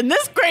address, and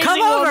this crazy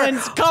Come over.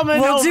 woman's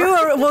coming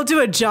over. We'll do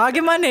a jog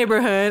in my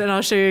neighborhood, and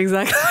I'll show you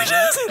exactly what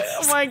house it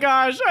Oh is. my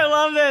gosh, I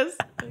love this.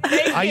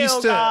 Thank I you,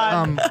 used to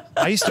God.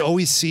 I used to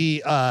always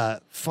see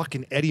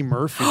fucking Eddie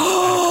Murphy at a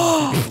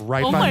coffee bean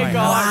right Oh by my my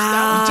gosh,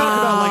 house. You talk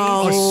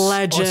about like a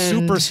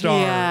legend.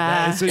 superstar.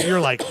 Yeah. You're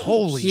like,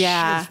 holy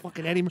Yeah. shit, it's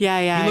fucking Eddie Murphy.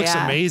 Yeah, He looks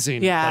yeah.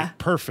 amazing. Yeah. Like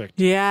perfect.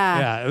 Yeah.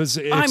 Yeah, it was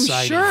I'm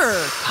exciting.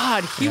 sure.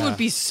 God, he would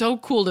be so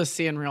cool to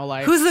see in real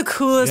life. Who's the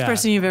coolest Yeah.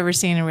 person you've ever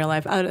seen in real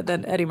life other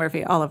than Eddie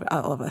Murphy? All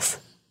of us.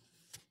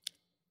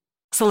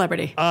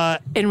 Celebrity.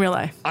 In real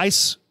life.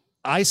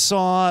 I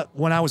saw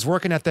when I was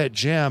working at that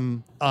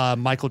gym,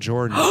 Michael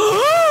Jordan.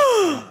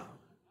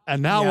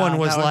 And that one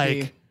was that would like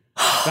be-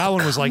 that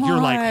one was like, you're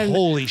like, on.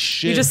 holy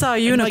shit. You just saw a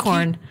And, like,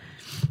 unicorn.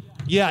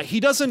 yeah, he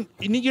doesn't,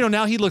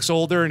 now he looks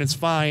older and it's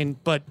fine,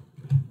 but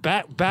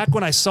back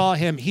when I saw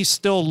him, he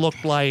still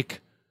looked like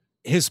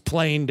his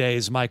playing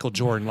days, Michael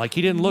Jordan. Like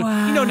he didn't look,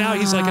 now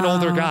he's like an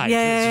older guy.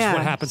 Yeah, This is yeah.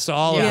 what happens to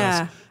all of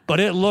Yeah. us. But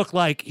it looked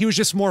like he was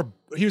just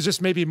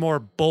maybe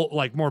more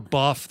more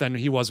buff than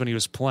he was when he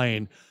was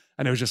playing.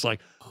 And it was just like,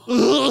 ugh,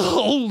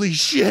 holy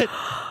shit.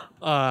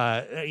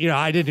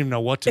 I didn't even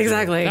know what to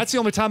Exactly. do. That's the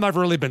only time I've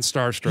really been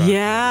starstruck.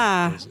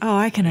 Yeah. Oh,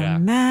 I can Yeah.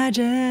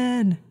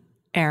 imagine.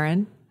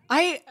 Aaron.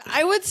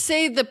 I would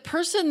say the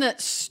person that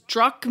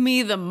struck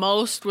me the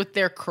most with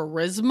their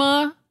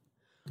charisma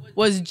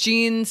was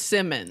Gene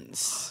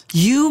Simmons.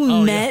 You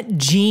met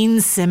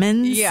Gene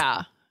Simmons?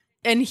 Yeah.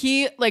 And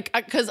he, like,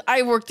 because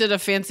I worked at a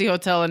fancy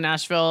hotel in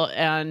Nashville,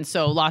 and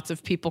so lots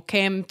of people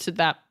came to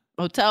that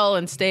hotel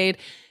and stayed,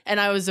 and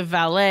I was a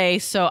valet,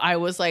 so I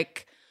was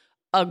like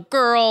a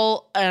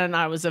girl, and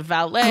I was a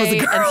valet,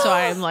 and so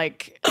I'm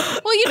like,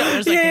 well,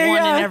 there's like one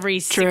in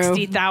every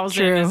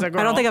 60,000 is a girl.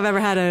 I don't think I've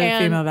ever had a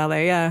And- female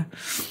valet. Yeah.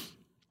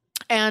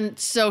 And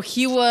so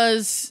he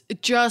was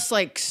just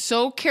like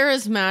so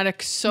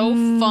charismatic, so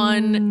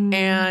fun.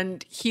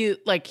 And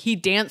he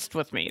danced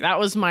with me. That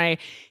was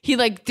he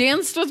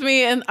danced with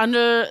me and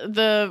under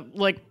the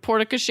like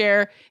porte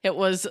cochere. It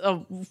was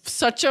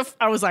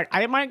I was like,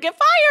 I might get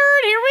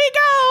fired. Here we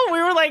go.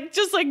 We were like,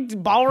 just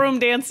like ballroom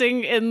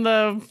dancing in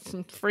the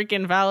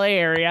freaking valet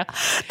area.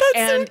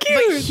 That's so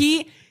cute. But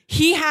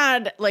he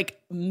had like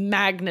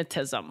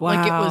magnetism.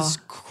 Like it was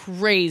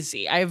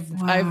crazy. I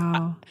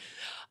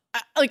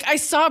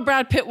saw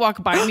Brad Pitt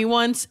walk by me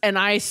once, and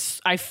I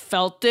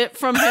felt it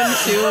from him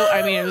too.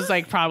 I mean, it was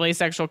like probably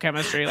sexual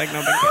chemistry, like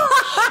no big deal.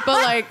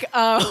 But like,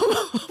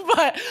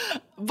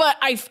 but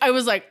I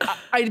was like,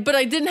 but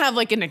I didn't have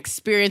like an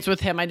experience with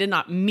him. I did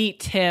not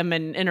meet him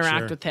and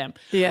interact with him.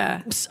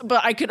 Yeah.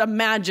 But I could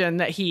imagine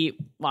that he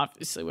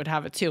obviously would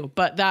have it too.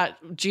 But that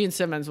Gene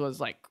Simmons was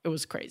like, it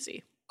was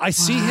crazy. I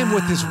see him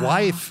with his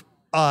wife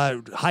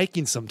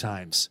hiking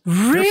sometimes.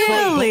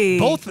 Really?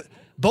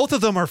 Both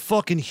of them are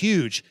fucking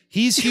huge.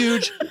 He's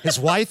huge. His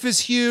wife is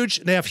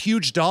huge. They have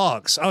huge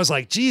dogs. I was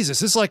like, Jesus,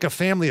 this is like a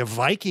family of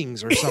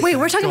Vikings or something. Wait,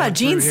 we're talking going about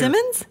Gene through here.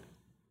 Simmons?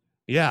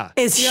 Yeah.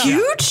 Is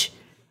huge?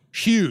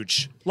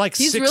 Huge. Like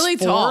He's 6'4", really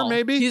tall.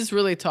 maybe. He's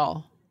really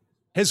tall.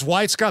 His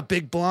wife's got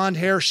big blonde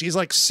hair. She's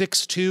like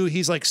 6'2".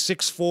 He's like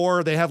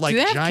 6'4". They have like Do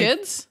they have giant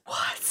kids?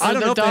 I don't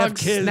know if they have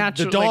dogs kids.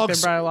 naturally, The like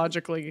dogs. they're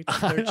biologically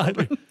their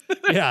children.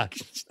 Yeah.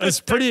 It's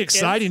pretty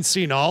exciting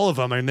seeing all of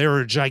them. I mean, they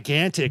were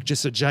gigantic,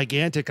 just a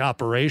gigantic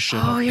operation.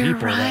 Oh, of you're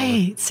people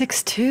right.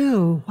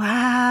 6'2".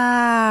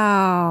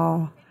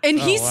 Wow. And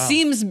he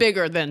seems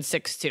bigger than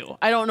 6'2".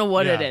 I don't know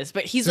what it is,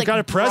 but he's like got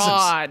a presence.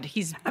 broad.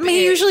 He's I mean,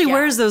 he usually big,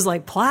 wears those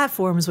like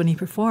platforms when he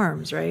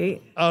performs,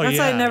 right? Oh, That's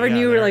why I yeah, never yeah,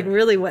 knew they're- like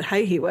really what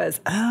height he was.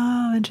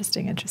 Oh,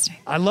 interesting.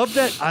 I love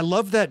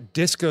that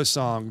disco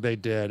song they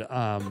did,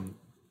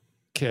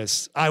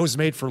 Kiss. I Was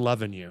Made for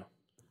Loving You.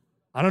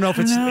 I don't know if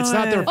it's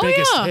not their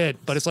biggest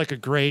hit, but it's like a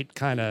great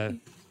kind of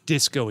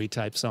disco-y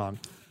type song.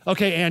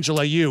 Okay,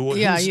 Angela, you.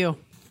 Yeah, who's you.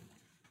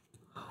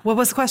 What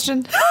was the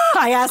question?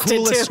 I asked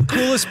it too.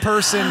 Coolest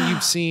person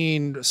you've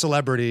seen,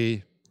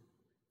 celebrity,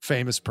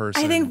 famous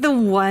person. I think the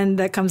one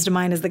that comes to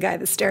mind is the guy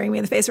that's staring me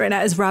in the face right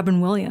now is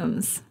Robin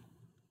Williams.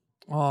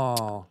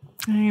 Oh.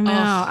 I know.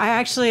 I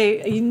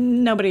actually,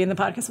 nobody in the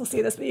podcast will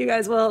see this, but you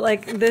guys will.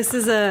 Like, this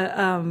is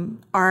a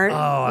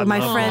art.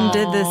 My friend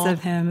did this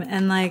of him,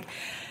 and like,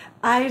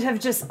 I have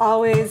just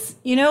always,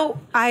 one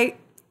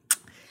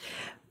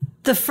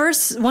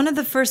of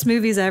the first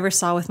movies I ever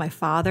saw with my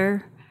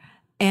father,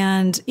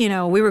 and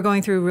we were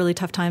going through a really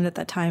tough time at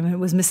that time, and it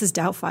was Mrs.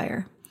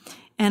 Doubtfire,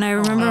 and I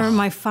remember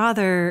my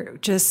father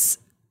just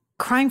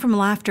crying from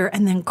laughter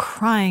and then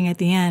crying at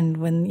the end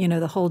when,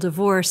 the whole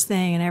divorce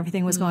thing and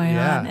everything was going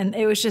on. And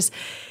it was just,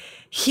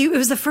 it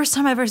was the first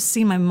time I've ever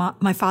seen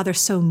my father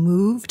so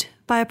moved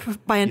by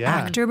an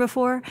actor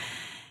before.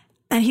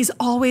 And he's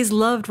always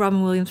loved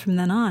Robin Williams from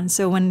then on.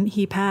 So when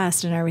he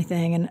passed and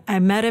everything, and I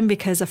met him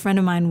because a friend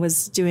of mine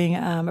was doing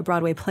a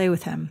Broadway play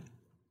with him.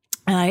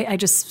 And I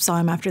just saw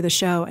him after the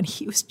show, and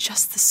he was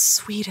just the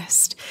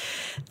sweetest.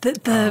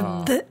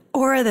 The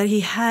aura that he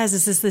has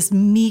is this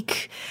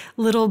meek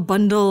little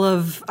bundle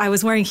of. I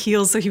was wearing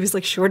heels, so he was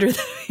like shorter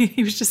than me.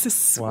 He was just a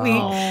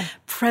sweet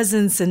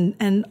presence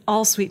and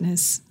all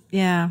sweetness.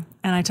 Yeah,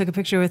 and I took a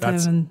picture with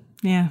him,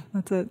 and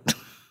that's it.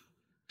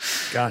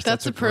 Gosh,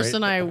 that's a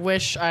person I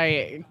wish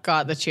I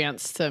got the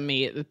chance to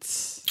meet.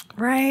 It's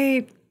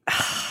right.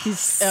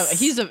 He's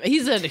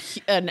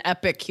an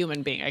epic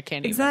human being. I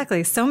can't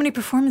exactly. So many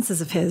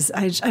performances of his.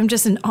 I'm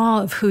just in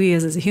awe of who he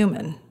is as a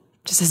human.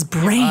 Just his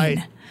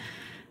brain.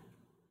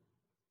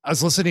 I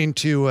was listening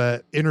to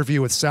an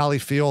interview with Sally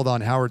Field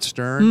on Howard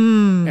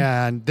Stern,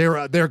 and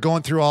they're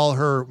going through all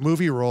her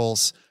movie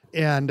roles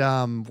and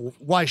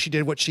why she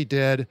did what she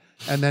did,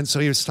 and then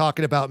so he was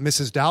talking about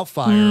Mrs.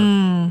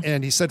 Doubtfire,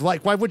 and he said,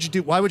 like, why would you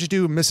do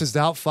Mrs.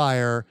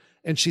 Doubtfire?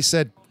 And she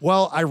said,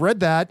 well, I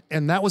read that,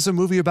 and that was a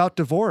movie about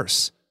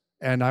divorce,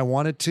 and I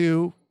wanted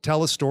to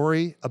tell a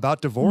story about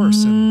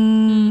divorce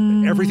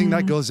and everything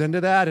that goes into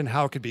that, and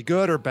how it could be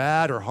good or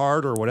bad or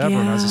hard or whatever.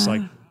 And I was just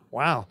like,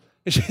 wow.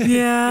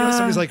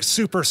 Somebody's like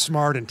super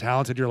smart and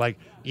talented. You're like,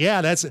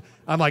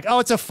 I'm like, oh,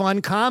 it's a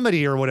fun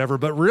comedy or whatever.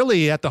 But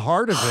really at the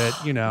heart of it,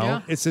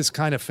 it's this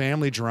kind of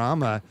family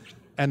drama.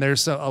 And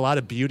there's a lot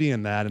of beauty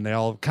in that. And they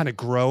all kind of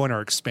grow and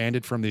are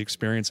expanded from the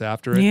experience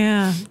after it.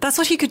 Yeah. That's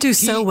what he could do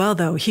so well,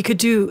 though. He could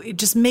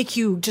just make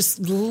you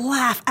just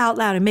laugh out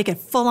loud and make it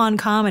full on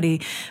comedy.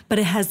 But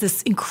it has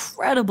this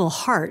incredible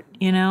heart,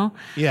 Yeah.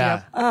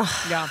 Yep.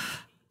 Yeah.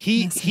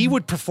 He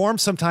would perform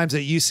sometimes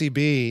at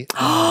UCB, the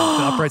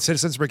Upright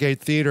Citizens Brigade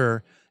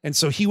Theater, and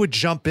so he would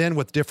jump in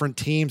with different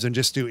teams and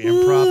just do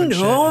improv and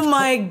shit. Oh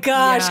my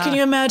gosh! Yeah. Can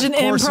you imagine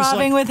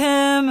improving with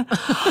him?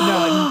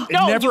 No, it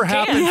never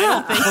happened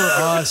for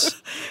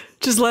us.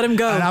 Just let him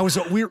go.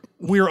 And we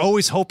were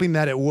always hoping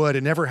that it would.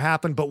 It never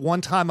happened. But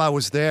one time I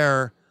was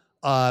there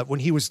when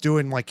he was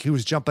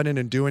jumping in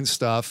and doing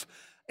stuff,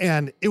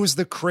 and it was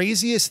the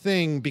craziest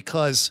thing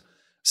because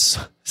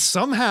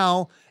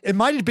somehow it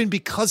might have been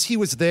because he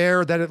was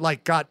there that it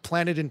like got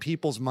planted in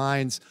people's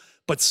minds,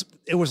 but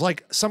it was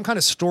like some kind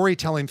of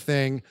storytelling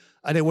thing,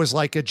 and it was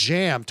like a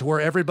jam to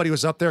where everybody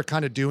was up there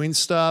kind of doing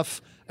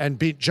stuff and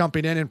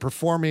jumping in and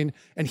performing,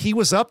 and he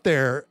was up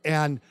there,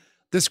 and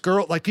this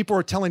girl, like people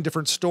were telling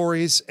different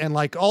stories, and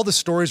like all the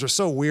stories were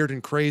so weird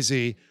and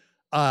crazy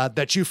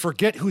that you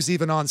forget who's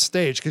even on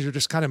stage because you're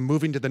just kind of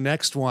moving to the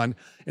next one.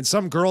 And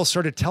some girl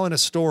started telling a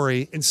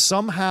story, and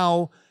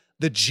somehow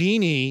the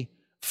genie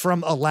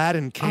from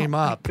Aladdin came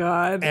up,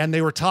 and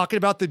they were talking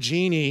about the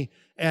genie,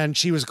 and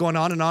she was going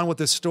on and on with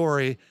this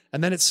story,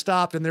 and then it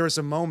stopped, and there was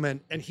a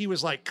moment, and he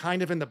was like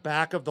kind of in the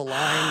back of the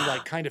line,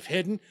 like kind of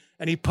hidden,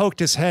 and he poked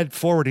his head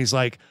forward. He's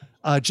like,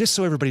 just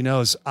so everybody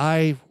knows,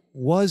 I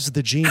was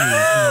the genie in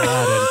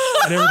Aladdin.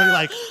 And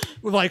everybody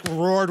like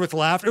roared with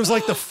laughter. It was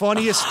like the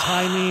funniest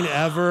timing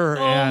ever.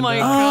 Oh my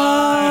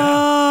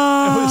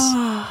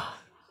God.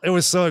 It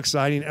was so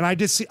exciting. And I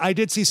did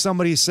see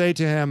somebody say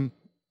to him,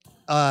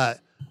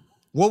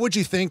 what would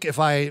you think if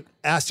I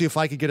asked you if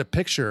I could get a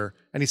picture?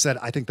 And he said,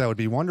 I think that would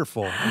be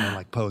wonderful. And then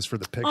like pose for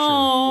the picture.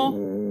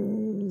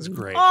 It was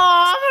great. Oh,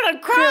 I'm going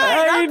to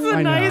cry. That's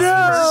a nice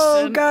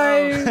person.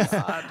 Guys.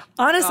 Oh,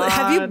 honestly,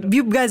 have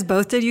you guys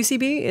both did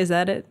UCB? Is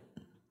that it?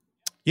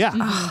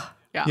 Yeah.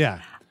 Yeah.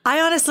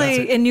 I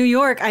honestly, in New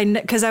York,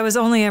 because I was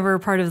only ever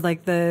part of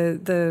like the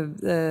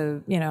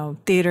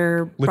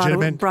theater,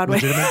 Broadway.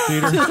 Legitimate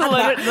theater.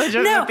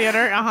 Legitimate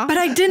theater. But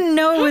I didn't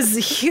know it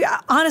was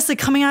honestly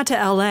coming out to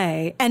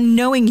LA and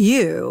knowing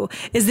you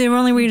is the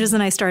only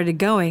reason I started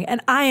going. And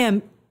I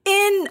am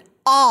in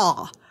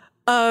awe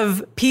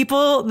of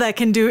people that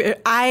can do it.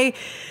 I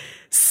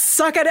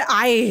suck at it.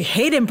 I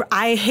hate improv.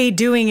 I hate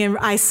doing it.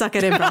 I suck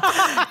at improv.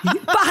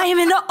 But I am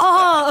in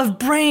awe of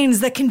brains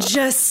that can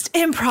just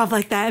improv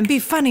like that and be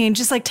funny and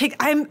just like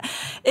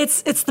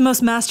it's the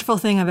most masterful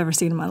thing I've ever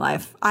seen in my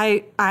life.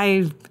 I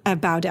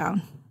bow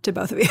down to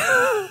both of you.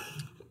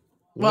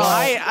 Well,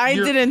 I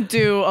didn't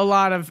do a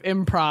lot of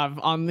improv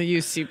on the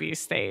UCB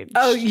stage.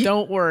 Oh,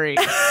 don't worry.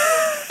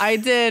 I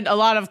did a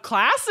lot of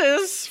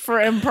classes for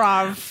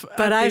improv.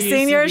 But I've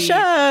seen your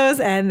shows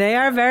and they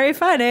are very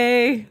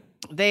funny.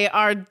 They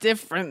are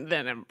different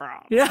than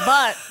improv. Yeah.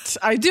 But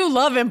I do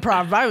love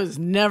improv.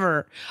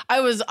 I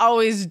was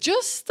always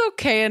just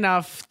okay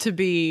enough to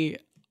be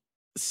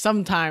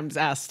sometimes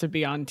asked to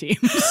be on teams.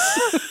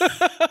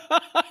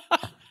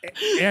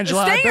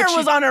 Angela, Stanger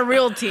was on a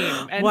real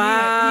team. And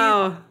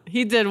wow.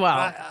 He did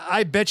well.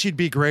 I bet you'd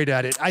be great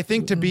at it. I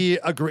think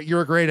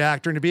you're a great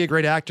actor, and to be a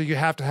great actor, you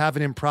have to have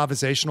an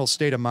improvisational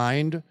state of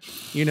mind,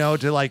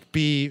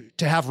 to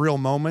have real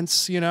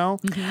moments,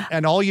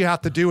 and all you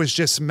have to do is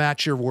just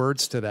match your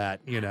words to that,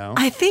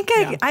 I think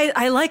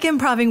I like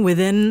improving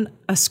within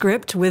a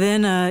script,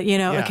 within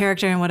a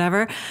character and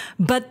whatever,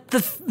 but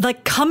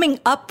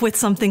coming up with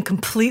something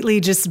completely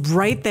just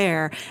right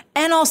there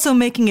and also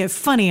making it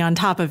funny on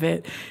top of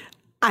it,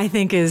 I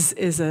think is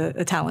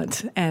a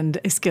talent and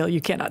a skill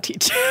you cannot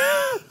teach.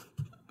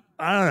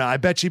 I don't know. I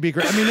bet you'd be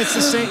great. I mean, it's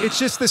the same. It's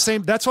just the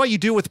same. That's why you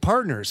do it with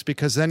partners,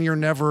 because then you're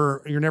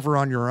never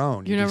on your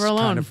own. You're never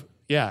alone.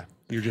 You're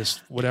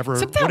just whatever.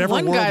 Except that whatever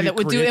one guy that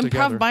would do improv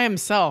together. by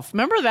himself.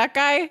 Remember that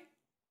guy?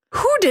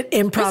 Who did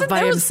improv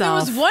by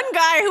himself? There was one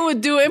guy who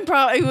would do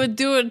improv. He would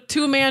do a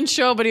 2-man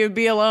show, but he would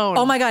be alone.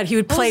 Oh my God. He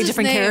would play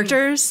different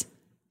characters.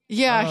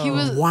 Yeah, he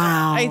was.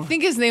 Wow. I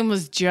think his name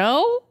was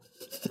Joe.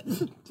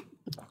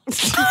 I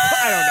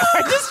don't know.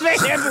 I just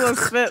made Angela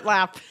Spit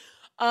laugh.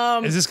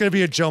 Is this going to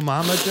be a Joe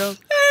Mama joke?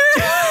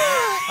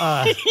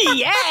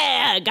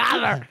 Yeah,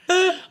 got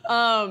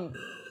her.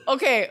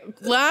 Okay,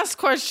 last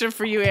question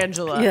for you,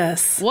 Angela.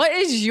 Yes. What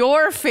is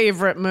your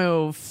favorite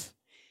move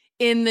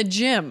in the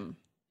gym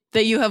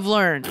that you have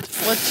learned?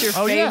 What's your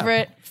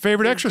favorite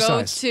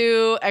exercise?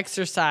 Go-to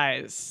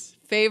exercise.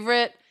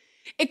 Favorite.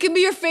 It can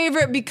be your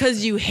favorite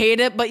because you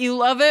hate it, but you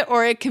love it,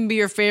 or it can be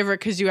your favorite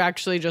because you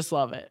actually just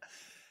love it.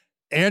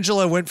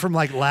 Angela went from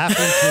laughing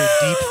to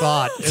deep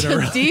thought.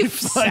 To deep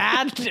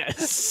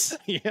sadness.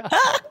 Yeah.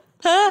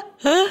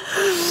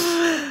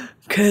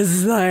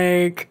 Because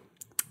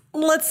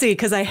let's see,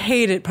 because I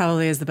hate it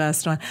probably is the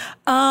best one.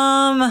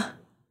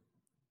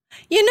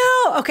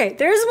 Okay,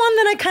 there's one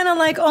that I kind of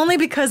like only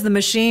because the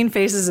machine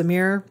faces a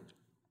mirror.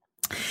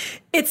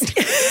 It's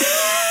okay,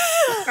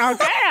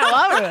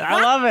 I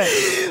love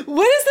it.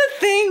 What is the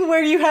thing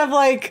where you have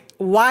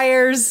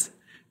wires?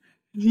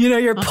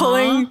 You're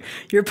pulling.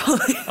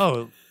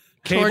 Oh,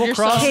 cable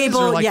crosses?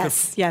 Cable,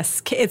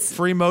 yes. It's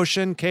free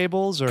motion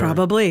cables, or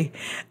probably.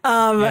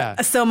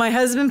 So my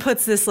husband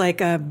puts this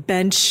a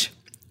bench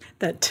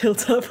that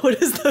tilts up.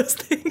 What is those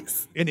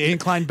things? An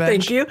incline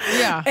bench. Thank you.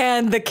 Yeah.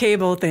 And the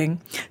cable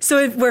thing. So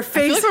if we're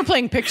facing, I feel like we're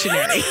playing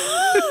Pictionary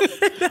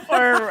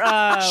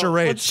or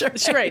charades.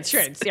 Charades.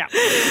 Yeah.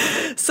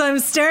 So I'm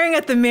staring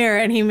at the mirror,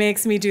 and he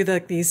makes me do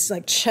these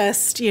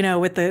chest,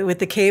 with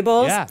the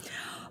cables. Yeah.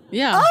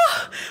 Yeah.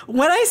 Oh,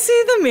 when I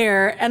see the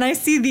mirror and I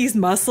see these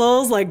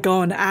muscles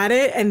going at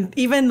it, and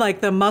even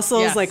the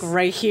muscles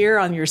right here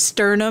on your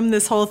sternum,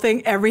 this whole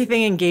thing,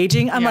 everything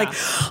engaging, I'm like,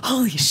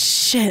 holy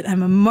shit,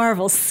 I'm a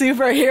Marvel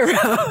superhero.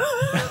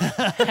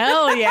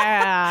 Hell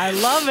yeah. I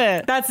love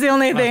it. That's the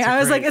only thing. I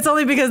was like, it's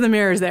only because the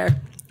mirror's there.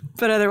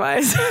 But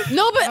otherwise.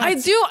 No, but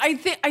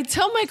I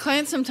tell my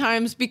clients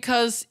sometimes,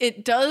 because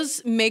it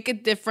does make a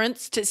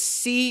difference to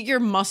see your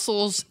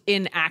muscles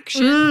in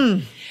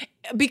action.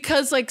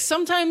 Because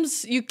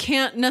sometimes you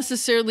can't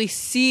necessarily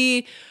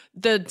see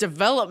the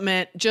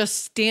development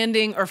just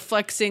standing or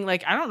flexing. I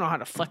don't know how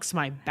to flex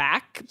my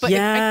back, but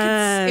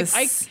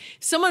if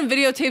someone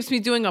videotapes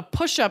me doing a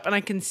push-up and I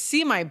can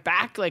see my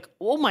back,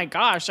 oh my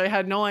gosh, I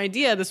had no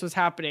idea this was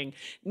happening.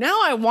 Now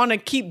I want to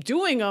keep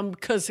doing them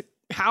because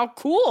how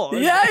cool.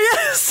 Yeah,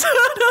 yes.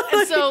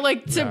 And so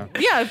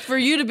for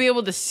you to be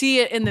able to see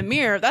it in the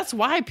mirror, that's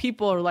why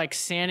people are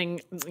standing,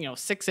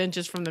 6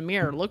 inches from the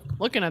mirror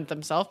looking at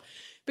themselves.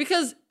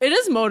 Because it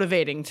is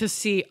motivating to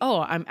see,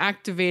 I'm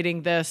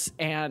activating this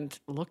and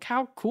look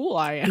how cool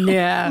I am.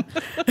 Yeah.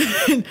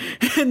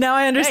 Now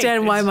I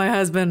understand why my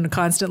husband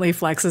constantly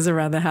flexes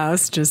around the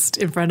house just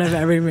in front of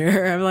every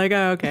mirror. I'm like,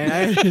 oh,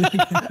 okay.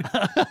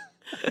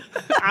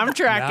 I'm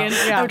tracking.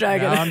 I'm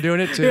tracking. I'm doing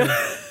it too.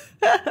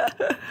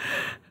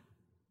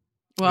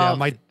 Well,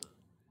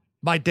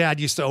 My dad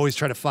used to always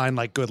try to find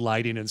like good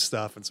lighting and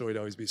stuff. And so he'd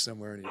always be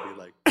somewhere and he'd be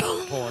like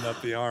pulling up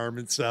the arm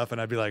and stuff.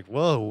 And I'd be like,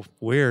 whoa,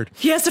 weird.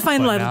 He has to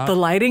find the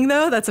lighting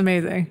though. That's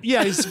amazing.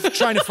 Yeah. He's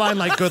trying to find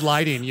like good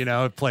lighting,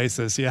 at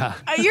places. Yeah.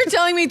 You're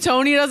telling me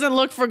Tony doesn't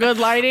look for good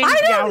lighting?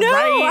 I don't know.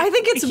 Right. I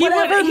think it's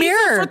whatever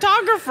mirror. He's a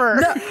photographer.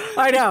 No,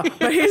 I know.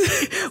 But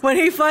when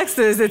he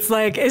flexes,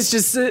 it's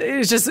just,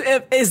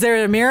 is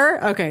there a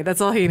mirror? Okay. That's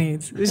all he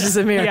needs. It's just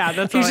a mirror. Yeah.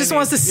 That's he all just he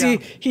wants to see,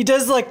 he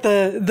does like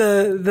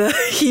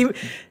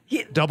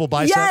double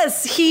bicep.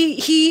 Yes,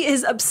 he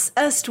is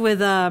obsessed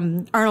with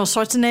Arnold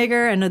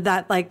Schwarzenegger and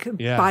that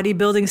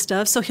bodybuilding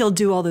stuff. So he'll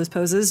do all those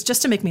poses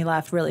just to make me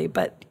laugh, really.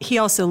 But he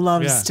also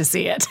loves to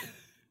see it.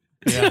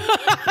 Yeah.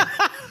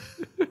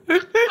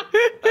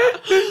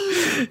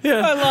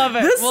 I love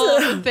it.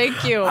 Well,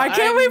 thank you. I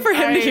can't wait for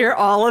him to hear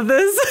all of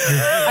this.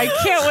 I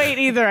can't wait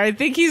either. I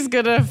think he's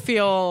gonna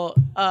feel.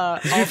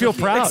 You feel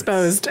proud.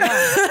 Exposed.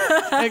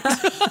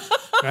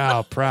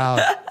 Wow,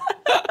 proud.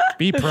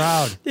 Be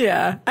proud.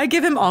 Yeah, I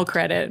give him all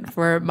credit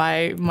for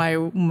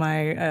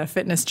my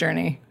fitness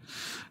journey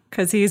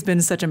because he's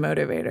been such a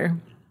motivator.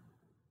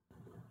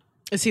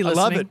 Is he listening?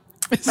 I love it.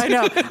 I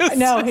know.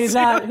 No, he's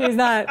not.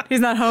 He's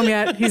not home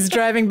yet. He's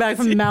driving back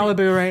from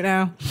Malibu right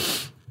now.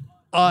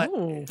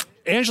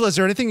 Angela, is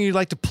there anything you'd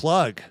like to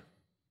plug?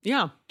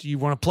 Yeah. Do you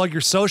want to plug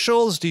your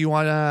socials? Do you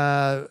want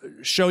a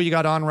show you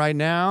got on right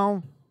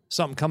now?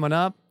 Something coming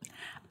up?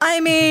 I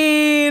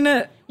mean,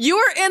 you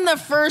were in the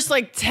first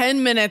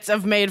 10 minutes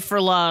of Made for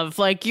Love.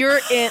 You're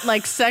in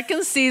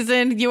second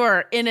season. You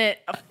are in it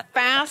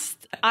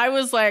fast. I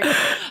was like,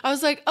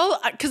 oh,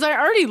 because I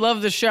already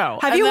love the show.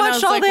 Have you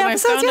watched all the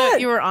episodes when I found yet?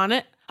 out you were on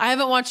it. I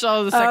haven't watched all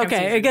of the second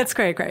season. It gets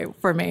great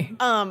for me.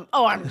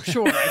 I'm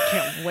sure. I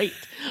can't wait.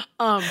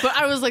 But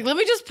I was like, let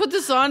me just put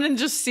this on and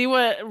just see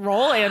what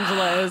role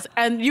Angela is.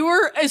 And you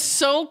were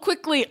so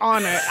quickly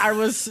on it. I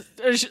was,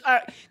 because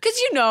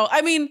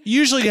I mean.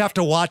 Usually you have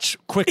to watch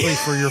quickly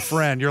for your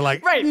friend. You're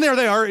like, right. There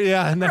they are.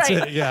 Yeah, and that's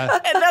it. Yeah.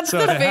 And that's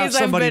the phase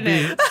I've been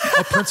in.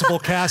 A principal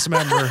cast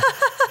member.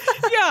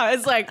 Yeah,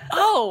 it's like,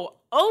 you're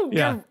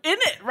in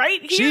it right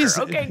here.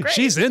 Okay, great.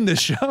 She's in this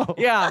show.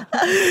 Yeah.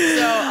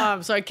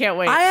 So I can't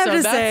wait. I have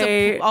to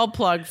say, I'll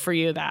plug for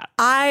you that.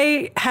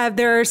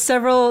 There are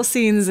several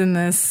scenes in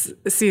this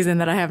season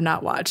that I have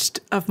not watched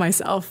of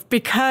myself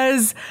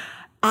because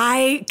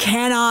I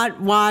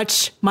cannot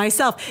watch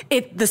myself.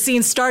 The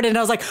scene started and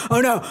I was like, oh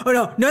no, turn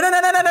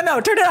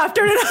it off.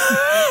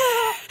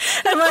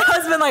 And my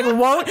husband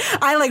won't.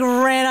 I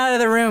ran out of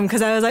the room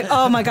because I was like,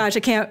 oh my gosh, I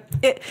can't.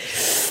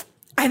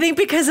 I think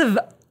because of.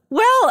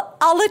 Well,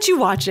 I'll let you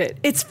watch it.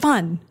 It's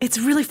fun. It's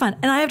really fun.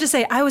 And I have to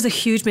say, I was a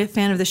huge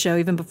fan of the show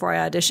even before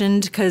I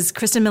auditioned because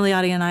Kristen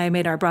Milioti and I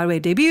made our Broadway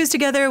debuts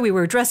together. We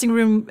were dressing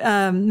room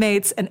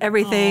mates and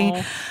everything.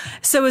 Aww.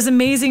 So it was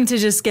amazing to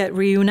just get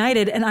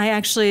reunited. And I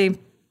actually...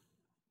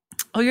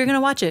 Oh, you're going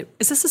to watch it.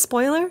 Is this a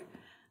spoiler?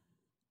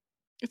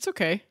 It's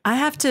okay. I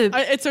have to...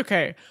 It's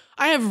okay.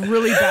 I have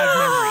really bad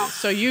memories,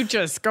 so you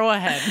just go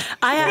ahead.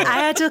 I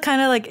had to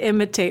kind of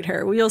imitate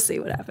her. We'll see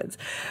what happens.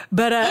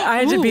 But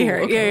I had to be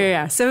her. Okay.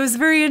 Yeah. So it was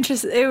very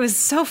interesting. It was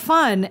so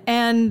fun.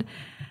 And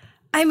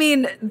I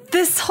mean,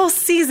 this whole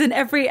season,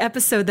 every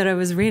episode that I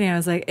was reading, I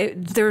was like,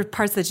 there were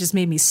parts that just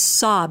made me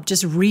sob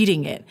just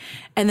reading it.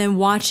 And then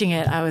watching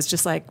it, I was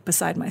just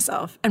beside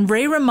myself. And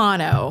Ray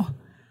Romano...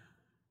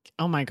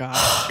 Oh my God.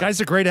 Guy's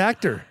a great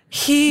actor.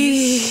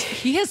 He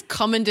has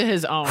come into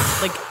his own.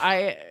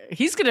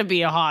 He's going to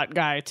be a hot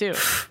guy too.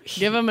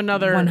 Give him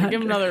another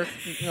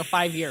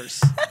 5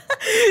 years.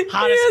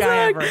 Hottest guy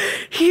ever.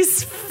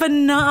 He's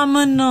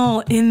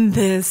phenomenal in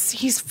this.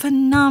 He's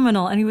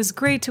phenomenal. And he was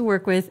great to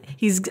work with.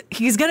 He's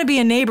going to be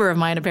a neighbor of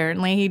mine,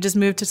 apparently. He just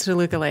moved to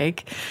Toluca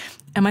Lake.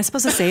 Am I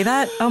supposed to say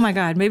that? Oh my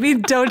God. Maybe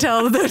don't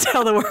tell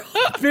the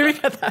world. Maybe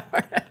cut that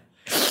part out.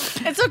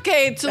 It's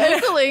okay.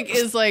 Toluca Lake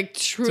is truly,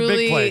 it's a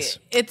big place.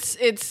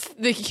 It's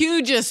the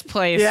hugest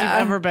place you've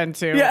ever been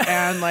to.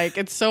 Yeah. And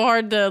it's so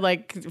hard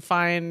to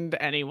find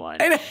anyone.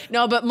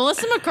 No, but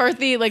Melissa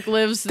McCarthy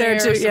lives there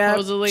too,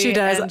 supposedly. She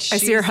does. I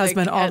see her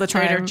husband all the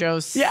time. Trader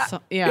Joe's.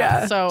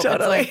 Yeah. So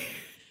totally.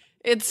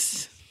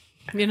 it's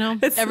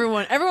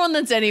everyone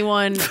that's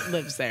anyone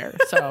lives there.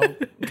 So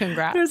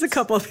congrats. There's a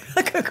couple of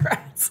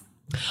congrats.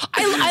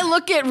 I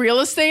look at real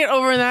estate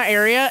over in that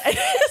area and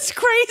it's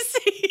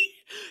crazy.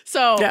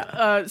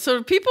 So,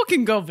 so people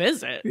can go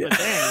visit, but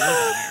they ain't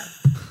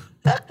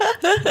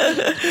living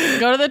there.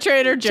 Go to the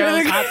Trader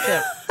Joe's. Hot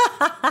tip.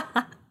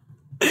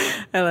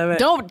 I love it.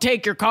 Don't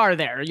take your car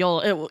there.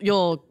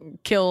 You'll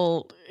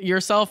kill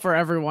yourself or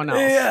everyone else.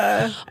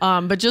 Yeah.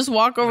 But just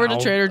walk over to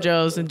Trader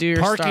Joe's and do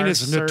your parking is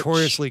search.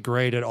 Notoriously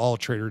great at all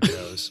Trader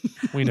Joe's.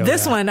 We know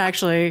this that. one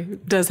actually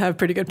does have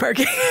pretty good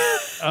parking.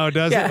 Oh,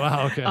 does it?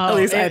 Wow. Okay. At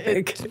least I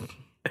think.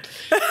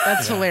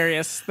 That's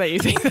hilarious that you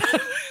think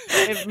that.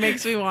 It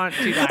makes me want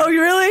to die. Oh,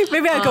 you really?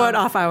 Maybe I'd go at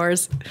off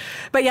hours.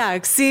 But yeah,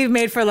 see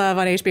Made for Love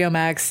on HBO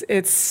Max.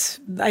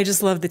 I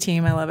just love the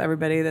team. I love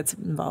everybody that's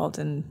involved,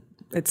 and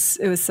it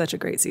was such a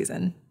great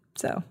season.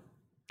 So.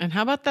 And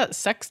how about that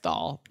sex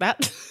doll?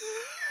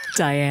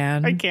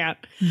 Diane. I can't.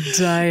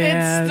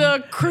 Diane. It's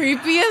the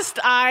creepiest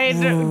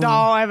eyed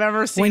doll I've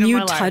ever seen When in you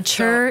my life. touch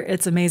her,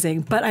 it's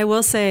amazing. But I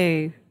will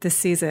say this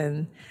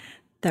season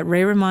that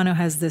Ray Romano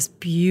has this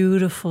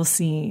beautiful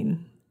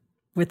scene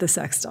with the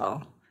sex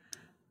doll.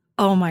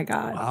 Oh my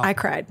God. Wow. I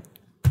cried.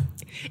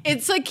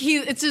 It's like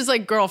it's his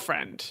like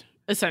girlfriend,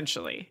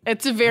 essentially.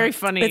 It's a very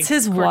funny. It's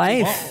his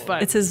wife.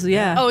 But it's his,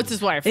 yeah. Oh, it's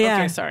his wife. Yeah.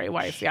 Okay, sorry,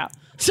 wife. Yeah.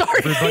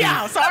 Sorry.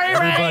 Sorry,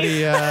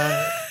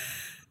 Ray.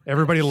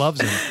 Everybody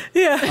loves him.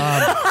 Yeah.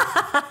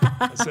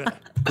 That's a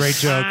great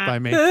joke by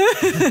me.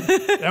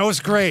 That was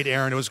great,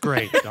 Aaron. It was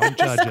great. Don't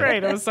judge it.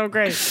 Great. It was so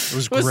great.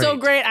 It was so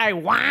great. I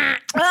wah.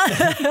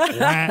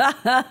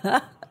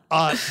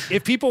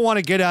 If people want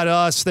to get at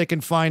us, they can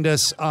find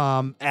us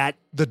at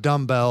The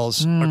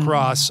Dumbbells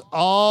across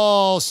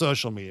all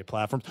social media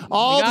platforms.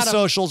 All the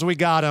socials, we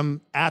got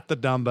them at The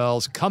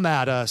Dumbbells. Come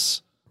at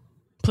us.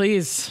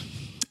 Please.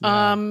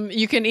 Yeah.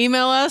 You can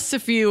email us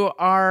if you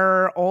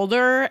are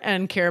older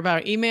and care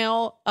about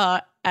email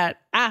at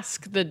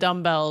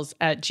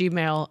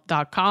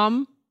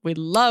askthedumbbells@gmail.com. We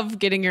love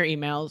getting your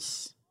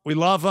emails. We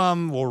love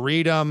them. We'll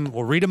read them.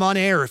 We'll read them on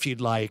air if you'd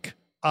like.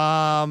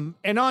 And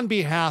on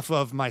behalf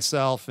of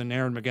myself and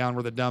Aaron McGowan,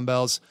 we're The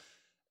Dumbbells,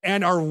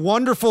 and our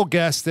wonderful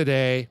guest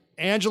today,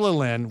 Angela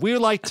Lynn, we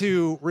would like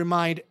to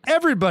remind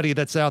everybody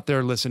that's out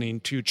there listening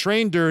to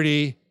train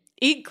dirty,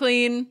 eat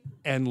clean,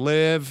 and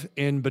live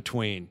in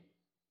between.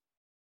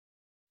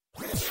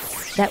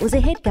 That was a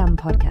HeadGum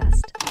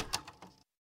podcast.